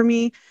unknowns for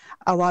me.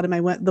 A lot of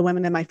the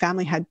women in my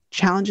family had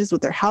challenges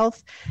with their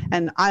health.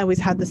 And I always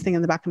had this thing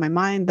in the back of my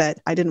mind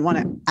that I didn't want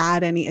to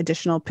add any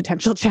additional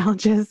potential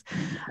challenges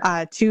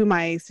to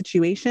my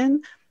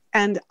situation.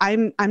 And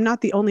I'm not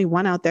the only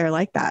one out there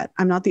like that.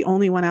 I'm not the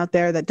only one out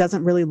there that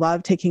doesn't really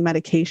love taking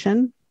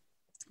medication.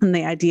 And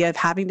the idea of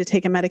having to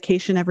take a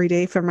medication every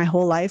day for my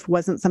whole life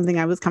wasn't something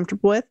I was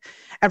comfortable with.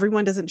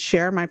 Everyone doesn't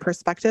share my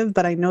perspective,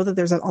 but I know that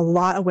there's a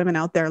lot of women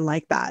out there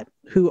like that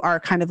who are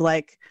kind of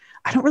like,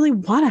 I don't really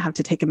want to have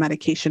to take a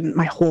medication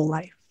my whole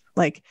life.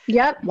 Like,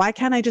 yep. Why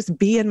can't I just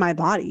be in my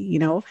body,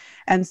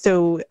 And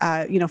so,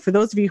 for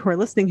those of you who are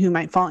listening who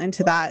might fall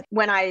into that.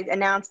 When I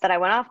announced that I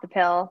went off the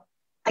pill,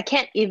 I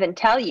can't even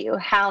tell you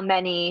how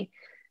many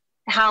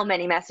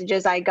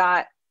messages I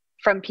got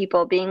from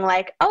people being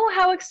like, oh,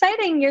 how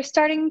exciting, you're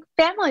starting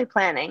family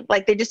planning.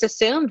 Like, they just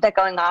assumed that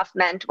going off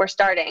meant we're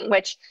starting,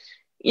 which,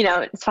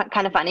 it's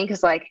kind of funny because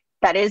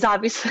that is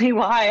obviously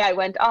why I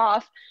went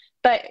off,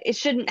 but it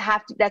shouldn't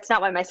have to, that's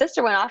not why my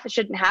sister went off. It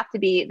shouldn't have to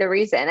be the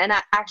reason. And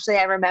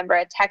I remember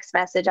a text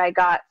message I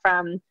got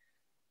from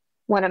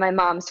one of my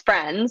mom's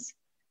friends,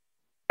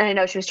 and I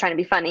know she was trying to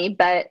be funny,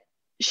 but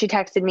she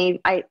texted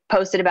me, I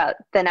posted about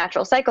the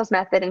natural cycles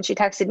method, and she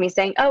texted me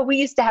saying, oh, we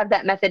used to have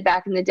that method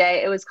back in the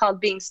day. It was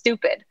called being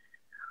stupid.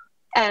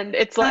 And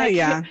it's like,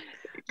 yeah,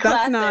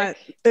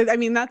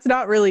 that's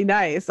not really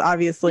nice.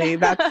 Obviously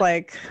that's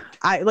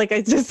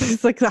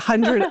it's like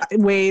 100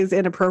 ways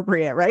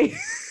inappropriate, right?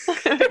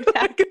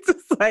 It's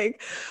just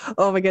like,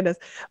 oh my goodness.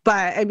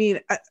 But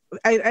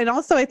and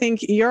also I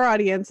think your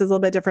audience is a little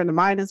bit different than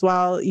mine as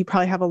well. You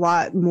probably have a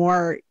lot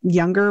more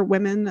younger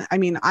women.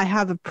 I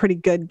have a pretty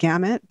good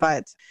gamut,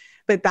 but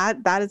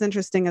that is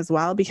interesting as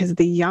well, because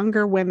the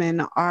younger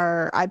women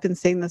I've been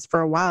saying this for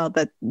a while,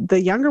 but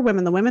the younger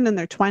women, the women in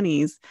their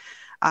 20s,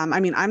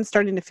 I'm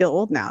starting to feel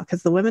old now,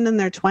 because the women in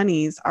their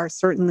 20s are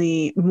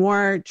certainly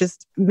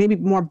maybe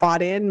more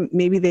bought in.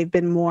 Maybe they've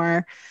been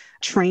more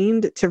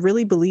trained to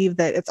really believe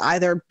that it's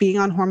either being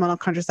on hormonal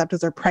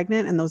contraceptives or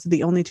pregnant, and those are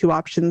the only two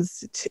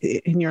options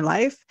in your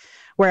life.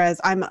 Whereas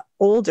I'm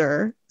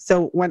older.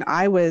 So when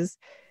I was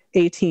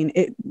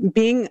 18,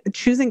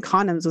 choosing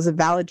condoms was a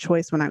valid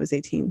choice when I was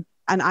 18.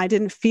 And I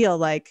didn't feel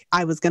like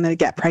I was going to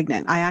get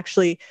pregnant. I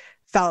actually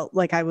felt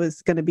like I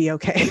was going to be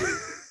okay.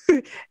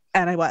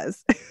 And I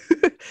was.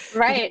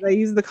 Right. I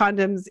used the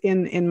condoms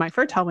in my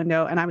fertile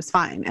window, and I was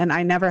fine. And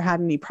I never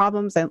had any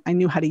problems. I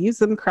knew how to use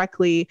them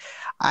correctly.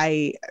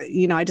 I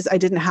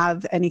didn't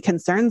have any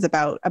concerns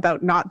about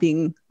not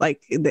being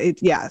like,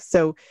 yeah.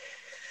 So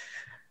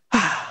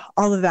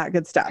all of that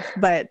good stuff.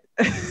 But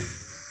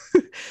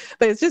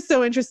it's just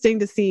so interesting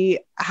to see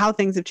how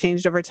things have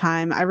changed over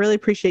time. I really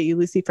appreciate you,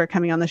 Lucie, for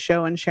coming on the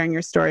show and sharing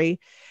your story.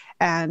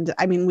 And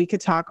we could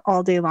talk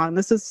all day long.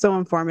 This was so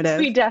informative.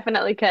 We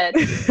definitely could.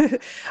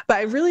 But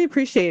I really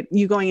appreciate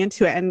you going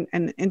into it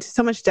and into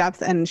so much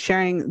depth and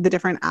sharing the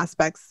different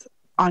aspects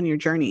on your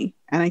journey.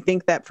 And I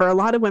think that for a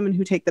lot of women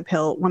who take the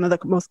pill, one of the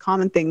most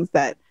common things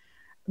that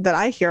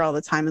I hear all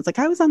the time is like,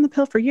 I was on the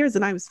pill for years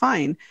and I was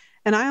fine.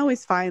 And I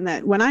always find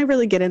that when I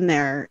really get in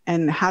there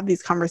and have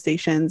these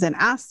conversations and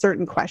ask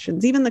certain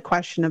questions, even the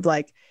question of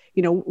like,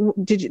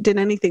 did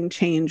anything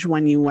change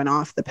when you went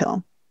off the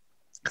pill?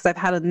 Because I've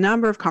had a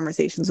number of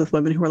conversations with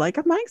women who were like,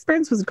 my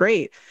experience was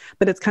great.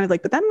 But it's kind of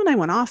like, but then when I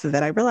went off of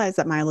it, I realized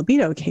that my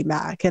libido came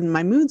back and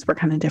my moods were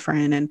kind of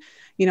different. And,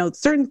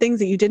 certain things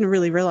that you didn't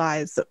really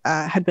realize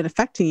had been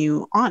affecting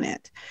you on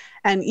it.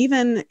 And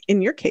even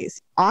in your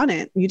case, on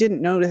it, you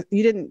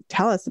didn't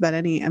tell us about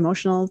any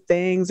emotional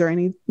things or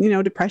any,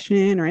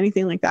 depression or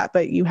anything like that.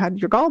 But you had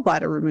your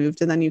gallbladder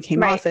removed and then you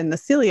came off, and the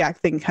celiac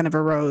thing kind of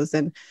arose.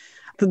 And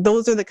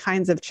those are the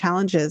kinds of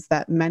challenges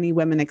that many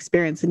women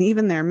experience. And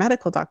even their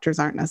medical doctors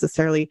aren't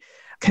necessarily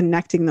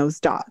connecting those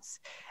dots.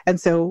 And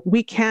so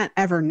we can't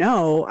ever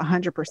know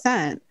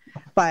 100%,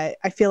 but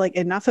I feel like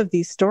enough of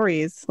these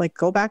stories, like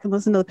go back and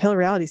listen to the Pill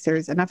Reality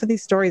series, enough of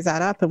these stories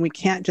add up, and we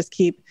can't just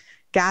keep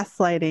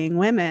gaslighting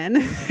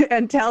women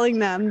and telling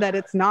them that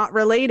it's not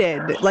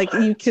related. Like,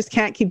 you just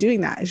can't keep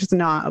doing that. It's just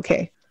not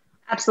okay.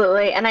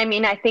 Absolutely. And I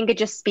mean, I think it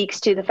just speaks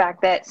to the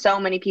fact that so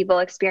many people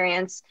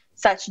experience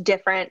such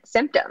different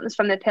symptoms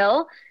from the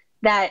pill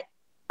that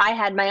I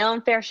had my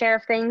own fair share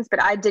of things,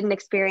 but I didn't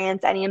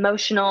experience any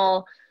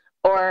emotional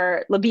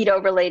or libido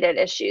related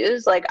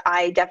issues. Like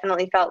I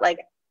definitely felt like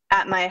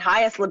at my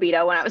highest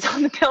libido when I was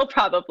on the pill,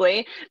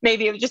 probably.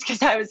 Maybe it was just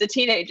because I was a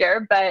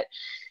teenager, but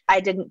I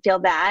didn't feel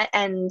that.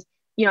 And,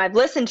 you know, I've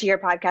listened to your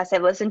podcast,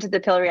 I've listened to the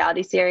Pill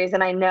Reality series,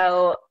 and I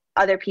know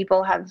other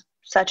people have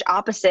such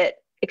opposite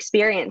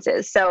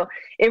experiences. So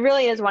it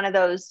really is one of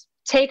those,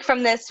 take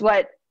from this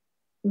what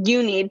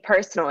you need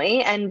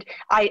personally. And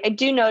I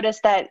do notice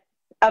that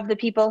of the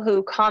people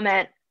who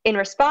comment in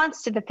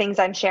response to the things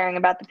I'm sharing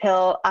about the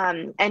pill,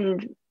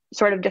 and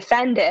sort of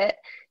defend it,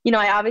 you know,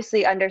 I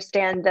obviously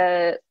understand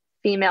the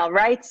female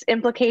rights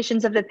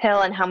implications of the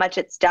pill and how much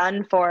it's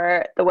done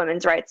for the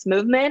women's rights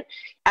movement,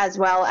 as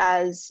well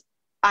as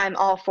I'm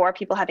all for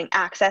people having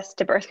access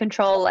to birth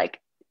control.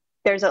 Like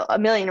there's a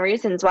million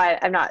reasons why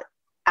I'm not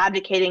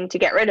advocating to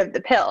get rid of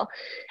the pill.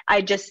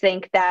 I just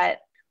think that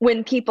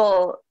when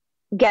people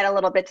get a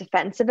little bit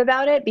defensive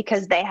about it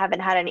because they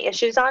haven't had any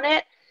issues on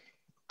it,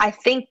 I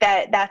think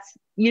that that's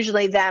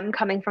usually them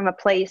coming from a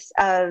place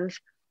of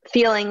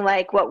feeling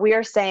like what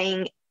we're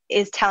saying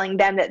is telling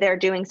them that they're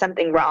doing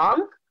something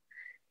wrong,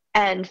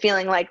 and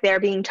feeling like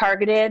they're being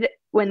targeted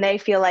when they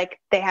feel like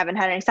they haven't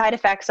had any side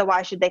effects. So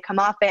why should they come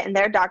off it? And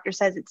their doctor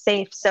says it's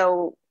safe.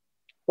 So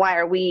why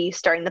are we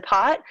stirring the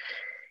pot?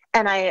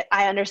 And I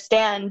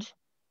understand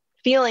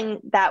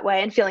feeling that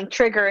way and feeling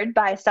triggered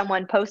by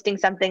someone posting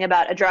something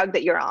about a drug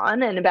that you're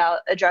on and about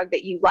a drug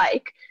that you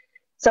like.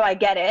 So I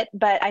get it.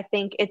 But I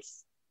think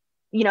it's,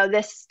 you know,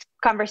 this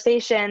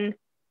conversation,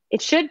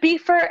 it should be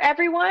for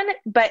everyone.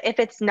 But if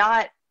it's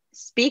not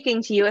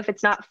speaking to you, if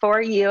it's not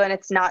for you, and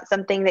it's not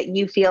something that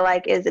you feel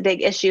like is a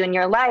big issue in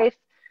your life,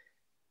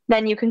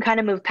 then you can kind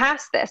of move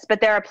past this.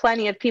 But there are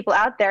plenty of people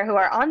out there who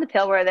are on the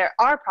pill where there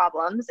are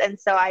problems. And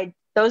so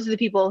those are the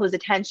people whose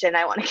attention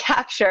I want to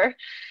capture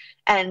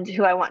and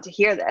who I want to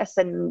hear this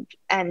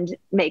and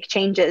make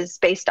changes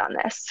based on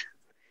this.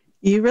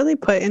 You really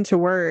put into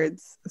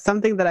words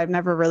something that I've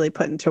never really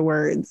put into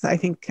words. I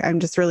think I'm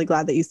just really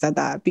glad that you said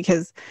that,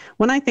 because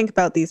when I think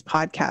about these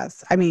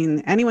podcasts, I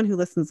mean, anyone who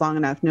listens long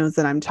enough knows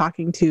that I'm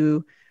talking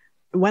to,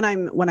 when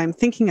I'm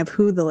thinking of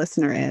who the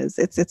listener is,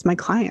 it's my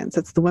clients,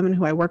 it's the women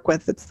who I work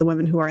with, it's the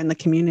women who are in the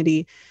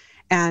community,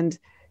 and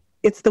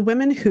it's the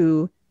women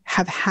who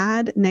have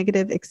had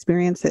negative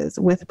experiences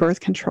with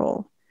birth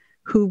control,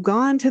 who've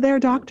gone to their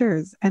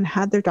doctors and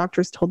had their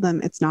doctors told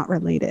them it's not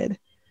related,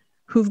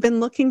 who've been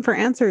looking for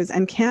answers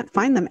and can't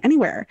find them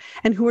anywhere,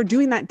 and who are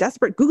doing that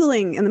desperate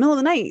Googling in the middle of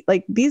the night.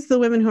 Like, these are the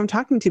women who I'm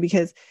talking to,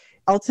 because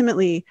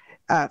ultimately,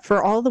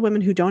 for all the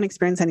women who don't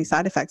experience any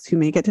side effects, who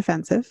may get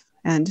defensive,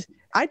 and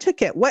I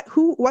took it. What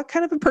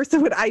kind of a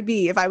person would I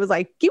be if I was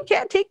like, you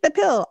can't take the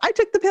pill? I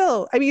took the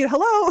pill. I mean,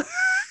 hello.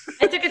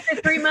 I took it for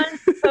 3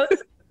 months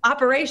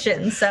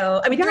post-operation.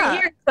 So, I mean, 3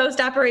 years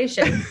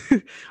post-operation.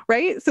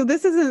 Right? So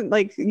this isn't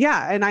like,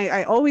 and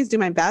I always do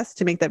my best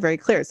to make that very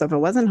clear. So if it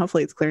wasn't,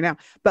 hopefully it's clear now.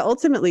 But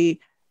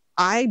ultimately,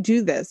 I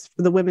do this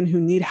for the women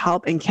who need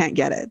help and can't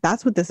get it.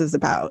 That's what this is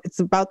about. It's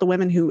about the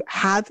women who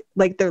have,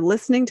 like, they're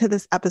listening to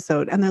this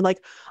episode and they're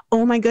like,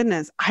 oh my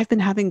goodness, I've been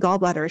having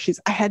gallbladder issues.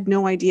 I had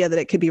no idea that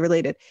it could be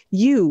related.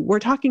 We're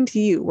talking to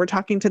you. We're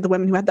talking to the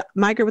women who had the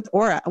migraine with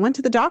aura. I went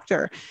to the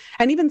doctor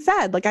and even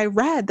said, like, I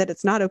read that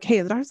it's not okay.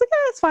 The doctor's like,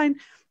 yeah, it's fine.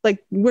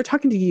 Like, we're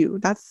talking to you.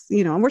 That's,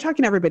 and we're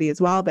talking to everybody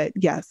as well, but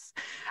yes.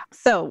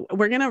 So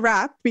we're going to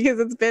wrap because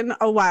it's been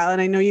a while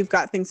and I know you've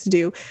got things to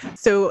do.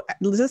 So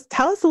just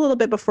tell us a little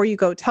bit before you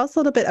go, tell us a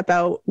little bit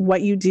about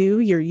what you do,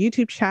 your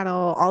YouTube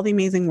channel, all the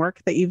amazing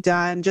work that you've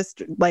done.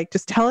 Just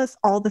tell us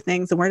all the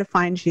things and where to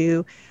find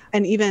you,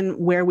 and even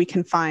where we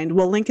can find,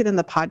 we'll link it in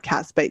the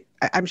podcast, but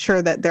I'm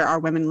sure that there are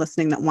women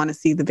listening that want to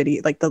see the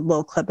video, like the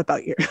little clip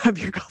about your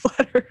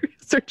gallbladder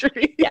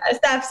surgery. Yes,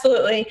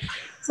 absolutely.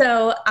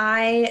 So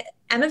I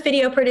am a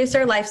video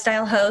producer,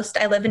 lifestyle host.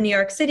 I live in New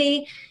York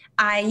City.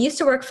 I used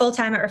to work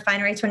full-time at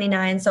Refinery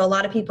 29. So a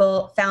lot of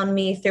people found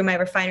me through my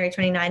Refinery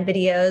 29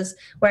 videos,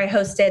 where I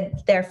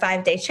hosted their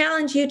 5-day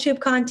challenge YouTube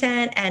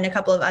content and a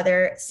couple of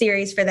other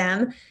series for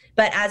them.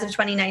 But as of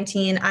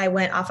 2019, I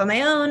went off on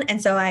my own.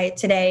 And so I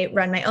today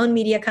run my own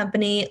media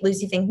company,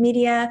 Lucie Fink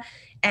Media.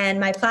 And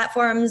my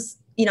platforms,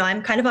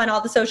 I'm kind of on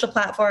all the social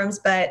platforms,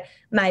 but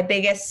my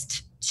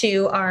biggest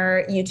two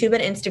are YouTube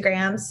and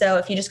Instagram. So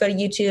if you just go to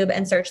YouTube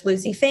and search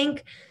Lucie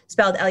Fink,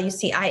 spelled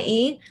Lucie,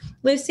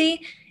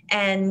 Lucie,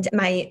 and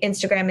my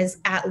Instagram is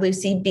at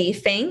Lucie B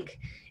Fink.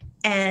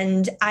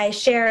 And I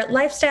share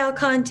lifestyle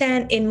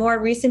content. In more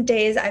recent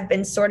days, I've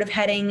been sort of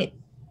heading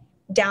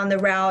down the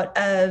route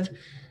of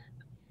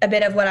a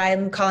bit of what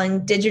I'm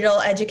calling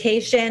digital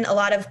education, a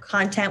lot of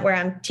content where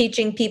I'm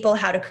teaching people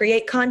how to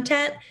create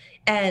content.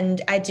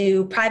 And I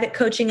do private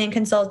coaching and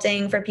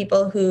consulting for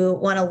people who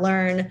want to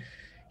learn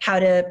how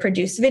to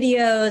produce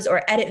videos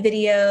or edit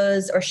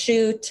videos or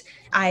shoot.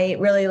 I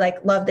really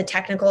love the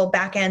technical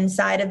back end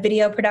side of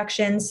video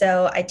production.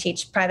 So I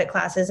teach private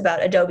classes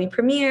about Adobe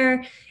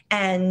Premiere.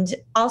 And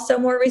also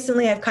more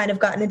recently, I've kind of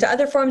gotten into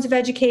other forms of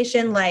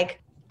education.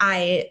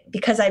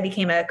 Because I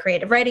became a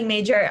creative writing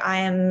major, I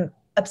am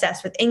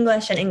obsessed with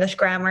English and English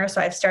grammar.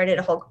 So I've started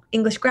a whole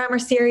English grammar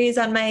series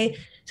on my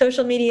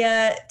social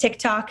media.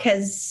 TikTok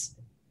has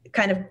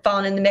kind of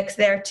fallen in the mix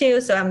there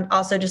too. So I'm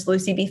also just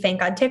Lucie B.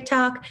 Fink on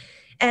TikTok.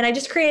 And I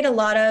just create a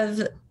lot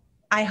of,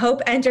 I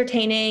hope,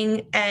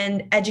 entertaining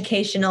and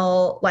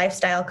educational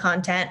lifestyle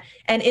content.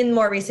 And in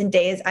more recent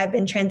days, I've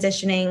been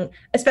transitioning,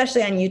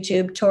 especially on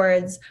YouTube,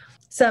 towards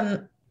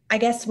some, I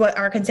guess, what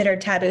are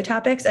considered taboo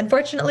topics,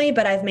 unfortunately,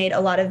 but I've made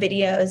a lot of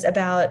videos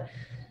about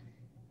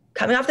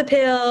coming off the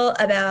pill,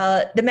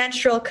 about the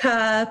menstrual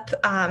cup,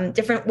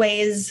 different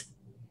ways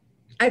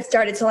I've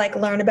started to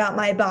learn about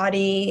my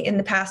body in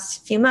the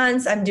past few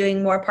months. I'm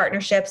doing more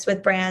partnerships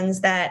with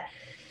brands that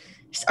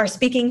are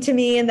speaking to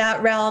me in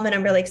that realm, and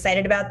I'm really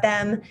excited about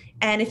them.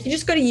 And if you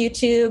just go to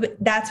YouTube,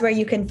 that's where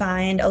you can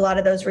find a lot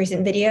of those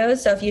recent videos.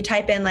 So if you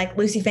type in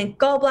Lucie Fink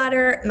Gall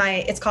Bladder,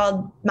 it's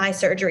called My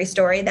Surgery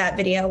Story, that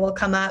video will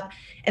come up.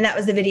 And that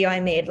was the video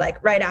I made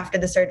right after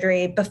the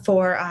surgery,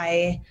 before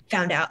I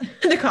found out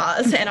the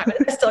cause. And I'm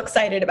still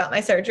excited about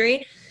my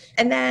surgery.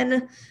 And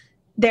then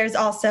there's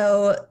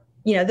also,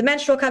 the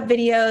menstrual cup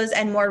videos,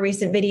 and more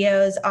recent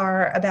videos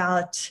are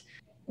about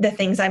the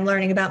things I'm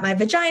learning about my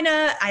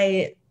vagina.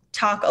 I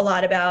talk a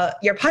lot about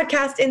your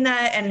podcast in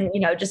that, and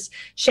just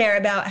share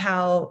about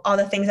how all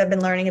the things I've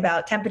been learning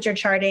about temperature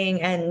charting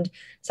and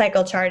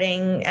cycle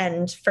charting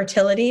and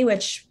fertility,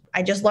 which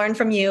I just learned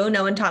from you.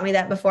 No one taught me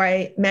that before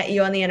I met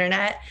you on the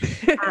internet.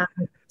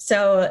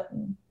 So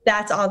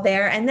that's all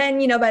there. And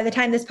then, by the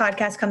time this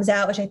podcast comes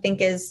out, which I think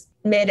is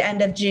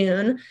mid-end of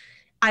June,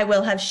 I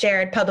will have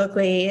shared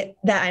publicly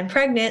that I'm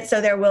pregnant.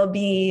 So there will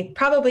be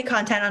probably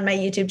content on my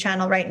YouTube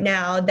channel right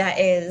now that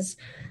is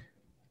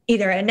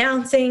either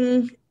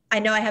announcing, I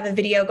know I have a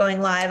video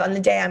going live on the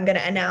day I'm going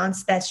to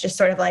announce, that's just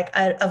sort of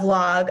a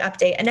vlog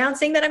update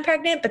announcing that I'm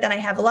pregnant. But then I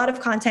have a lot of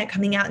content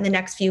coming out in the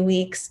next few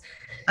weeks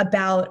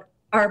about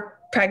our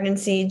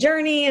pregnancy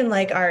journey and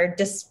our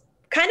just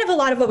kind of a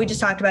lot of what we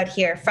just talked about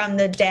here, from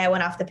the day I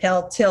went off the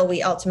pill till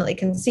we ultimately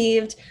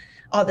conceived,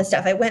 all the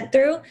stuff I went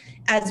through,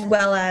 as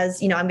well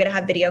as, I'm going to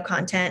have video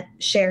content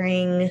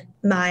sharing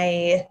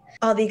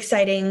all the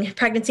exciting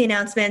pregnancy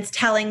announcements,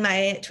 telling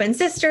my twin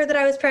sister that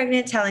I was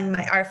pregnant, telling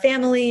our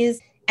families.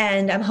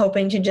 And I'm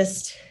hoping to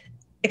just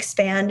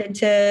expand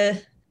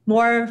into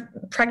more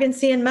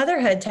pregnancy and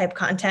motherhood type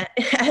content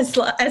as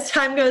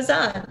time goes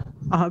on.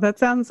 Oh, that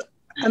sounds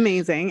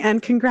amazing.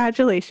 And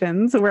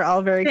congratulations. We're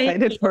all very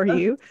excited for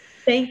you.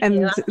 Thank you.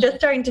 I'm just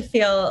starting to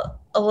feel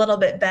a little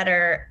bit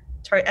better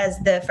as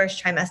the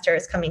first trimester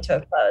is coming to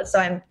a close. So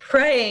I'm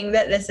praying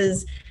that this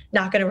is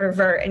not going to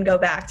revert and go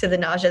back to the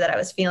nausea that I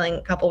was feeling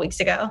a couple weeks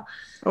ago.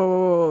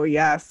 Oh,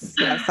 yes.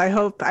 Yes.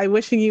 I'm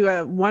wishing you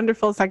a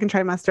wonderful second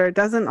trimester. It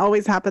doesn't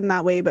always happen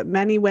that way, but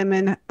many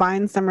women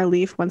find some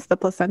relief once the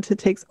placenta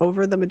takes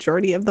over the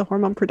majority of the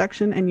hormone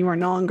production and you are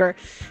no longer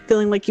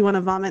feeling like you want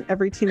to vomit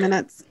every 2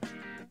 minutes.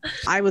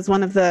 I was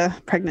one of the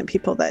pregnant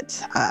people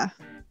that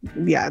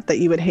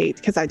you would hate,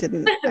 because I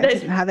didn't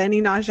have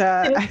any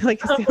nausea. I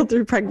sailed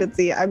through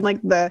pregnancy. I'm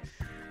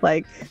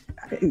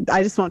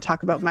I just won't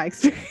talk about my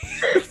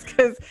experience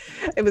because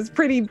it was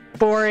pretty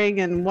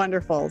boring and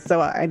wonderful. So,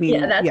 that's pretty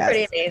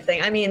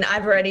amazing.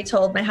 I've already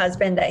told my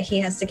husband that he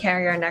has to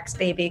carry our next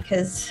baby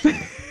because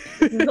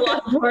it's a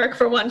lot of work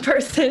for one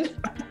person.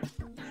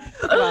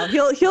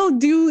 Well,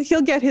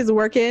 he'll get his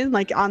work in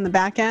on the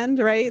back end,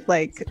 right?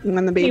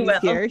 When the baby's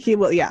here, he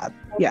will.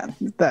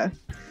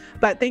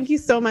 But thank you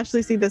so much,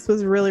 Lucie. This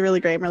was really, really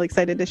great. I'm really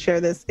excited to share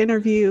this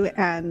interview,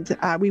 and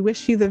we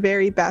wish you the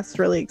very best.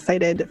 Really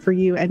excited for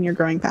you and your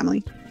growing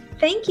family.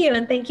 Thank you.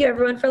 And thank you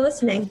everyone for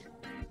listening.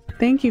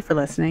 Thank you for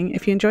listening.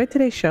 If you enjoyed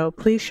today's show,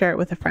 please share it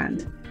with a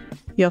friend.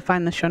 You'll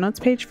find the show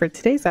notes page for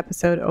today's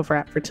episode over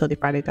at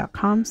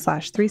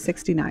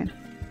fertilityfriday.com/369.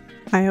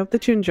 I hope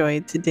that you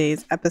enjoyed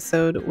today's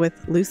episode with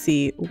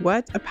Lucie.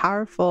 What a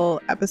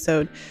powerful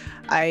episode.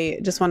 I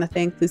just want to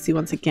thank Lucie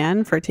once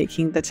again for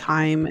taking the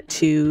time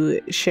to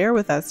share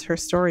with us her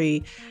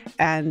story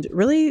and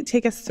really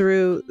take us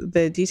through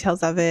the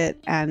details of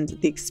it and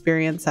the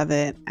experience of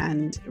it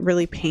and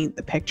really paint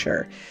the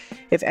picture.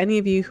 If any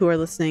of you who are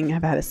listening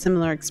have had a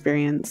similar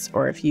experience,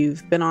 or if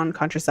you've been on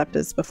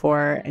contraceptives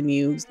before and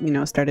you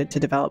started to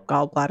develop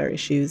gallbladder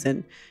issues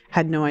and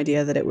had no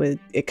idea that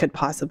it could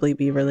possibly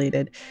be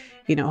related,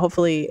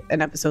 hopefully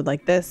an episode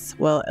like this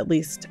will at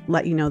least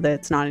let you know that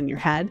it's not in your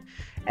head,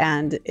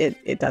 and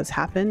it does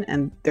happen,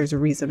 and there's a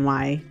reason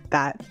why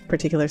that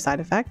particular side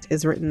effect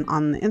is written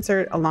on the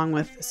insert along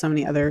with so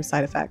many other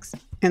side effects.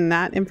 And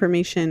that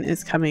information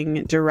is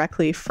coming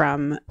directly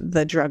from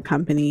the drug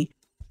company.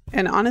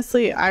 And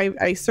honestly,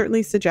 I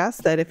certainly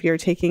suggest that if you're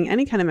taking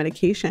any kind of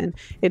medication,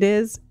 it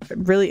is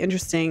really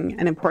interesting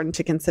and important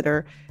to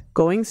consider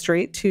going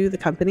straight to the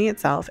company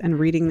itself and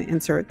reading the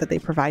insert that they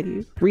provide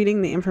you,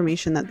 reading the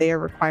information that they are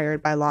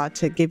required by law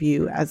to give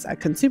you as a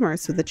consumer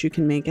so that you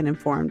can make an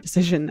informed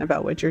decision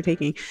about what you're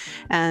taking.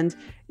 And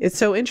it's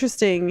so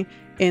interesting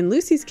in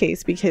Lucie's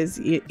case because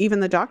even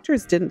the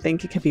doctors didn't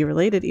think it could be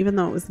related, even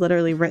though it was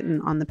literally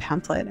written on the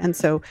pamphlet. And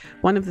so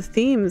one of the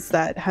themes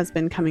that has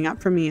been coming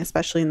up for me,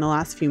 especially in the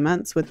last few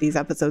months with these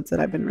episodes that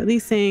I've been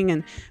releasing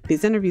and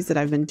these interviews that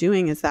I've been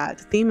doing, is that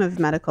theme of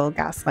medical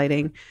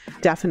gaslighting,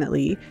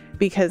 definitely,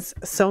 because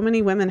so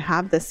many women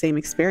have this same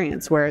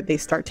experience where they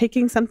start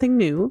taking something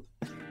new.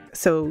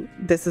 So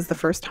this is the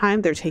first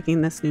time they're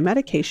taking this new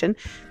medication.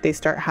 They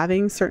start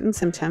having certain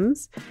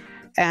symptoms.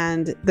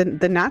 And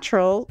the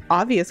natural,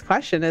 obvious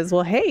question is,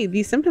 well, hey,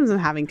 these symptoms I'm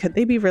having, could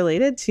they be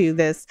related to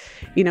this,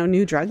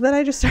 new drug that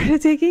I just started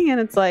taking?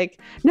 And it's like,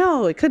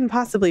 no, it couldn't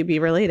possibly be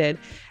related.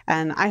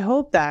 And I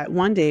hope that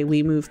one day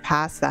we move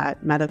past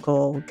that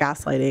medical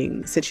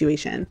gaslighting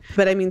situation.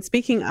 But I mean,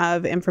 speaking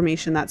of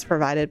information that's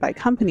provided by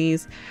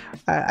companies,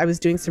 I was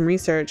doing some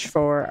research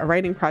for a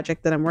writing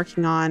project that I'm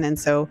working on. And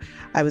so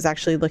I was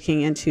actually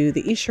looking into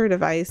the eSure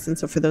device. And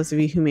so for those of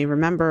you who may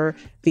remember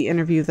the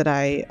interview that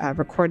I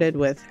recorded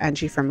with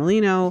Angie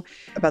Fermalino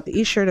about the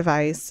eSure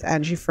device,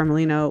 Angie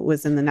Fermalino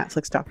was in the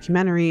Netflix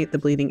documentary, The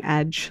Bleeding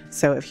Edge.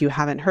 So if you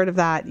haven't heard of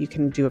that, you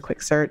can do a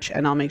quick search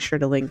and I'll make sure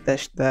to link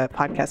the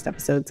podcast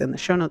episodes in the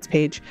show notes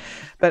page.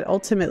 But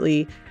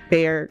ultimately,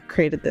 Bayer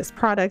created this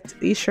product,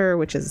 eSure,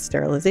 which is a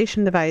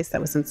sterilization device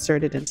that was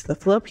inserted into the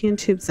fallopian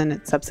tubes, and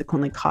it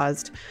subsequently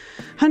caused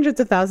hundreds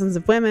of thousands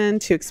of women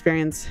to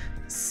experience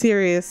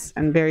serious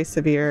and very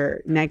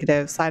severe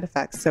negative side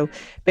effects. So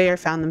Bayer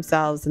found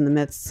themselves in the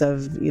midst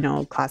of,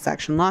 class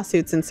action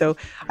lawsuits. And so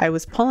I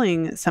was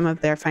pulling some of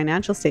their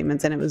financial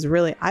statements, and it was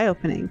really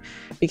eye-opening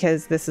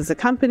because this is a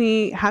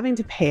company having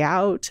to pay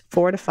out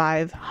 $400 to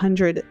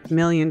 $500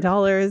 million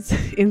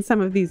in some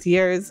of these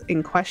years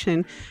in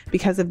question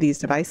because of these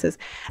devices.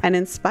 And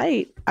in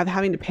spite of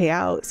having to pay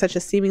out such a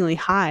seemingly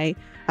high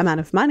amount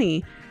of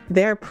money,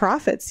 their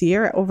profits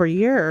year over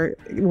year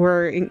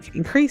were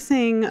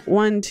increasing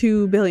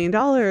 $1-2 billion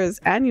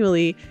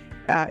annually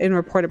in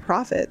reported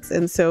profits.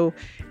 And so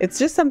it's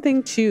just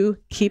something to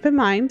keep in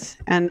mind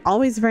and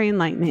always very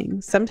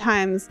enlightening.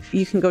 Sometimes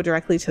you can go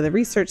directly to the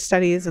research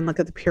studies and look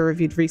at the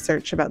peer-reviewed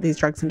research about these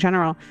drugs in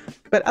general.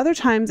 But other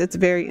times it's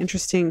very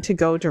interesting to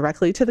go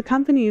directly to the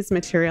company's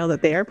material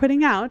that they are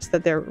putting out,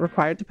 that they're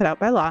required to put out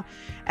by law,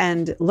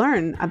 and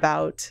learn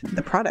about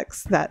the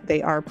products that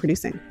they are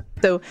producing.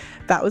 So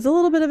that was a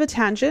little bit of a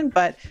tangent,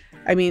 but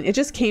I mean, it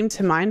just came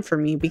to mind for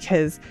me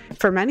because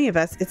for many of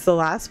us, it's the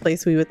last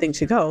place we would think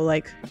to go.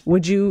 Like,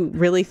 would you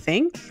really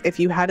think if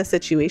you had a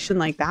situation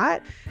like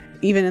that,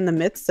 even in the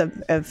midst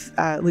of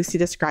Lucie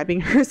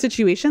describing her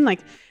situation, like,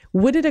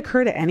 would it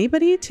occur to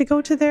anybody to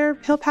go to their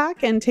pill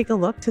pack and take a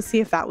look to see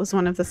if that was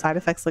one of the side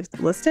effects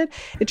listed?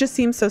 It just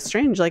seems so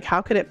strange. Like,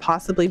 how could it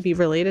possibly be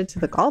related to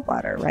the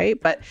gallbladder,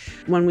 right? But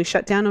when we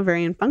shut down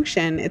ovarian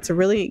function, it's a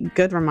really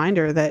good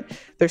reminder that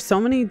there's so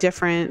many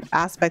different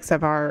aspects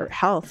of our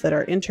health that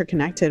are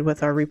interconnected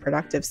with our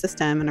reproductive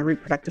system and our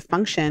reproductive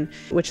function,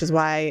 which is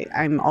why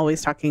I'm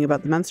always talking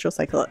about the menstrual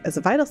cycle as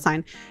a vital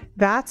sign.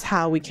 That's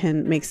how we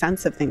can make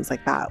sense of things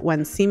like that,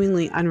 when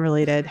seemingly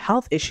unrelated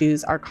health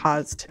issues are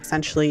caused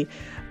essentially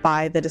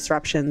by the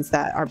disruptions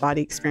that our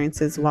body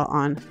experiences while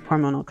on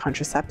hormonal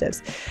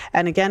contraceptives.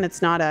 And again,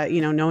 it's not a,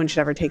 no one should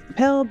ever take the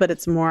pill, but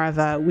it's more of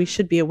a, we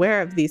should be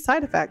aware of these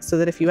side effects so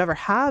that if you ever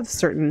have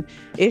certain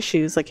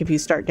issues, like if you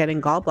start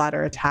getting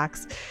gallbladder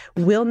attacks,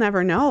 we'll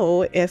never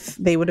know if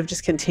they would have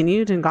just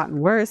continued and gotten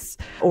worse,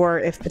 or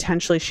if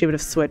potentially she would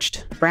have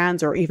switched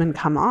brands or even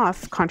come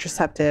off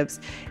contraceptives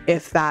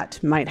if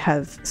that might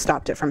have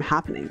stopped it from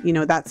happening.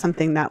 That's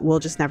something that we'll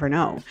just never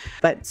know,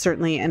 but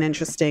certainly an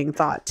interesting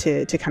thought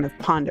to kind of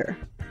ponder.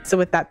 So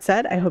with that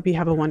said, I hope you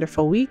have a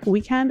wonderful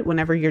weekend,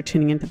 whenever you're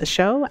tuning into the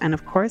show. And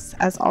of course,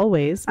 as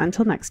always,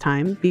 until next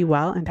time, be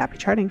well and happy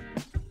charting.